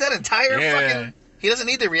miss that entire fucking... He doesn't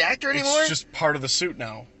need the reactor anymore? It's just part of the suit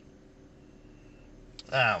now.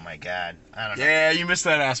 Oh my god. I don't know. Yeah, you missed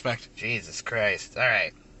that aspect. Jesus Christ.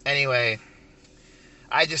 Alright. Anyway.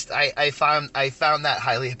 I found that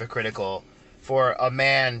highly hypocritical for a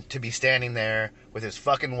man to be standing there with his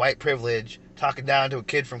fucking white privilege talking down to a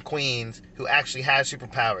kid from Queens who actually has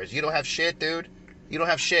superpowers. You don't have shit, dude. You don't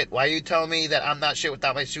have shit. Why are you telling me that I'm not shit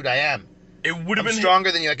without my suit? I am. It would have been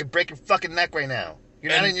stronger than you. I could break your fucking neck right now.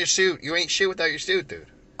 You're not in your suit. You ain't shit without your suit, dude.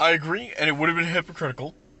 I agree, and it would have been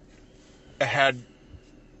hypocritical had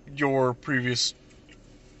your previous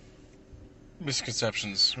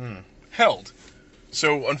misconceptions held.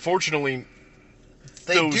 So, unfortunately...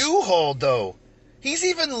 They do hold, though. He's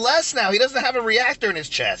even less now. He doesn't have a reactor in his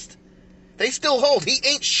chest. They still hold. He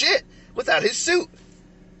ain't shit without his suit.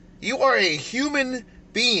 You are a human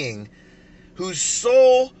being whose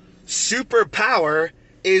sole superpower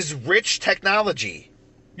is rich technology.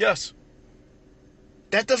 Yes.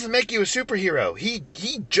 That doesn't make you a superhero. He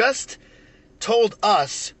just told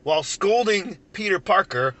us, while scolding Peter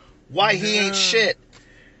Parker, why he ain't shit.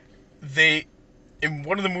 In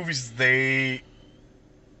one of the movies,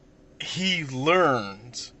 he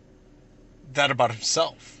learned that about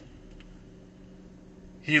himself.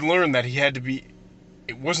 He learned that he had to be...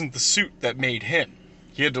 It wasn't the suit that made him.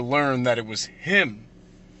 He had to learn that it was him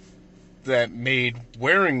that made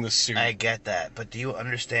wearing the suit. I get that, but do you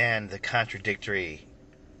understand the contradictory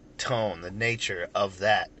tone, the nature of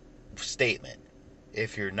that statement?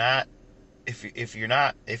 If you don't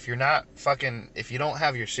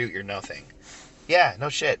have your suit, you're nothing. Yeah, no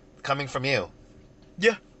shit. Coming from you.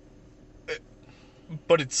 Yeah.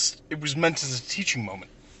 But it was meant as a teaching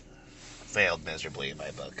moment. Failed miserably in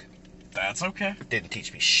my book. That's okay. Didn't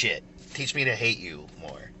teach me shit. Teach me to hate you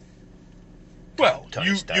more. Well,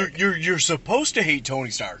 you're supposed to hate Tony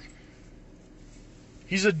Stark.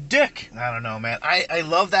 He's a dick. I don't know, man. I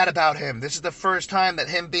love that about him. This is the first time that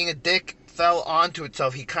him being a dick fell onto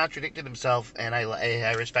itself. He contradicted himself, and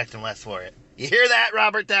I respect him less for it. You hear that,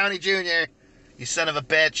 Robert Downey Jr.? You son of a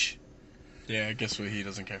bitch. Yeah, I guess he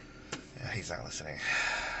doesn't care. He's not listening.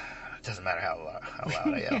 It doesn't matter how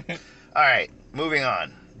loud I yell. All right, moving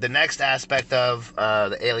on. The next aspect of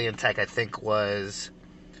the alien tech, I think, was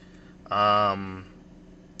kind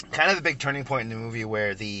of a big turning point in the movie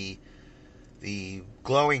where the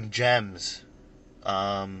glowing gems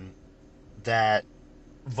that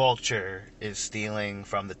Vulture is stealing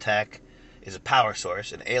from the tech is a power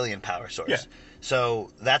source, an alien power source. Yeah.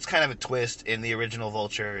 So that's kind of a twist in the original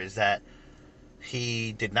Vulture, is that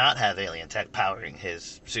he did not have alien tech powering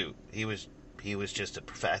his suit. He was just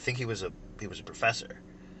I think he was a professor.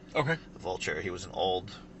 Okay. Vulture. He was an old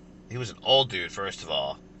dude, first of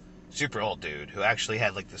all. Super old dude who actually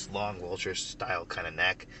had like this long Vulture style kind of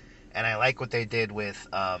neck. And I like what they did with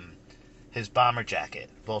his bomber jacket.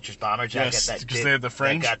 Vulture's bomber jacket. Yes, because they had the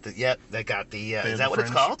fringe. They got the is that what it's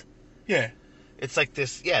called? Yeah. It's like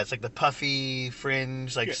this, it's like the puffy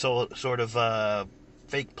fringe, like sort of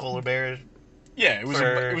fake polar bear. Yeah,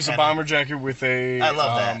 it was a bomber jacket with a. I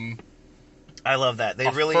love that. They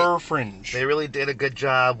really fur fringe. They really did a good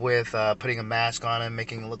job with putting a mask on him,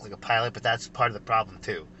 making him look like a pilot. But that's part of the problem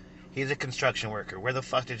too. He's a construction worker. Where the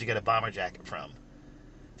fuck did you get a bomber jacket from?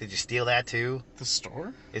 Did you steal that too? The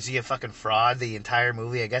store? Is he a fucking fraud the entire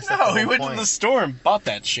movie? I guess. No, that's the whole he went point. to the store and bought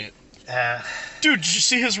that shit. Dude, did you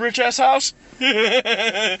see his rich ass house?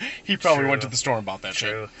 He probably went to the store and bought that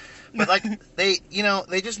shit. But like they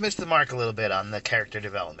just missed the mark a little bit on the character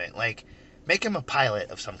development. Like, make him a pilot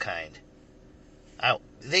of some kind. All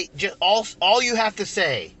you have to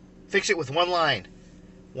say, fix it with one line.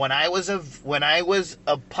 When I was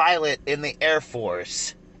a pilot in the Air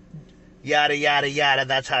Force, yada yada yada.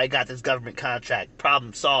 That's how I got this government contract.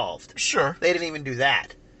 Problem solved. Sure. They didn't even do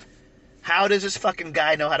that. How does this fucking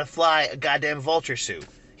guy know how to fly a goddamn Vulture suit?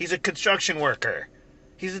 He's a construction worker.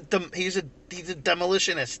 He's a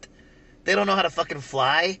demolitionist. They don't know how to fucking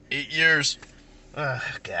fly. 8 years. Oh,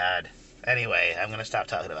 God. Anyway, I'm gonna stop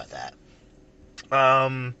talking about that.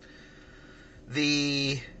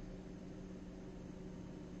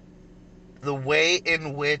 The way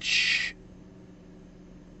in which...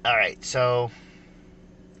 Alright, so...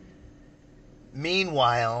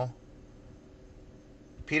 Meanwhile,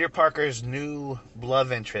 Peter Parker's new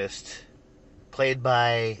love interest, played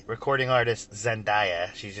by recording artist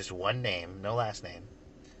Zendaya. She's just one name, no last name.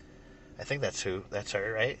 I think that's her,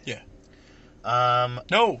 right? Yeah.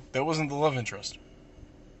 No, that wasn't the love interest.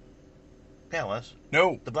 Yeah, it was.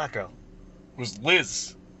 No. The black girl. It was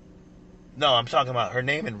Liz. No, I'm talking about her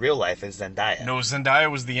name in real life is Zendaya. No, Zendaya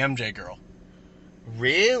was the MJ girl.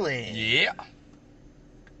 Really? Yeah.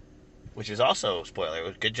 Which is also,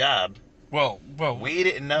 spoiler, good job. Well, we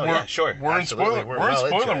didn't know. Yeah, sure. We're in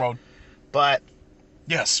spoiler mode. But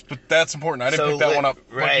yes, but that's important. I didn't pick that one up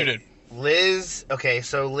like you did. Liz. Okay,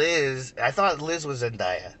 so Liz. I thought Liz was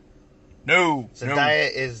Zendaya. No. Zendaya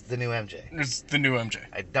is the new MJ. It's the new MJ.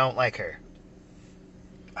 I don't like her.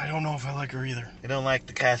 I don't know if I like her either. I don't like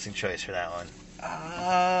the casting choice for that one.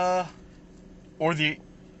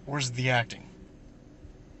 Where's the acting?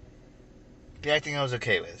 The acting I was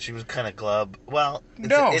okay with. She was kind of glub. Well,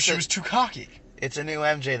 she was too cocky. It's a new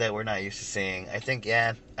MJ that we're not used to seeing. I think,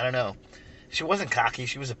 I don't know. She wasn't cocky.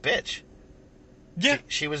 She was a bitch. Yeah.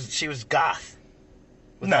 She was goth.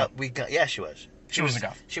 Yeah, she was. She wasn't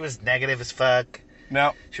goth. She was negative as fuck.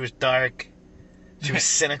 No. She was dark. She was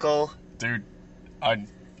cynical. Dude, I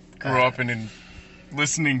grew up in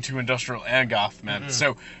listening to industrial and goth, man. Mm-hmm.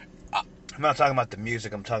 So I'm not talking about the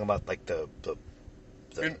music. I'm talking about like the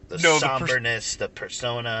somberness, the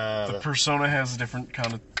persona. The persona has a different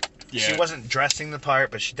kind of. Yeah. She wasn't dressing the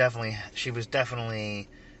part, but she was definitely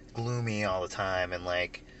gloomy all the time, and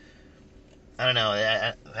like, I don't know.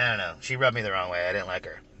 I don't know. She rubbed me the wrong way. I didn't like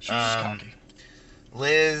her. She was cocky.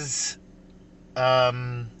 Liz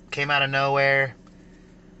came out of nowhere.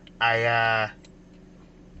 I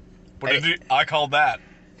called that.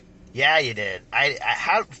 Yeah, you did.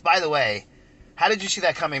 By the way, how did you see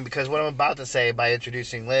that coming? Because what I'm about to say by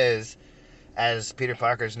introducing Liz as Peter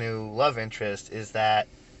Parker's new love interest is that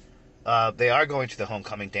they are going to the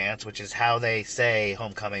homecoming dance, which is how they say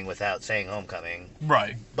homecoming without saying homecoming.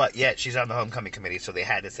 Right. But yet she's on the homecoming committee, so they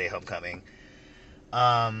had to say homecoming.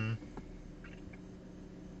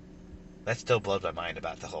 That still blows my mind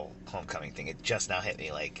about the whole homecoming thing. It just now hit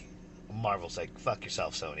me. Like, Marvel's like, fuck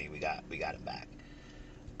yourself, Sony. We got him back.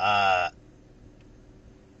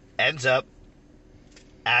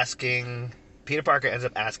 Peter Parker ends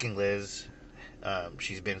up asking Liz.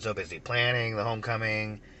 She's been so busy planning the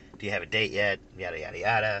homecoming. Do you have a date yet? Yada yada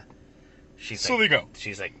yada. They go.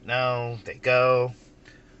 She's like, no. They go.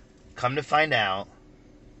 Come to find out,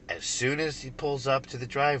 as soon as he pulls up to the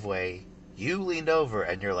driveway, you leaned over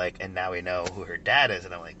and you're like, and now we know who her dad is.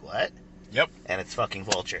 And I'm like, what? Yep. And it's fucking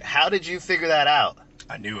Vulture. How did you figure that out?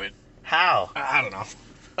 I knew it. How? I don't know.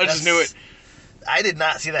 I just knew it. I did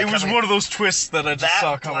not see that coming. It was one of those twists that I just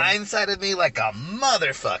saw coming. That blindsided me like a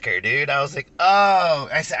motherfucker, dude. I was like, oh.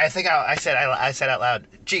 I said out loud,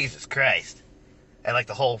 Jesus Christ. And like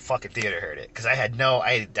the whole fucking theater heard it. Because I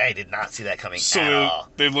did not see that coming at all.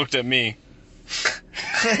 They looked at me.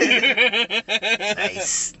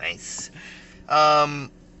 Nice.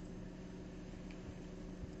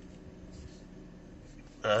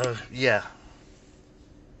 Yeah.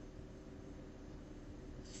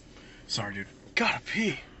 Sorry, dude. Gotta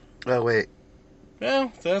pee. Oh, wait.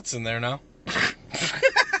 Well, that's in there now.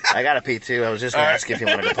 I gotta pee, too. I was just gonna ask if you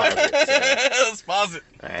wanted to pause it. So. Let's pause it.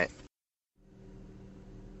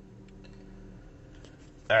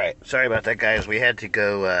 Alright. Sorry about that, guys. We had to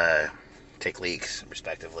go, take leaks,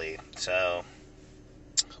 respectively. So,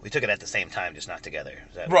 we took it at the same time, just not together.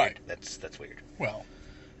 Is that right. Weird? That's weird. Well.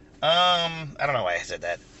 I don't know why I said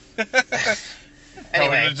that. Anyway.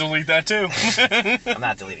 I'm gonna delete that, too. I'm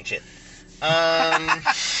not deleting shit. I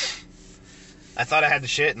thought I had the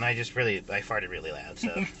shit, and I farted really loud,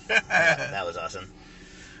 so that was awesome.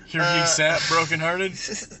 Here he sat, brokenhearted.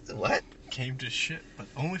 What? Came to shit, but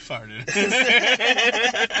only farted.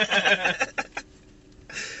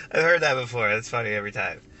 I've heard that before. That's funny every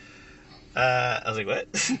time. I was like, what?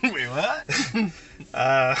 Wait, what?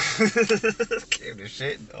 Came to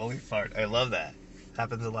shit and only fart. I love that.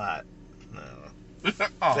 Happens a lot. No.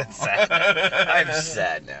 That's sad. I'm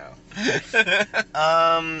sad now.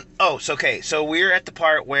 So we're at the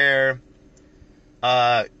part where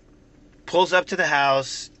pulls up to the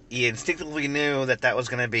house. He instinctively knew that was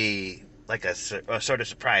going to be like a sort of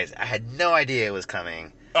surprise. I had no idea it was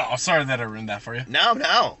coming. Oh, sorry that I ruined that for you.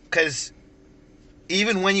 No, because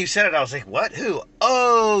even when you said it, I was like, what? Who?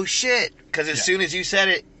 Oh, shit. Because as soon as you said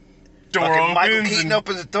it, Michael Keaton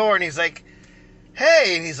opens the door and he's like,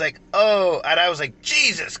 hey, and he's like, oh, and I was like,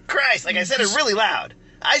 Jesus Christ. Like, I said it really loud.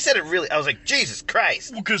 I was like, Jesus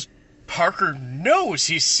Christ. Well, because Parker knows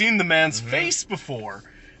he's seen the man's face before.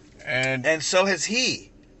 And so has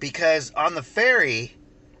he. Because on the ferry...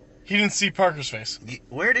 He didn't see Parker's face.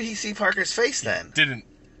 Where did he see Parker's face then?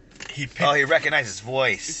 He recognized his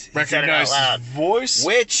voice. He recognized his voice?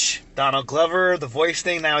 Which, Donald Glover, the voice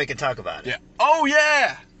thing, now we can talk about it. Yeah. Oh,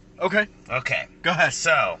 yeah. Okay. Go ahead.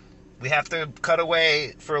 So, we have to cut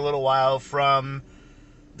away for a little while from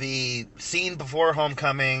the scene before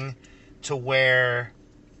Homecoming to where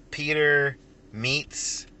Peter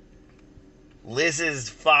meets Liz's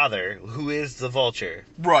father, who is the Vulture.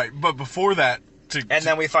 Right, but before that... And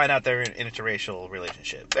then we find out they're in an interracial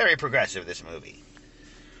relationship. Very progressive, this movie.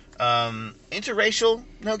 Interracial,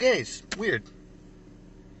 no gays. Weird.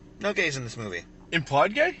 No gays in this movie.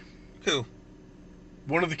 Implied gay? Who?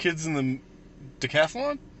 One of the kids in the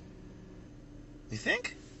decathlon? You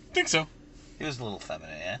think? I think so. He was a little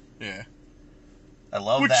feminine, yeah? Yeah. I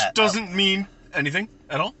love that. Which doesn't mean anything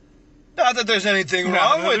at all. Not that there's anything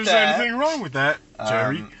wrong with that. Anything wrong with that,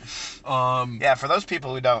 Jerry. Yeah, for those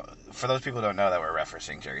people who don't know that we're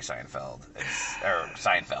referencing Jerry Seinfeld, or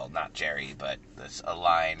Seinfeld, not Jerry, but there's a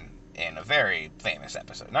line in a very famous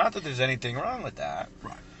episode. Not that there's anything wrong with that.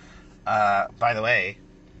 Right. By the way,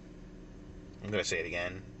 I'm going to say it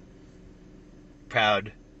again.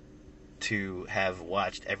 Proud to have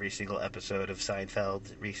watched every single episode of Seinfeld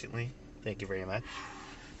recently. Thank you very much.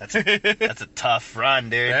 That's a tough run,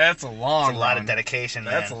 dude. That's a long run. That's a lot of dedication,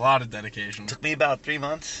 man. That's a lot of dedication. Took me about 3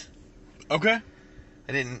 months. Okay.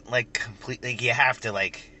 I didn't, completely... You have to,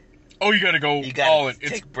 Oh, you gotta go all in.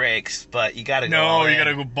 Take breaks, but you gotta go all in. No, you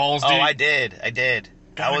gotta go balls deep. Oh, I did. I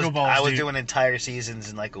was deep. doing entire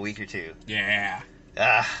seasons in, a week or two. Yeah.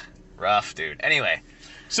 Rough, dude. Anyway.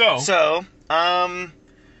 So,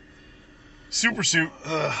 Super Suit.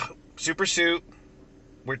 Super Suit.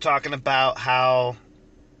 We're talking about how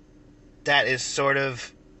that is sort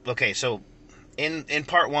of... Okay, so in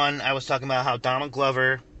part one, I was talking about how Donald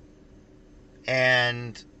Glover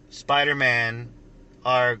and Spider-Man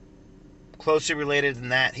are closely related in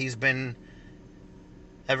that he's been...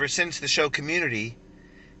 Ever since the show Community,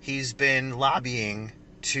 he's been lobbying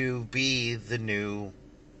to be the new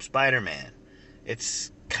Spider-Man.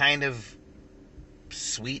 It's kind of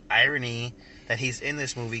sweet irony that he's in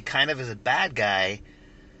this movie kind of as a bad guy,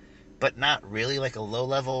 but not really like a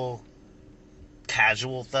low-level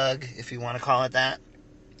casual thug, if you want to call it that.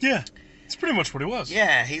 Yeah, it's pretty much what he was.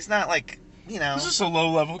 Yeah, he's not He's just a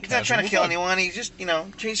low-level He's not trying to kill anyone, he's just,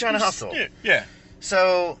 he's trying to hustle. Yeah.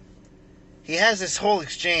 So, he has this whole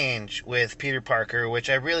exchange with Peter Parker, which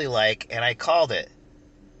I really like, and I called it.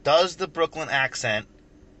 Does the Brooklyn accent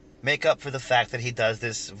make up for the fact that he does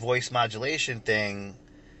this voice modulation thing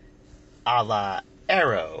a la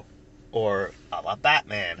Arrow or a la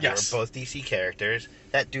Batman, Yes. who are both DC characters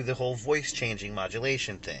that do the whole voice-changing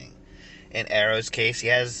modulation thing. In Arrow's case, he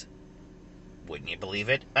has, wouldn't you believe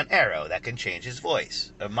it, an arrow that can change his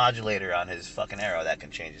voice. A modulator on his fucking arrow that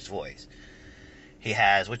can change his voice. He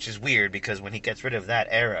has, which is weird because when he gets rid of that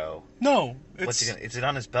arrow... No. Is it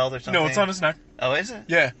on his belt or something? No, it's on his neck. Oh, is it?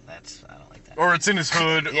 Yeah. I don't like that. Or it's in his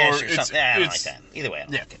hood, yeah, or sure, it's... I don't like that. Either way, I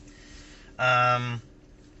don't yeah. like it.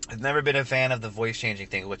 I've never been a fan of the voice-changing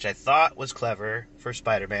thing, which I thought was clever for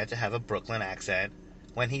Spider-Man to have a Brooklyn accent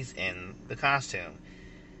when he's in the costume.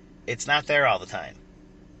 It's not there all the time.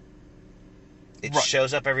 It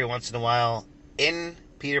shows up every once in a while in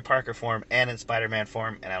Peter Parker form and in Spider-Man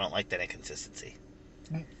form, and I don't like that inconsistency.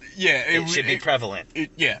 Yeah, it should be prevalent.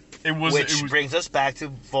 It was. Which brings us back to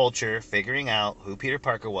Vulture figuring out who Peter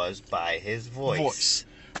Parker was by his voice.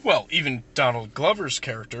 Well, even Donald Glover's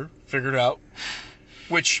character figured out,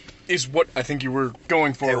 which is what I think you were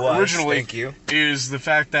going for originally. Thank you. Is the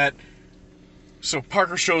fact that so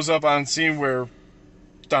Parker shows up on scene where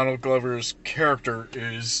Donald Glover's character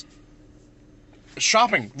is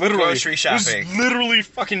shopping, literally grocery shopping, was literally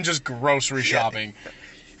fucking just grocery shopping.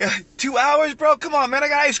 2 hours, bro? Come on, man! I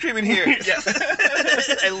got ice cream in here.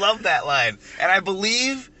 I love that line, and I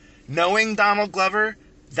believe, knowing Donald Glover,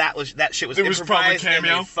 that shit was. It was probably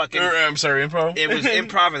cameo. I'm sorry, improv. It was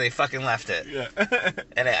improv, and they fucking left it. Yeah.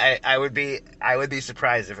 And I would be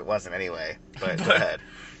surprised if it wasn't anyway. But go ahead.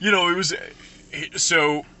 You know, it was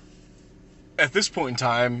so. At this point in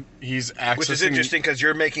time, he's accessing. Which is interesting because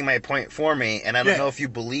you're making my point for me, and I don't know if you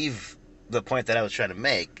believe the point that I was trying to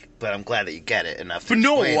make, but I'm glad that you get it enough. But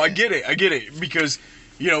no, I get it because,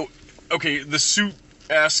 okay, the suit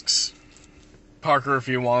asks Parker if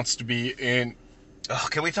he wants to be in. Oh,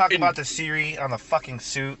 can we talk about the Siri on the fucking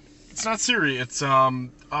suit? It's not Siri. It's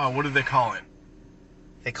what did they call it?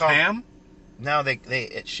 They call Pam. No,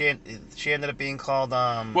 she ended up being called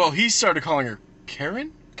Well, he started calling her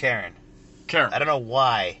Karen. Karen. I don't know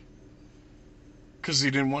why. Because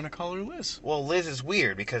he didn't want to call her Liz. Well, Liz is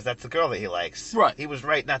weird because that's the girl that he likes. Right. He was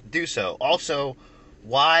right not to do so. Also,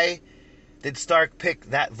 why did Stark pick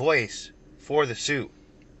that voice for the suit?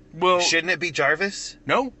 Well, shouldn't it be Jarvis?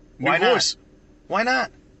 No. Why not? Why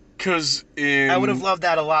not? Because I would have loved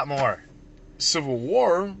that a lot more. Civil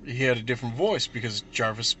War, he had a different voice because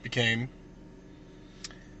Jarvis became...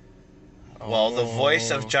 Well, the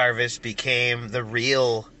voice of Jarvis became the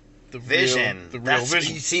real... Vision. The real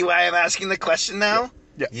Vision. You see why I'm asking the question now?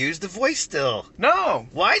 Yeah. Use the voice still. No.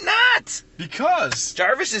 Why not? Because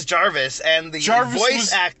Jarvis is Jarvis, and the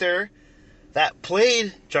voice actor that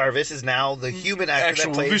played Jarvis is now the human actor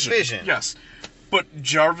that plays Vision. Yes. But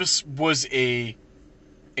Jarvis was a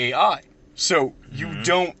AI. So you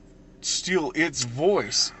don't steal its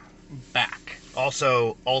voice back.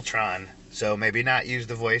 Also, Ultron. So maybe not use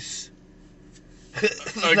the voice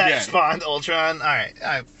that spawned Ultron. All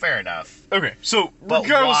right, fair enough. Okay, so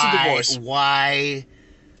regardless of the voice, why?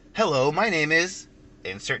 Hello, my name is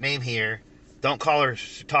insert name here. Don't call her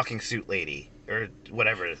talking suit lady or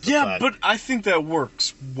whatever. Yeah, but I think that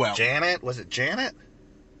works well. Janet, was it Janet?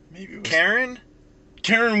 Maybe it was Karen.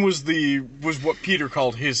 Karen was what Peter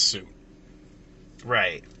called his suit.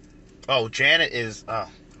 Right. Oh, Janet is. Oh,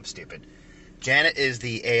 I'm stupid. Janet is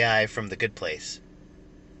the AI from The Good Place.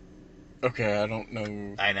 Okay, I don't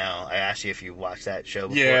know. I know. I asked you if you watched that show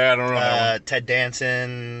before. Yeah, I don't know. Ted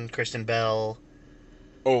Danson, Kristen Bell.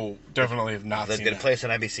 Oh, definitely have not seen The Good Place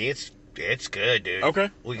on NBC. It's good, dude.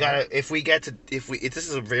 Okay. We gotta if this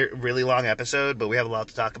is a really long episode, but we have a lot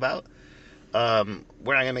to talk about. We're not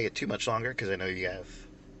gonna make it too much longer because I know you have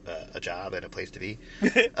a job and a place to be,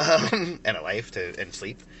 and a life and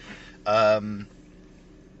sleep. But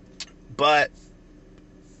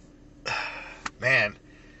man.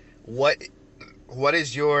 What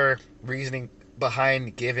is your reasoning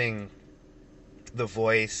behind giving the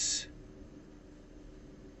voice,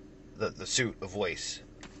 the suit, a voice?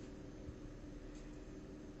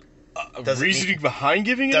 Reasoning behind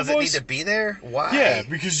giving it a voice? Does it need to be there? Why? Yeah,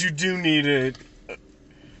 because you do need it.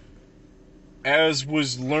 As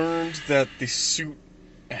was learned that the suit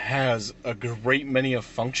has a great many of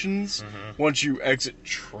functions. Once you exit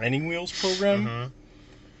Training Wheels program,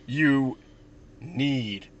 you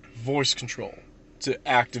need voice control to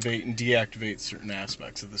activate and deactivate certain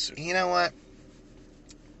aspects of the suit. You know what?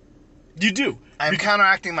 You do. I'm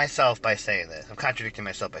counteracting myself by saying this. I'm contradicting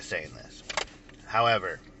myself by saying this.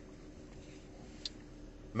 However,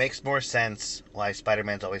 makes more sense why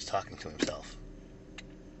Spider-Man's always talking to himself.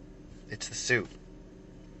 It's the suit.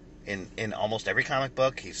 In almost every comic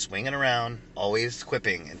book, he's swinging around, always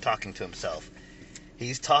quipping and talking to himself.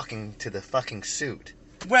 He's talking to the fucking suit.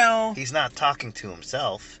 Well, He's not talking to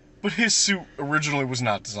himself. but his suit originally was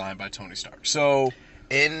not designed by Tony Stark. So,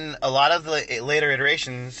 In a lot of the later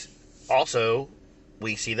iterations, also,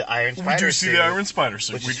 we see the Iron Spider suit. we do see the Iron Spider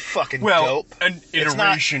suit. Which is fucking dope. An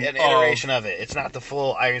iteration it's not an iteration of it. It's not the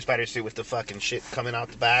full Iron Spider suit with the fucking shit coming out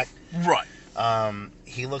the back. Right.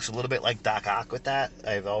 He looks a little bit like Doc Ock with that.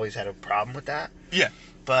 I've always had a problem with that. Yeah.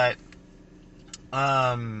 But,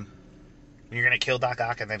 you're gonna kill Doc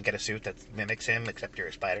Ock and then get a suit that mimics him, except you're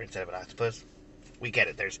a spider instead of an octopus. We get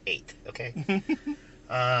it. There's 8, okay?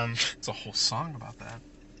 It's a whole song about that.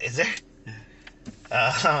 Is there?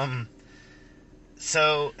 Yeah.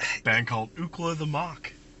 So... Band called Ookla the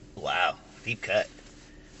Mock. Wow. Deep cut.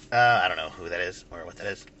 I don't know who that is or what that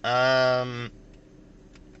is.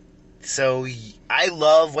 So I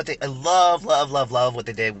love what I love what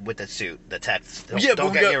they did with the suit, the text.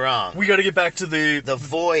 Don't get me wrong. We got to get back to the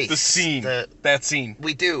voice, the scene, that scene.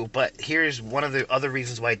 We do, but here's one of the other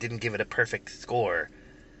reasons why I didn't give it a perfect score.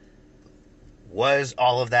 Was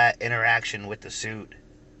all of that interaction with the suit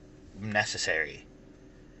necessary?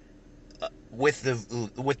 With the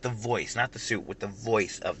voice, not the suit, with the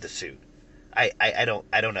voice of the suit. I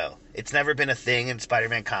don't know. It's never been a thing in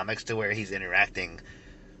Spider-Man comics to where he's interacting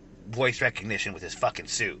voice recognition with his fucking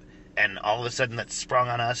suit, and all of a sudden that's sprung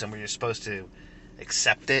on us and we're just supposed to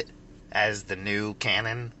accept it as the new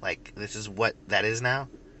canon. Like, this is what that is now.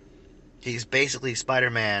 He's basically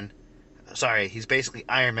Spider-Man. Sorry, he's basically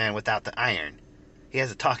Iron Man without the iron. He has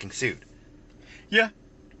a talking suit. Yeah,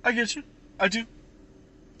 I get you. I do.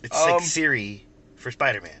 It's like Siri for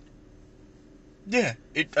Spider-Man. Yeah,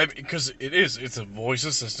 because it's a voice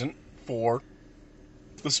assistant for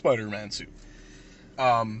the Spider-Man suit.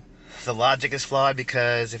 The logic is flawed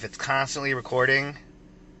because if it's constantly recording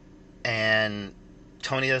and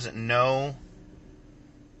Tony doesn't know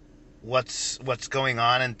what's going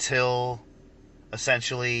on until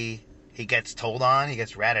essentially he gets told on, he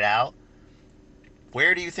gets ratted out,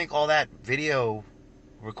 where do you think all that video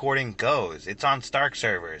recording goes? It's on Stark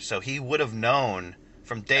servers, so he would have known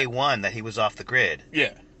from day one that he was off the grid.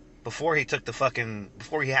 Yeah. Before he hacked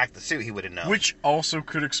the suit, he would have known. Which also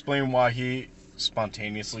could explain why he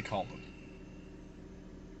spontaneously called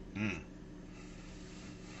him.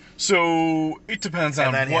 So it depends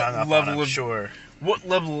on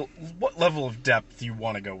what level of depth you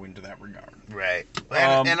want to go into that regard. Right.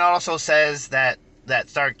 And it also says that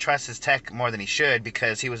Stark trusts his tech more than he should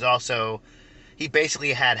because he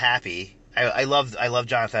basically had Happy. I love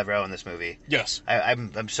Jon Favreau in this movie. Yes.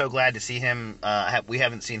 I'm so glad to see him. We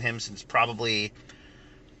haven't seen him since probably,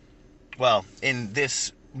 well, in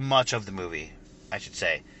this much of the movie, I should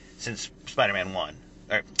say, since Spider-Man 1.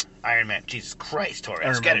 Or Iron Man. Jesus Christ,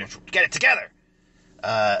 Torres. Get it together!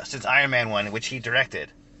 Since Iron Man 1, which he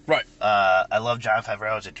directed. Right. I love Jon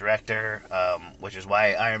Favreau as a director, which is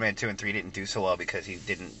why Iron Man 2 and 3 didn't do so well because he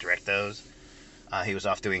didn't direct those. He was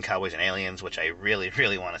off doing Cowboys and Aliens, which I really,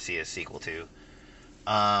 really want to see a sequel to.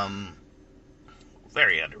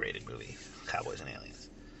 Very underrated movie, Cowboys and Aliens.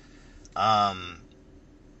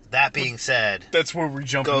 That being said, that's where we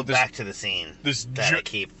jump. Go back to the scene. I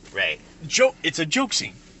keep right. It's a joke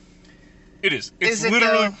scene. It is. Is it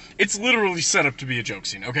literally? It's literally set up to be a joke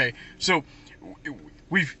scene. Okay, so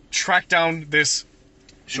we've tracked down this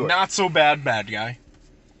not so bad guy.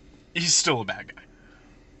 He's still a bad guy,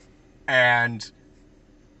 and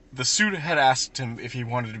the suit had asked him if he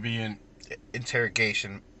wanted to be in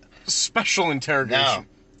interrogation. Special interrogation. No.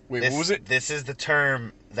 Wait, what was it? This is the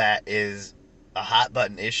term that is a hot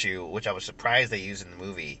button issue, which I was surprised they used in the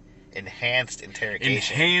movie. Enhanced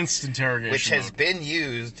interrogation. Enhanced interrogation. Which has been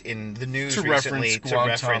used in the news to recently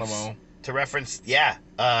reference to reference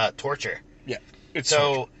torture. Yeah. It's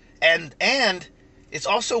so torture. And it's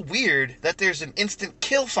also weird that there's an instant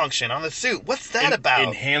kill function on the suit. What's that about?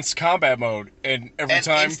 Enhanced combat mode. And every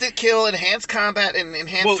time instant kill, enhanced combat, and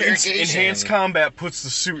enhanced interrogation. Enhanced combat puts the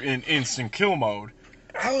suit in instant kill mode.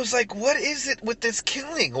 I was like, what is it with this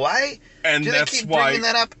killing? Why do they keep bringing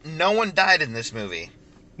that up? No one died in this movie.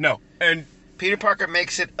 No, and Peter Parker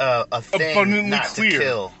makes it a thing abundantly not clear. To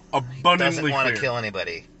kill. Abundantly doesn't want clear. To kill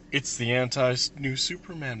anybody. It's the new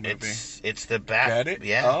Superman movie. It's the Bat. Got it?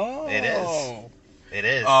 Yeah, oh. It is. It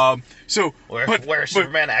is. Where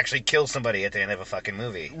Superman actually kills somebody at the end of a fucking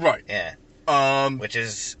movie. Right. Yeah. Which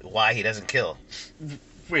is why he doesn't kill.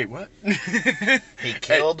 Wait, what? He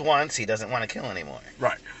killed once. He doesn't want to kill anymore.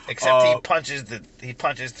 Right. Except he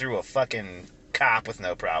punches through a fucking cop with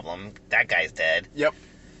no problem. That guy's dead. Yep.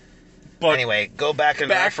 But anyway, go back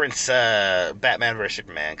and reference Batman vs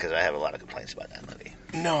Superman because I have a lot of complaints about that movie.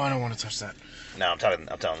 No, I don't want to touch that. No, I'm telling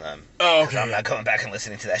them. Oh, okay. I'm not going back and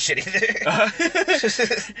listening to that shit either.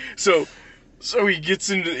 So, So he gets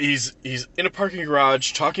into he's in a parking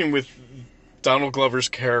garage talking with Donald Glover's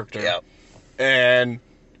character. Yep. And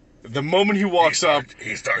the moment he walks up,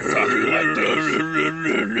 he starts talking like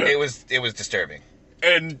this. It was disturbing.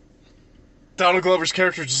 And Donald Glover's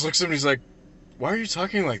character just looks at him and he's like, "Why are you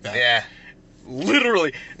talking like that?" Yeah.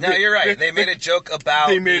 Literally. No, you're right. They made a joke about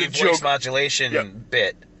the voice modulation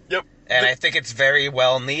bit. Yep. And I think it's very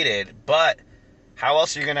well needed, but how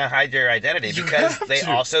else are you going to hide your identity? Because they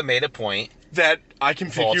also made a point that I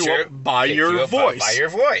can pick you up by your voice. By your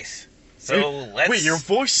voice. So wait, your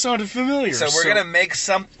voice sounded familiar. So we're gonna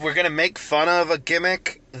make fun of a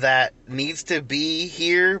gimmick that needs to be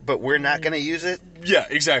here, but we're not gonna use it. Yeah,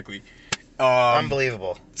 exactly.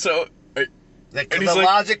 Unbelievable. So the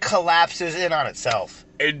logic collapses in on itself.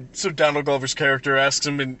 And so Donald Glover's character asks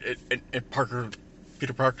him, and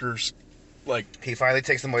Peter Parker's like, he finally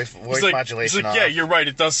takes the voice modulation he's like, off. "Yeah, you're right.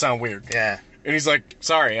 It does sound weird." Yeah. And he's like,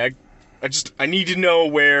 "Sorry, I need to know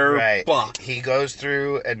where." Right. Blah. He goes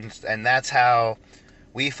through, and that's how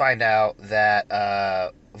we find out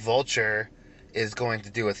that Vulture is going to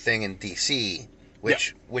do a thing in DC,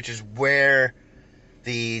 which is where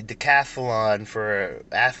the decathlon for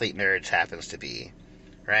athlete nerds happens to be,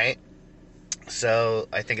 right? So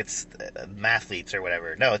I think it's mathletes or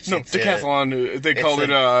whatever. No, it's decathlon. They called it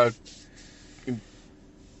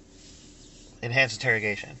enhanced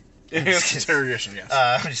interrogation. Enhanced interrogation. Yes.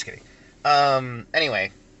 I'm just kidding.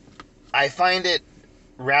 Anyway, I find it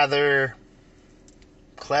rather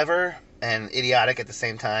clever and idiotic at the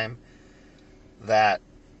same time that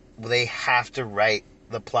they have to write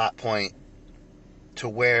the plot point to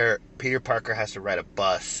where Peter Parker has to ride a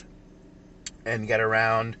bus and get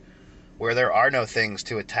around where there are no things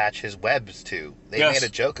to attach his webs to. They made a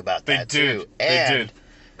joke about that too. They did.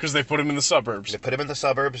 Because they put him in the suburbs. They put him in the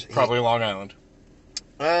suburbs. Probably Long Island.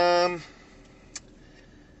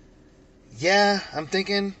 Yeah, I'm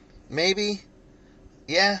thinking maybe.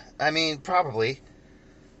 Yeah, I mean, probably.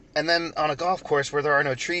 And then on a golf course where there are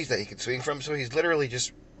no trees that he can swing from, so he's literally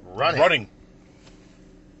just running.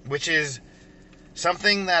 Which is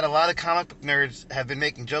something that a lot of comic book nerds have been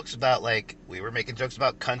making jokes about, like we were making jokes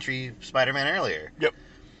about Country Spider-Man earlier. Yep.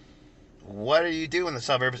 What do you do in the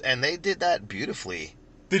suburbs? And they did that beautifully.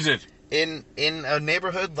 They did. In a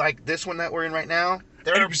neighborhood like this one that we're in right now,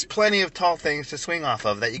 there are plenty of tall things to swing off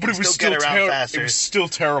of that you can still get around faster. It was still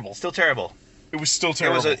terrible. Still terrible. It was still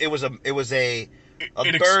terrible. It was a burden.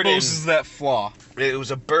 It exposes that flaw. It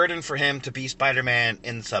was a burden for him to be Spider-Man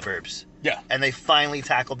in the suburbs. Yeah. And they finally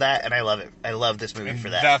tackled that, and I love it. I love this movie for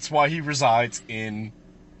that. That's why he resides in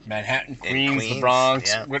Manhattan, Queens, the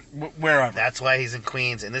Bronx, wherever. That's why he's in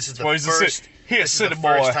Queens, and this is the first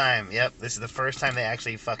time. Yep, this is the first time they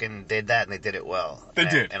actually fucking did that, and they did it well. They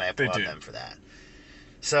did. And I applaud them for that.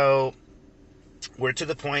 So, we're to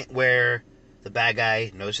the point where the bad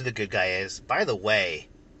guy knows who the good guy is. By the way,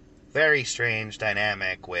 very strange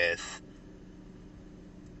dynamic with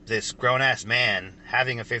this grown-ass man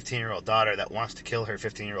having a 15-year-old daughter that wants to kill her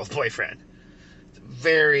 15-year-old boyfriend.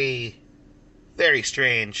 Very, very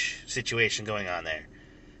strange situation going on there.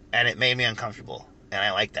 And it made me uncomfortable. And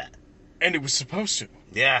I like that. And it was supposed to.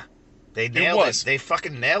 Yeah. They nailed it. They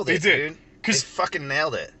fucking nailed it, dude. They fucking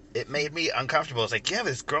nailed it. It made me uncomfortable. It's like, yeah,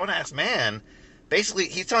 this grown-ass man, basically,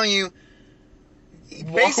 he's telling you...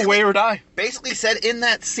 Walk away or die. Basically said in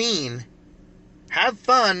that scene, have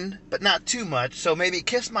fun, but not too much, so maybe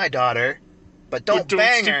kiss my daughter, but don't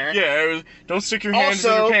bang her. Yeah, don't stick your hands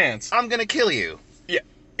in her pants. I'm gonna kill you. Yeah,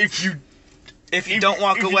 if you don't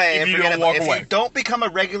walk away, if you don't become a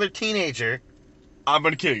regular teenager, I'm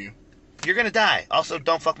gonna kill you. You're gonna die. Also,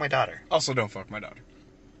 don't fuck my daughter. Because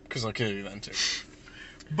I'll kill you then too.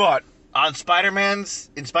 But in Spider-Man's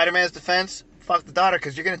defense, fuck the daughter,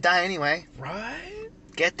 because you're gonna die anyway. Right?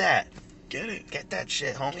 Get that. Get it. Get that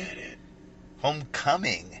shit, homie. Get it.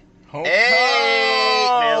 Homecoming. Hey!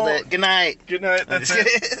 Nailed it. Good night. Good night. That's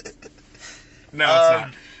it. No, it's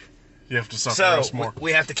not. You have to suffer us more.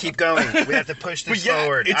 We have to keep going. We have to push this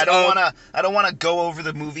forward. I don't wanna go over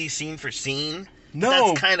the movie scene for scene. No.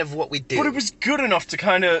 That's kind of what we do. But it was good enough to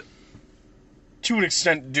kind of, to an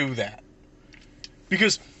extent, do that.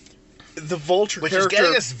 Because the Vulture character... Which is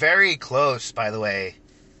getting us very close, by the way.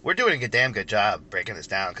 We're doing a damn good job breaking this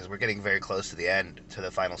down, because we're getting very close to the end, to the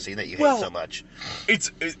final scene that you hate so much.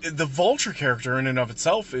 The Vulture character in and of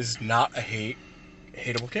itself is not a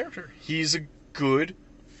hateable character. He's a good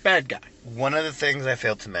bad guy. One of the things I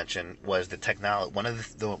failed to mention was the one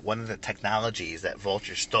of the technologies that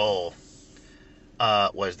Vulture stole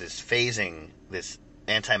was this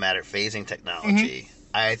antimatter phasing technology.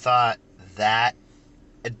 Mm-hmm. I thought that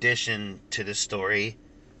addition to the story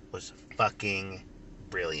was fucking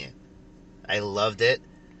brilliant. I loved it.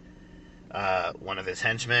 One of his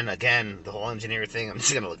henchmen, again, the whole engineer thing, I'm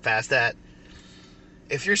just going to look past that.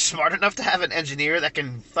 If you're smart enough to have an engineer that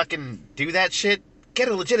can fucking do that shit, get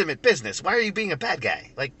a legitimate business. Why are you being a bad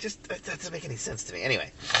guy? Like, just, that doesn't make any sense to me.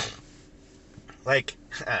 Anyway. Like,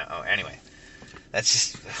 anyway. That's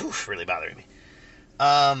just really bothering me.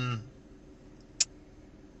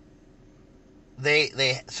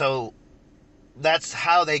 So that's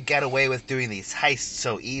how they get away with doing these heists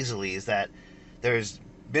so easily, is that there's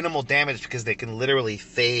minimal damage because they can literally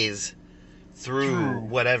phase through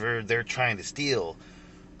whatever they're trying to steal.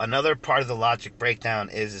 Another part of the logic breakdown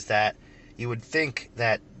is that you would think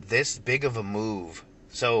that this big of a move,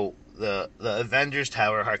 so the Avengers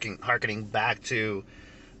Tower, harkening back to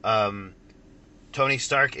Tony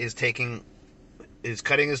Stark is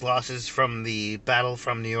cutting his losses from the battle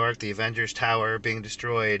from New York, the Avengers Tower being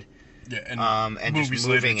destroyed. Yeah, and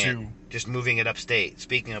just moving it upstate.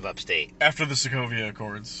 Speaking of upstate, after the Sokovia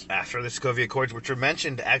Accords, which were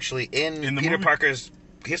mentioned actually in Peter movie? Parker's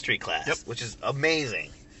history class, which is amazing.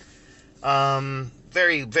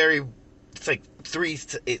 Very, very. It's like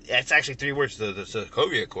it's actually 3 words. The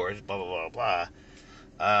Sokovia Accords. Blah blah blah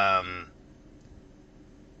blah.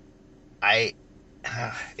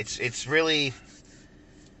 It's really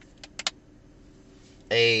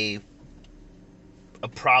a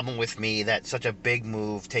problem with me that such a big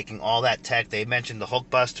move, taking all that tech. They mentioned the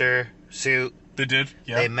Hulkbuster suit. They did,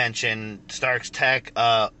 yeah. They mentioned Stark's tech,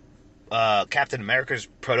 Captain America's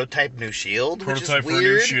prototype new shield, which is weird. For a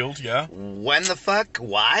new shield, yeah. When the fuck?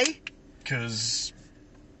 Why? Because,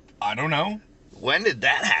 I don't know. When did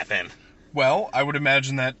that happen? Well, I would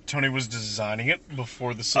imagine that Tony was designing it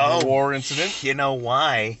before the Civil War incident. You know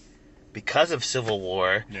why? Because of Civil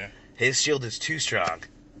War, yeah. His shield is too strong.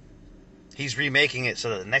 He's remaking it so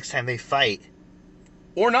that the next time they fight...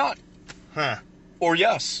 Or not. Huh. Or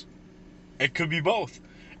yes. It could be both.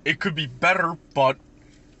 It could be better, but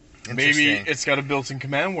maybe it's got a built-in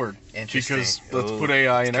command word. Interesting. Because let's put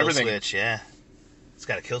AI in everything. Kill switch, yeah. It's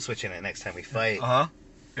got a kill switch in it next time we fight. Uh-huh.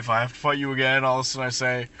 If I have to fight you again, all of a sudden I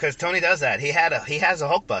say... Because Tony does that. He has a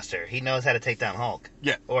Hulkbuster. He knows how to take down Hulk.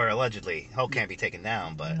 Yeah. Or allegedly. Hulk can't be taken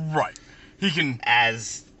down, but... Right. He can...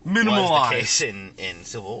 As minimalize. Was the case in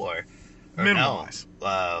Civil War. Or minimalize.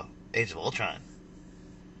 No, Age of Ultron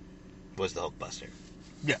was the Hulkbuster.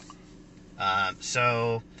 Yeah.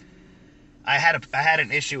 So I had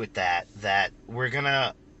an issue with that we're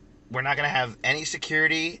not gonna have any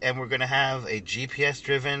security, and we're gonna have a GPS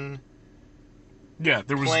driven. Yeah,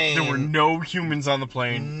 there were no humans on the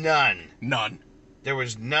plane. None. There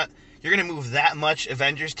was not. You're gonna move that much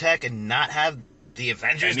Avengers tech and not have the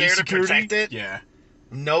Avengers there to protect it? Yeah.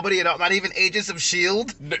 Nobody at all. Not even Agents of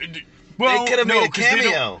S.H.I.E.L.D.? Well, they could have made a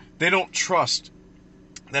cameo. They don't trust.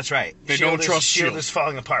 That's right. They don't trust S.H.I.E.L.D. is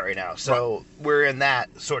falling apart right now. So we're in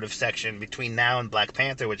that sort of section between now and Black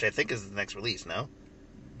Panther, which I think is the next release, no?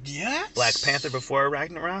 Yes. Black Panther before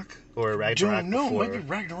Ragnarok? Or Ragnarok before? before? Maybe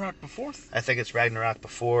Ragnarok before? I think it's Ragnarok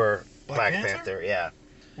before Black Panther, yeah.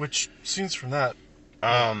 Which, scenes from that,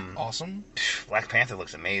 awesome. Black Panther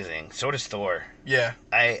looks amazing. So does Thor. Yeah.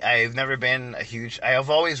 I've never been a huge... I've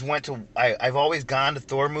always gone to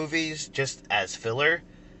Thor movies just as filler,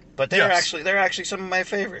 but they're actually some of my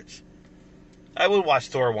favorites. I would watch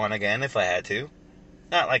Thor 1 again if I had to.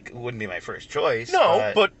 Not like it wouldn't be my first choice.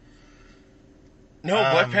 No, but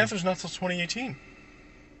Black Panther's not till 2018.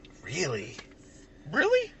 Really?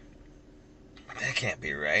 Really? That can't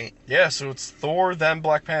be right. Yeah, so it's Thor, then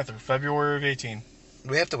Black Panther, February of 18. Do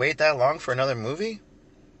we have to wait that long for another movie?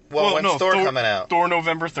 Well, when's Thor coming out? Thor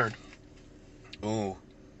November 3rd. Ooh.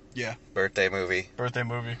 Yeah. Birthday movie.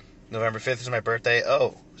 November 5th is my birthday.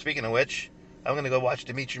 Oh, speaking of which, I'm going to go watch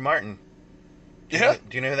Demetri Martin. Yeah.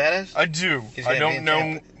 Do you know who that is? I do. I don't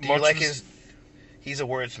know much. Do you like his... He's a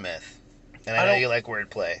wordsmith. And I know you like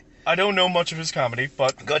wordplay. I don't know much of his comedy,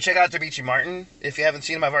 but... Go check out Demetri Martin. If you haven't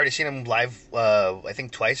seen him, I've already seen him live, I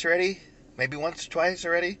think twice already. Maybe once or twice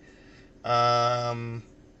already. I'm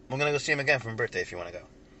going to go see him again for my birthday if you want to go.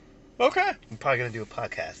 Okay. I'm probably going to do a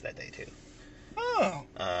podcast that day, too. Oh.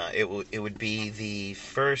 It would be the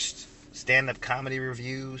first stand-up comedy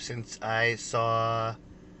review since I saw...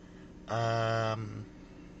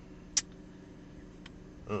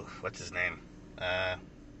 what's his name?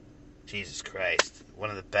 Jesus Christ. One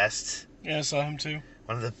of the best... Yeah, I saw him too.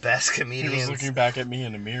 One of the best comedians. He was looking back at me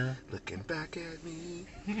in a mirror. Looking back at me.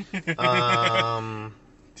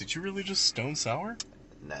 Did you really just Stone Sour?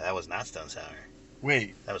 No, that was not Stone Sour.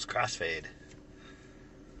 Wait. That was Crossfade.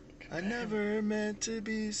 I never meant to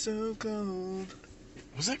be so cold.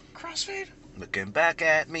 Was it Crossfade? Looking back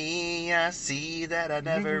at me, I see that I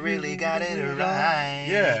never really got it right.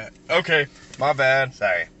 Yeah. Okay. My bad.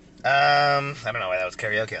 Sorry. I don't know why that was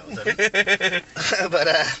karaoke all of a sudden.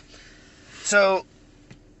 But, so,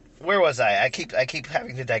 where was I? I keep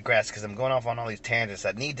having to digress because I'm going off on all these tangents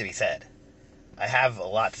that need to be said. I have a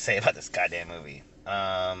lot to say about this goddamn movie.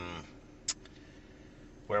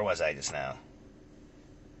 Where was I just now?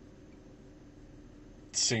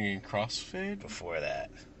 Singing Crossfade? Before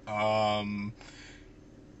that. I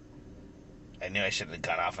knew I shouldn't have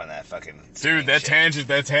gone off on that fucking... Dude, that tangent.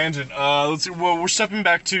 Let's see. Well, we're stepping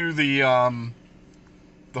back to the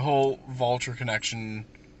whole Vulture connection.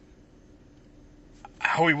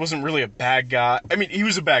 How he wasn't really a bad guy. I mean, he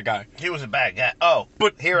was a bad guy. He was a bad guy. Oh,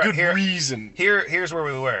 but good reason. Here's where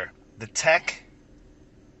we were. The tech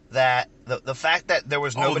that... The fact that there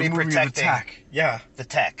was nobody protecting... The tech. Yeah. The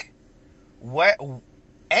tech.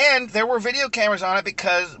 And there were video cameras on it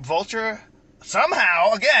because Vulture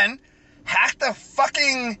somehow, again, hacked the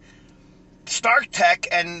fucking Stark tech,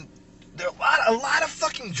 and there are a lot of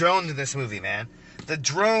fucking drones in this movie, man. The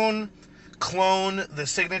drone clone the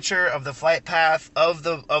signature of the flight path of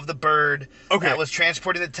the bird that was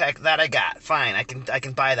transporting the tech. That I got. Fine, I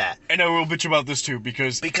can buy that. And I will bitch about this too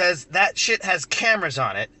because that shit has cameras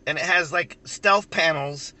on it, and it has like stealth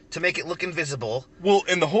panels to make it look invisible. Well,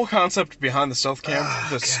 and the whole concept behind the stealth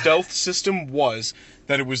stealth system was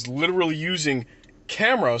that it was literally using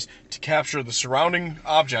cameras to capture the surrounding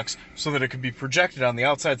objects so that it could be projected on the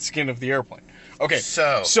outside skin of the airplane. Okay,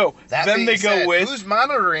 so then they go with who's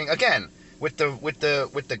monitoring again with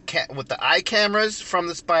the eye cameras from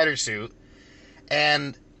the spider suit,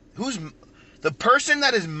 and who's the person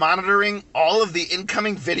that is monitoring all of the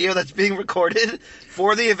incoming video that's being recorded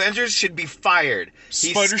for the Avengers should be fired.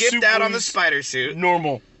 He skipped out on the spider suit.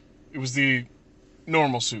 Normal. It was the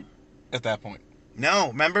normal suit at that point. No,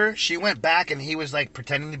 remember? She went back and he was like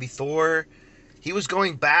pretending to be Thor. He was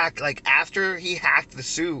going back, like after he hacked the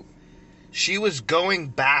suit, she was going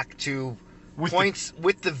back to points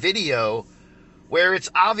with the video where it's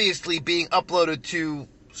obviously being uploaded to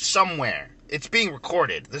somewhere. It's being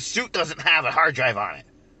recorded. The suit doesn't have a hard drive on it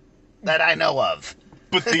that I know of.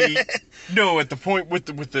 But at the point with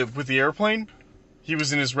the airplane, he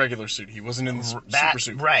was in his regular suit. He wasn't in the super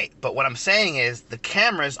suit. Right. But what I'm saying is the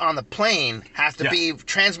cameras on the plane have to be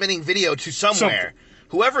transmitting video to somewhere.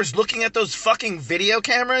 Whoever's looking at those fucking video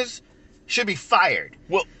cameras should be fired.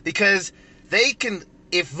 Well, because they can,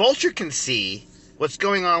 if Vulture can see what's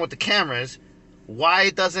going on with the cameras, why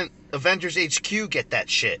doesn't Avengers HQ get that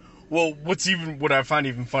shit? Well, what I find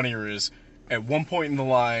even funnier is, at one point in the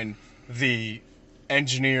line, the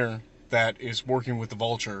engineer that is working with the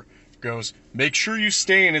Vulture goes, "Make sure you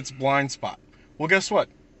stay in its blind spot." Well, guess what?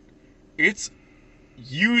 It's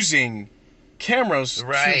using cameras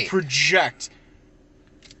to project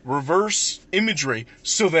reverse imagery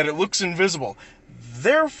so that it looks invisible.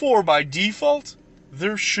 Therefore, by default,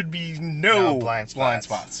 there should be no blind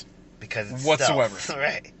spots. Because it's whatsoever.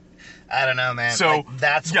 Right. I don't know, man. So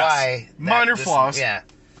that's why minor flaws. Yeah,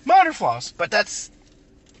 minor flaws. But that's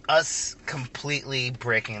us completely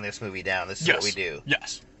breaking this movie down. This is what we do.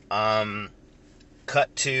 Yes.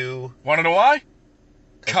 Cut to. Want to know why?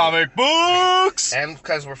 Comic books. And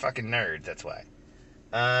because we're fucking nerds. That's why.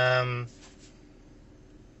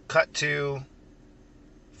 Cut to.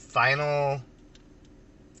 Final.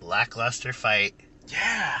 Lackluster fight.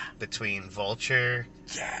 Yeah. Between Vulture.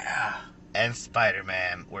 Yeah. And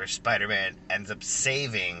Spider-Man, where Spider-Man ends up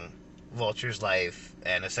saving Vulture's life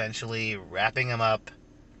and essentially wrapping him up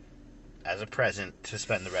as a present to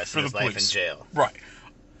spend the rest of his life in jail. Right.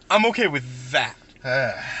 I'm okay with that.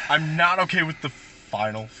 I'm not okay with the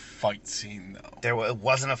final fight scene, though. It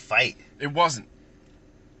wasn't a fight. It wasn't.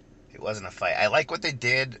 It wasn't a fight. I like what they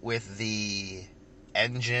did with the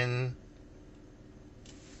engine.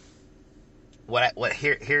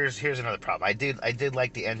 Here's another problem. I did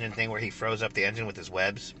like the engine thing where he froze up the engine with his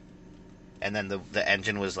webs, and then the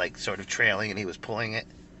engine was like sort of trailing and he was pulling it.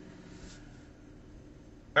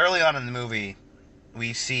 Early on in the movie,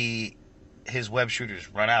 we see his web shooters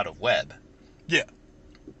run out of web. Yeah.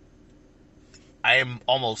 I am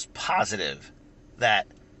almost positive that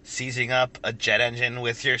seizing up a jet engine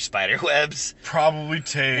with your spider webs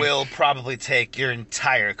will probably take your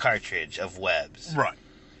entire cartridge of webs. Right.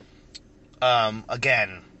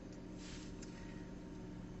 Again,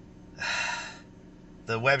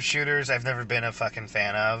 the web shooters I've never been a fucking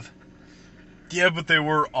fan of. Yeah, but they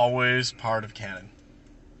were always part of canon.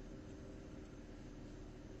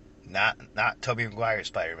 Not Tobey Maguire's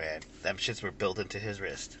Spider-Man. Them shits were built into his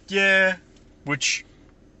wrist. Yeah, which,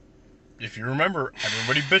 if you remember,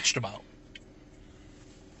 everybody bitched about.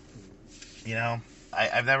 You know,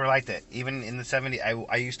 I've never liked it. Even in the 70s,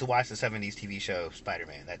 I used to watch the 70s TV show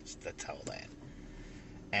Spider-Man. That's how old I am.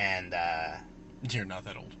 And You're not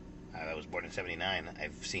that old. I was born in 79.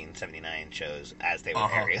 I've seen 79 shows as they were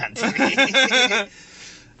airing on TV.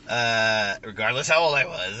 Regardless how old I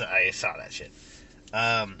was, I saw that shit.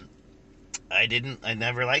 I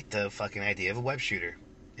never liked the fucking idea of a web shooter.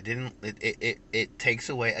 It takes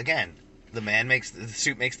away, again, the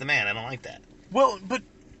suit makes the man. I don't like that. Well, but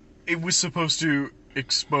it was supposed to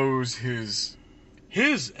expose his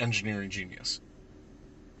engineering genius.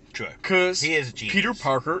 Sure. Because he is a genius. Peter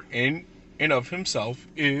Parker, in and of himself,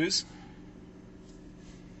 is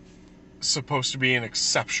supposed to be an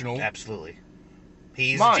exceptional... Absolutely.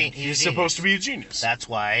 He's supposed to be a genius. That's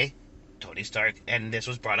why Tony Stark, and this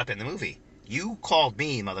was brought up in the movie. You called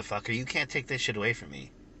me, motherfucker. You can't take this shit away from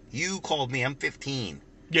me. You called me. I'm 15.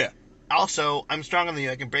 Yeah. Also, I'm stronger than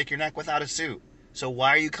you. I can break your neck without a suit. So why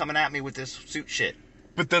are you coming at me with this suit shit?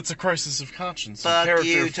 But that's a crisis of conscience. Fuck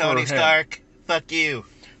you, Tony Stark. Fuck you.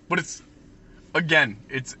 But it's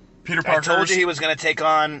Peter Parker. I told you he was going to take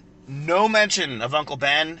on no mention of Uncle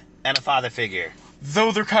Ben and a father figure.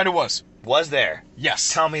 Though there kind of was. Was there?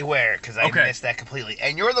 Yes. Tell me where, because I missed that completely.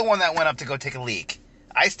 And you're the one that went up to go take a leak.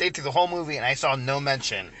 I stayed through the whole movie and I saw no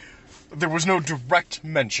mention. There was no direct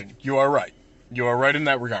mention. You are right. You are right in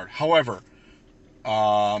that regard. However,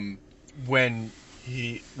 when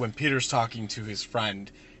Peter's talking to his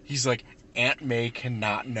friend, he's like, Aunt May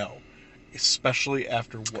cannot know, especially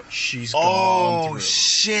after what she's gone through. Oh,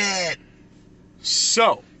 shit.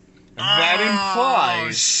 So, that implies...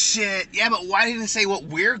 Oh, shit. Yeah, but why didn't it say what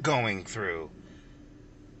we're going through?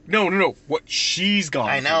 No. What she's gone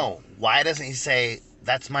through. I know. Why doesn't he say,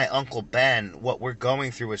 that's my Uncle Ben, what we're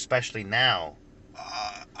going through, especially now?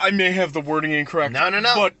 I may have the wording incorrect. No.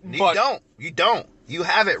 But You don't. You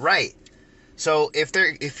have it right. So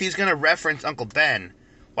if he's going to reference Uncle Ben,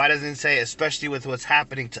 why doesn't he say, especially with what's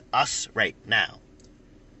happening to us right now?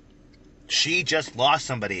 She just lost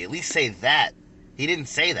somebody. At least say that. He didn't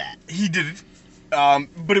say that. He didn't.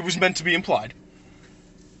 But it was meant to be implied.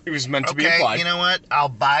 It was meant to be implied. You know what? I'll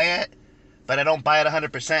buy it, but I don't buy it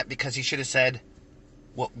 100% because he should have said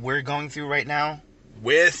what we're going through right now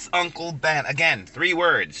with Uncle Ben. Again, 3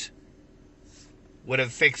 words would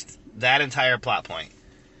have fixed that entire plot point.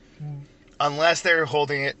 Unless they're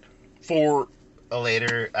holding it for a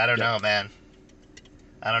later... I don't know, man.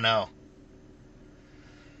 I don't know.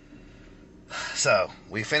 So,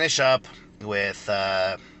 we finish up with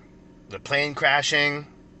the plane crashing.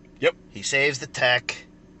 Yep. He saves the tech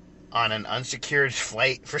on an unsecured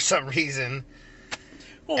flight for some reason.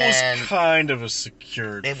 Well, it was kind of a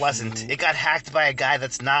secured... It wasn't. It got hacked by a guy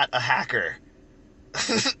that's not a hacker.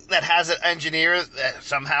 That has an engineer that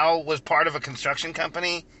somehow was part of a construction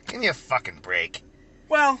company. Give me a fucking break.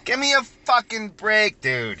 Well... Give me a fucking break,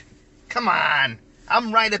 dude. Come on.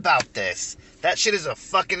 I'm right about this. That shit is a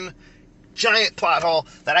fucking giant plot hole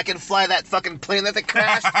that I can fly that fucking plane that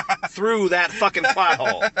crashed through that fucking plot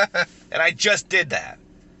hole. And I just did that.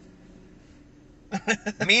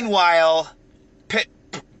 Meanwhile,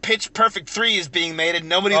 Pitch Perfect 3 is being made and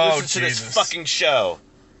nobody listens to this fucking show.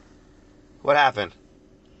 What happened?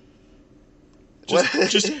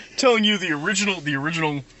 Just telling you the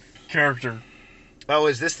original character. Oh,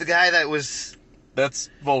 is this the guy that was... That's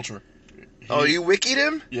Vulture. You wikied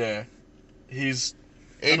him? Yeah. He's...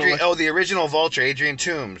 the original Vulture, Adrian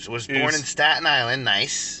Toomes, was born in Staten Island.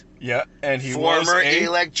 Nice. Yeah, and he was former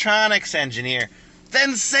electronics engineer.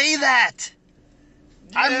 Then say that!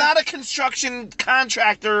 Yeah. I'm not a construction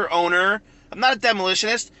contractor owner. I'm not a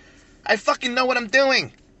demolitionist. I fucking know what I'm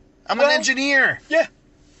doing. I'm an engineer. Yeah.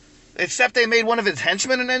 Except they made one of his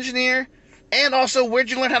henchmen an engineer. And also,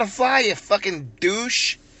 where'd you learn how to fly, you fucking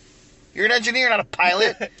douche? You're an engineer, not a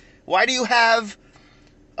pilot. Why do you have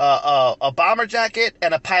a bomber jacket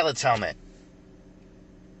and a pilot's helmet?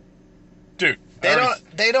 Dude.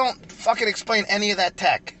 They don't fucking explain any of that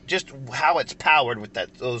tech. Just how it's powered with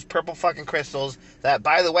those purple fucking crystals that,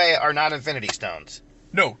 by the way, are not Infinity Stones.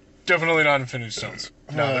 No, definitely not Infinity Stones.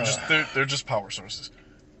 No, they're just power sources.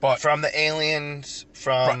 But from the aliens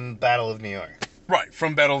from Battle of New York. Right,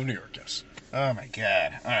 from Battle of New York, yes. Oh my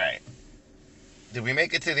god. Alright. Did we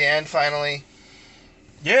make it to the end finally?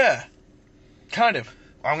 Yeah. Kind of.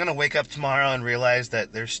 I'm gonna wake up tomorrow and realize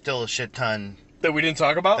that there's still a shit ton that we didn't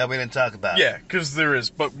talk about? Yeah, because there is.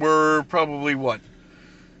 But we're probably what?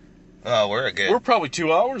 Oh, we're good. We're probably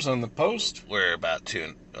 2 hours on the post. We're about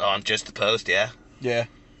 2 on just the post, yeah? Yeah.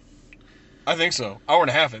 I think so. Hour and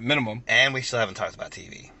a half at minimum. And we still haven't talked about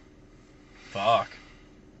TV. Fuck.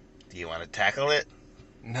 Do you want to tackle it?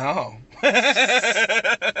 No.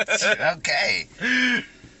 Okay.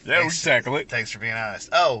 Yeah, we can tackle it. Thanks for being honest.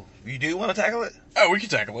 Oh, you do want to tackle it? Oh, we can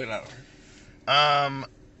tackle it.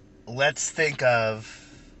 Let's think of...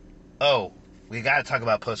 Oh, we got to talk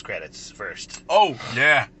about post-credits first. Oh,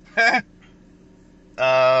 yeah.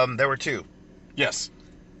 There were two. Yes.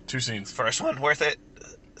 2 scenes. First one, worth it.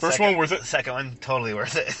 First one, worth it. Second one, totally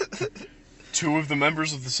worth it. 2 of the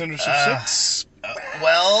members of the Sinister Six.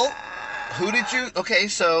 Well, who did you... Okay,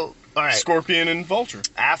 so... All right. Scorpion and Vulture.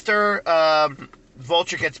 After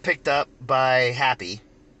Vulture gets picked up by Happy,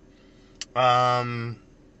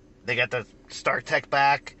 they get the Stark Tech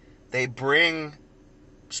back. They bring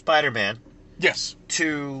Spider-Man... Yes.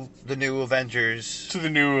 To the new Avengers... To the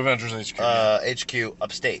new Avengers HQ. HQ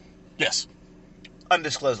upstate. Yes.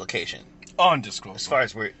 Undisclosed location. Undisclosed. As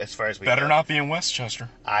far as we better know. not be in Westchester.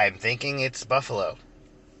 I'm thinking it's Buffalo.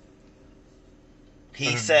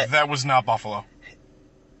 He said that was not Buffalo.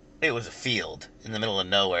 It was a field in the middle of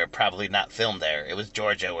nowhere, probably not filmed there. It was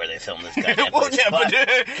Georgia where they filmed this goddamn well, yeah, but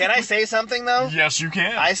can I say something though? Yes, you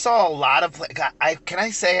can. I saw a lot of can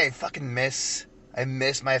I say I fucking miss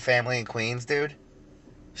my family in Queens, dude.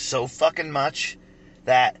 So fucking much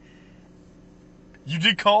that you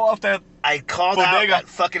did call off that. I called bodega. out that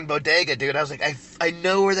fucking bodega, dude. I was like, I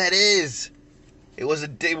know where that is. It was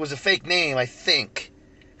a fake name, I think,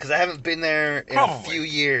 because I haven't been there in a few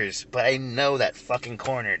years. But I know that fucking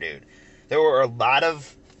corner, dude. There were a lot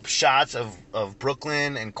of shots of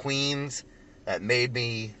Brooklyn and Queens that made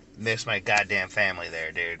me miss my goddamn family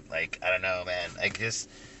there, dude. Like, I don't know, man.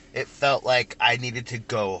 It felt like I needed to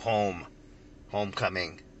go home.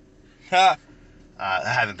 Homecoming. Ha. I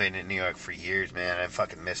haven't been in New York for years, man. I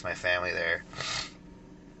fucking miss my family there.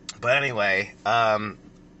 But anyway,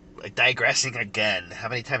 digressing again. How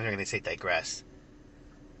many times are we going to say digress?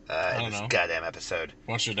 In this goddamn episode.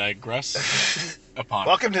 Once you digress upon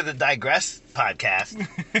Welcome to the Digress podcast.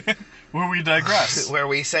 Where we digress. Where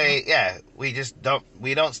we say, yeah, we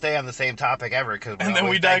don't stay on the same topic ever because we're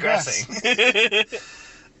always digressing.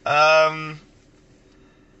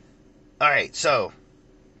 Alright, so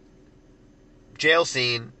jail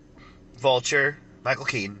scene, Vulture, Michael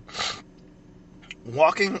Keaton,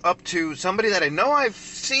 walking up to somebody that I know I've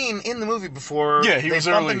seen in the movie before. Yeah, he was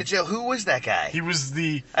early. Into jail. Who was that guy? He was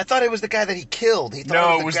the... I thought it was the guy that he killed. He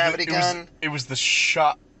thought it was the gravity gun. It was the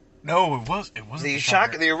shot... No, it wasn't the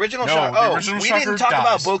shocker. The original shocker. Oh, we didn't talk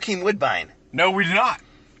about Bokeem Woodbine. No, we did not.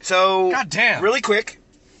 So, goddamn. Really quick,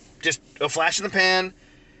 just a flash in the pan.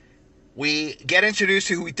 We get introduced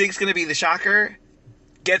to who we think is going to be the shocker.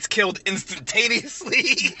 Gets killed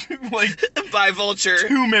instantaneously by Vulture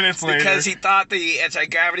 2 minutes later. Because he thought the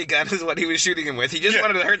anti-gravity gun is what he was shooting him with. He just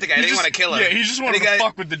wanted to hurt the guy. He didn't want to kill him. Yeah, he just wanted to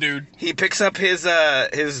fuck with the dude. He picks up his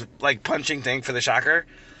punching thing for the shocker,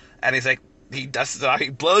 and he's like, he dusts it off. He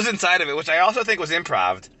blows inside of it, which I also think was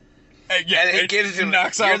improv. Yeah, and it gives him,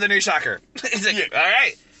 knocks you're out the new shocker. He's like, all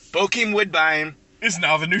right. Bokeem Woodbine is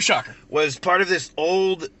now the new shocker. Was part of this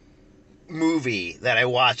old movie that I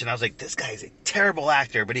watched, and I was like, this guy's a terrible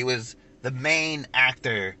actor, but he was the main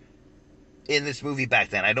actor in this movie back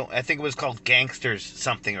then. I think it was called Gangsters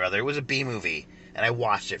something or other. It was a B movie, and I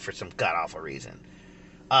watched it for some god-awful reason.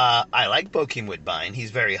 I like Bokeem Woodbine.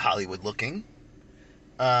 He's very Hollywood looking.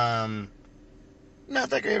 Not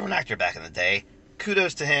that great of an actor back in the day.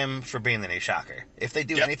 Kudos to him for being the new shocker. If they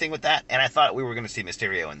do anything with that, and I thought we were going to see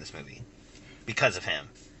Mysterio in this movie because of him.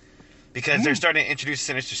 Because they're starting to introduce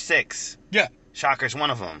Sinister Six. Yeah. Shocker's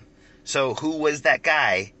one of them. So who was that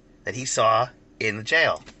guy that he saw in the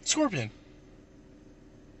jail? Scorpion.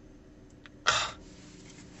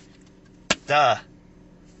 Duh.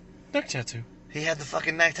 Neck tattoo. He had the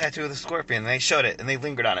fucking neck tattoo of the scorpion, and they showed it, and they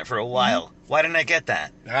lingered on it for a while. Why didn't I get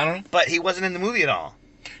that? I don't know. But he wasn't in the movie at all.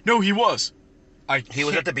 No, he was. He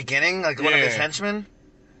was at the beginning, like one of his henchmen?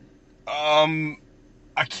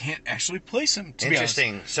 I can't actually place him, to be honest.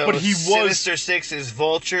 Interesting. So but he Sinister Six is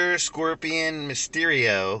Vulture, Scorpion,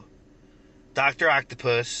 Mysterio, Dr.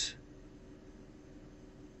 Octopus.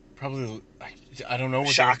 Probably, I don't know what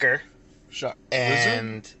Shocker.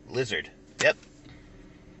 And Lizard. Yep.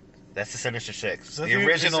 That's the Sinister Six. The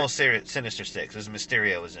original Sinister Six.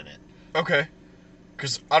 Mysterio was in it. Okay.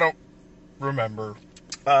 Because I don't remember.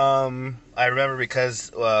 I remember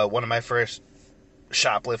because one of my first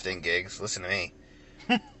shoplifting gigs, listen to me,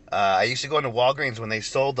 I used to go into Walgreens when they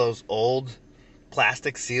sold those old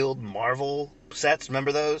plastic sealed Marvel sets.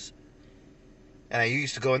 Remember those? And I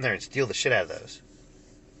used to go in there and steal the shit out of those.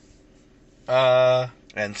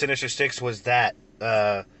 And Sinister Six was that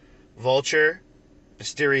Vulture,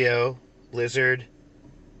 Mysterio, Lizard.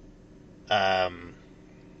 Am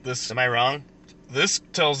I wrong? This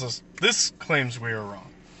tells us. This claims we are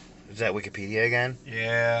wrong. Is that Wikipedia again?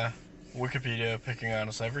 Yeah. Wikipedia picking on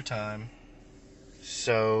us every time.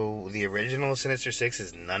 So, the original Sinister Six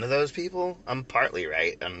is none of those people? I'm partly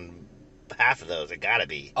right. I'm half of those. It gotta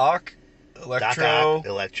be. Ock, Doc Ock,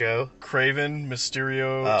 Electro. Craven,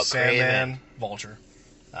 Mysterio, Sandman, Craven. Vulture.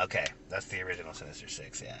 Okay, that's the original Sinister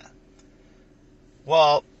Six, yeah.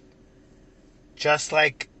 Well, just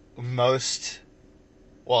like most...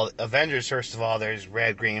 Well, Avengers, first of all, there's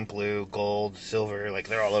red, green, blue, gold, silver, like,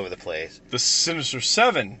 they're all over the place. The Sinister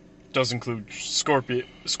Seven does include Scorpia,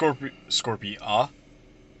 and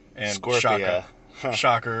Scorpia. Shocker,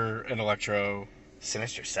 Shocker, and Electro.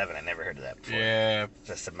 Sinister Seven, I never heard of that before. Yeah. Is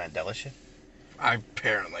that some Mandela shit?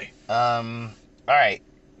 Apparently. Alright,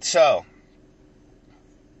 so...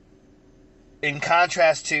 In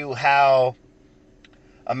contrast to how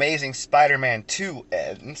Amazing Spider-Man 2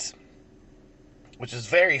 ends, which is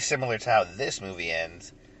very similar to how this movie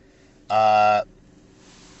ends,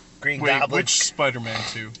 Green Goblin... Which Spider-Man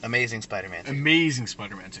 2? Amazing Spider-Man 2. Amazing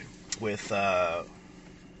Spider-Man 2. With, the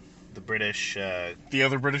British... the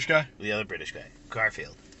other British guy? The other British guy.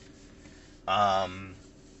 Garfield.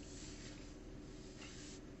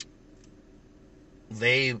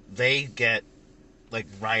 They get, like,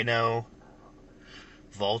 Rhino...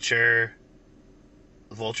 Vulture's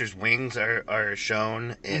wings are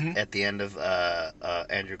shown at the end of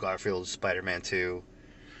Andrew Garfield's Spider-Man 2.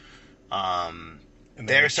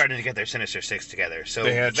 They're starting to get their Sinister Six together. So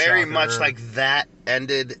very much like that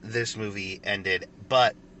ended, this movie ended,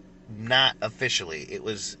 but not officially. It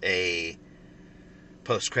was a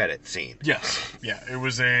post-credit scene. Yes. Yeah, it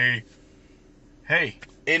was a... Hey.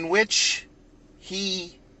 In which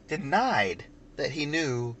he denied that he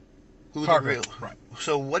knew who Parker, the real... right.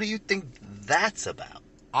 So what do you think that's about?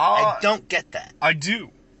 I don't get that. I do.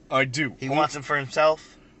 He wants him for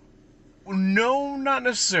himself? No, not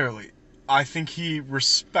necessarily. I think he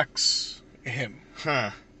respects him.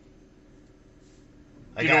 Huh.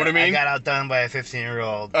 You know what I mean? I got outdone by a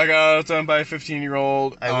 15-year-old. I got outdone by a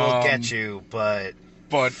 15-year-old. I will get you, but...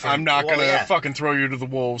 But I'm not gonna fucking throw you to the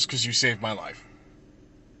wolves because you saved my life.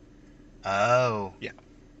 Oh. Yeah.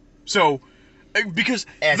 So... Because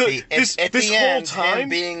this whole time,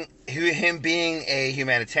 him being a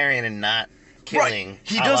humanitarian and not killing,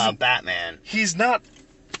 right. A la Batman. He's not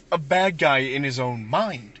a bad guy in his own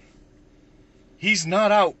mind. He's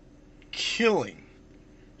not out killing.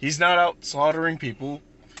 He's not out slaughtering people.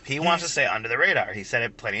 He wants to stay under the radar. He said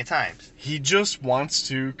it plenty of times. He just wants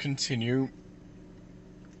to continue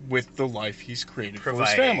with the life he's created for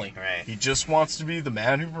his family. Right. He just wants to be the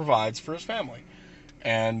man who provides for his family.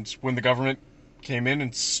 And when the government came in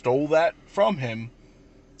and stole that from him...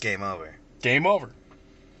 Game over. Game over.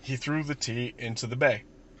 He threw the tea into the bay.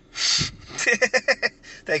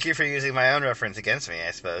 Thank you for using my own reference against me, I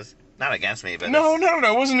suppose. Not against me, but... No,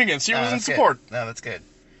 it wasn't against you. It was in support. Good. No, that's good.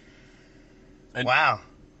 And wow.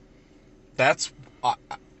 That's...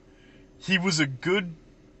 he was a good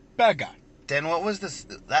bad guy. Then what was this...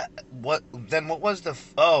 What was the...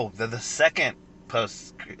 Oh, the second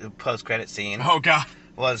post-credit scene... Oh, God.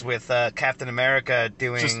 Was with Captain America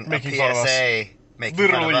doing just making a fun PSA, making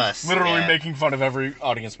fun of us. Literally making fun of every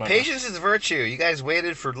audience member. Patience is virtue. You guys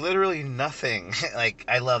waited for literally nothing. Like,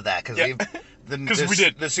 I love that, because we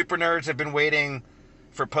did. The super nerds have been waiting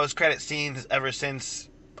for post-credit scenes ever since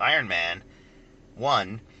Iron Man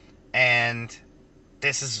 1, and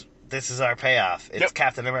this is our payoff. It's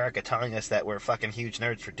Captain America telling us that we're fucking huge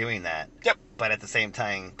nerds for doing that. Yep. But at the same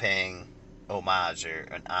time, paying homage or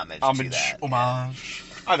an homage to that. Homage.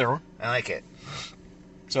 Either or. I like it.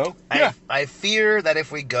 So, yeah. I fear that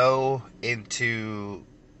if we go into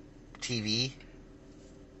TV...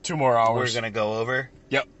 2 more hours. We're going to go over.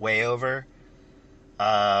 Yep. Way over.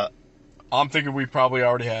 I'm thinking we probably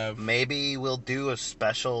already have. Maybe we'll do a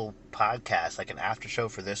special podcast, like an after show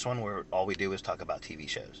for this one, where all we do is talk about TV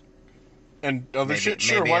shows. And other shit?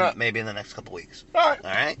 Sure, why not? Maybe in the next couple weeks. All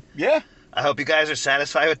right? Yeah. I hope you guys are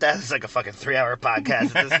satisfied with that. It's like a fucking 3-hour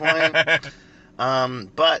podcast at this point.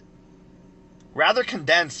 But rather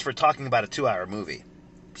condensed for talking about a 2-hour movie.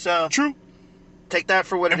 So true. Take that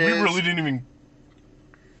for what it is. We really didn't even...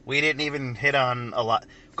 We didn't even hit on a lot.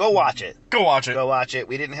 Go watch it. Go watch it.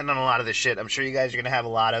 We didn't hit on a lot of this shit. I'm sure you guys are going to have a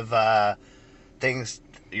lot of things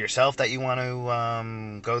yourself that you want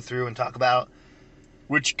to go through and talk about.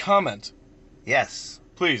 Which comment? Yes.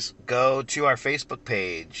 Please. Go to our Facebook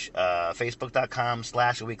page,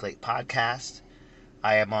 facebook.com/A Week Late Podcast.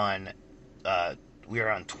 I am on, we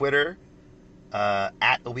are on Twitter,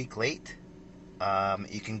 at A Week Late.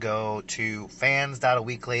 You can go to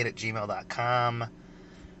fans.aweeklate@gmail.com,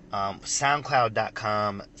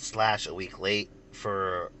 soundcloud.com/A Week Late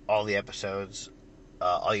for all the episodes.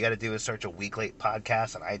 All you got to do is search A Week Late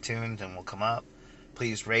Podcast on iTunes, and we'll come up.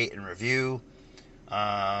 Please rate and review.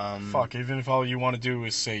 Fuck, even if all you want to do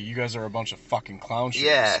is say you guys are a bunch of fucking clown shoes.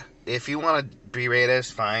 Yeah, if you want to berate us,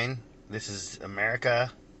 fine. This is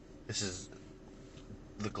America. This is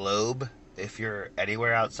the globe. If you're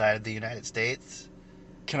anywhere outside of the United States.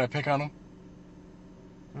 Can I pick on them?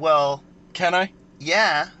 Well... Can I?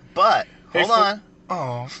 Yeah, but... Hold on.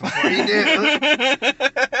 Oh.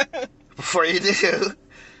 Before you do,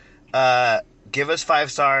 give us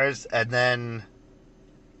 5 stars and then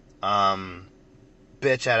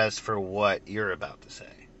bitch at us for what you're about to say.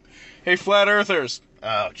 Hey, flat earthers.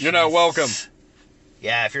 Oh, you're not welcome.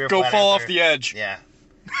 Yeah, if you're a Go flat fall earther, off the edge. Yeah.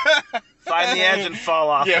 Find the edge and fall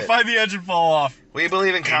off Yeah, it. find the edge and fall off. We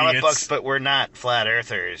believe in comic Idiots. books, but we're not flat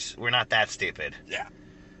earthers. We're not that stupid. Yeah.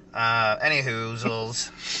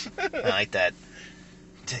 Anywhoozles. I like that.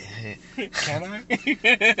 Can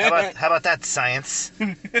I? How about that, science?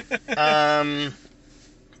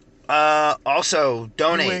 Also,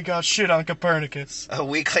 donate. You ain't got shit on Copernicus.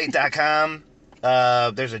 Weeklate.com.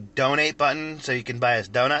 There's a donate button so you can buy us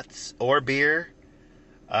donuts or beer.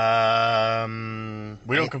 We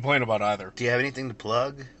don't complain about either. Do you have anything to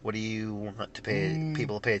plug? What do you want to pay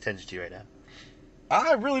people to pay attention to right now?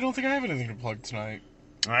 I really don't think I have anything to plug tonight.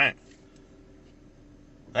 All right.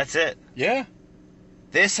 That's it. Yeah.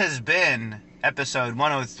 This has been episode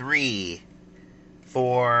 103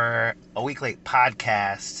 for A Week Late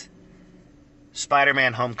Podcast.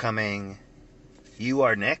 Spider-Man Homecoming. You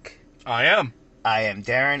are Nick. I am. I am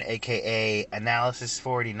Darren, a.k.a. Analysis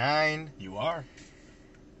 49. You are.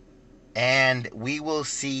 And we will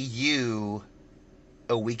see you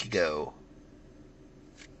a week ago.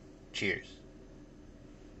 Cheers.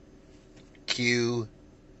 Cue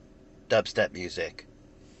dubstep music.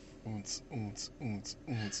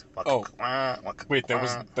 Oh, wait,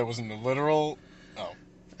 that wasn't a literal. Oh,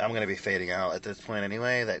 I'm going to be fading out at this point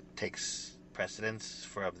anyway. That takes precedence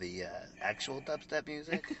from the actual dubstep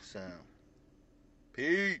music. So,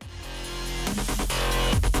 peace.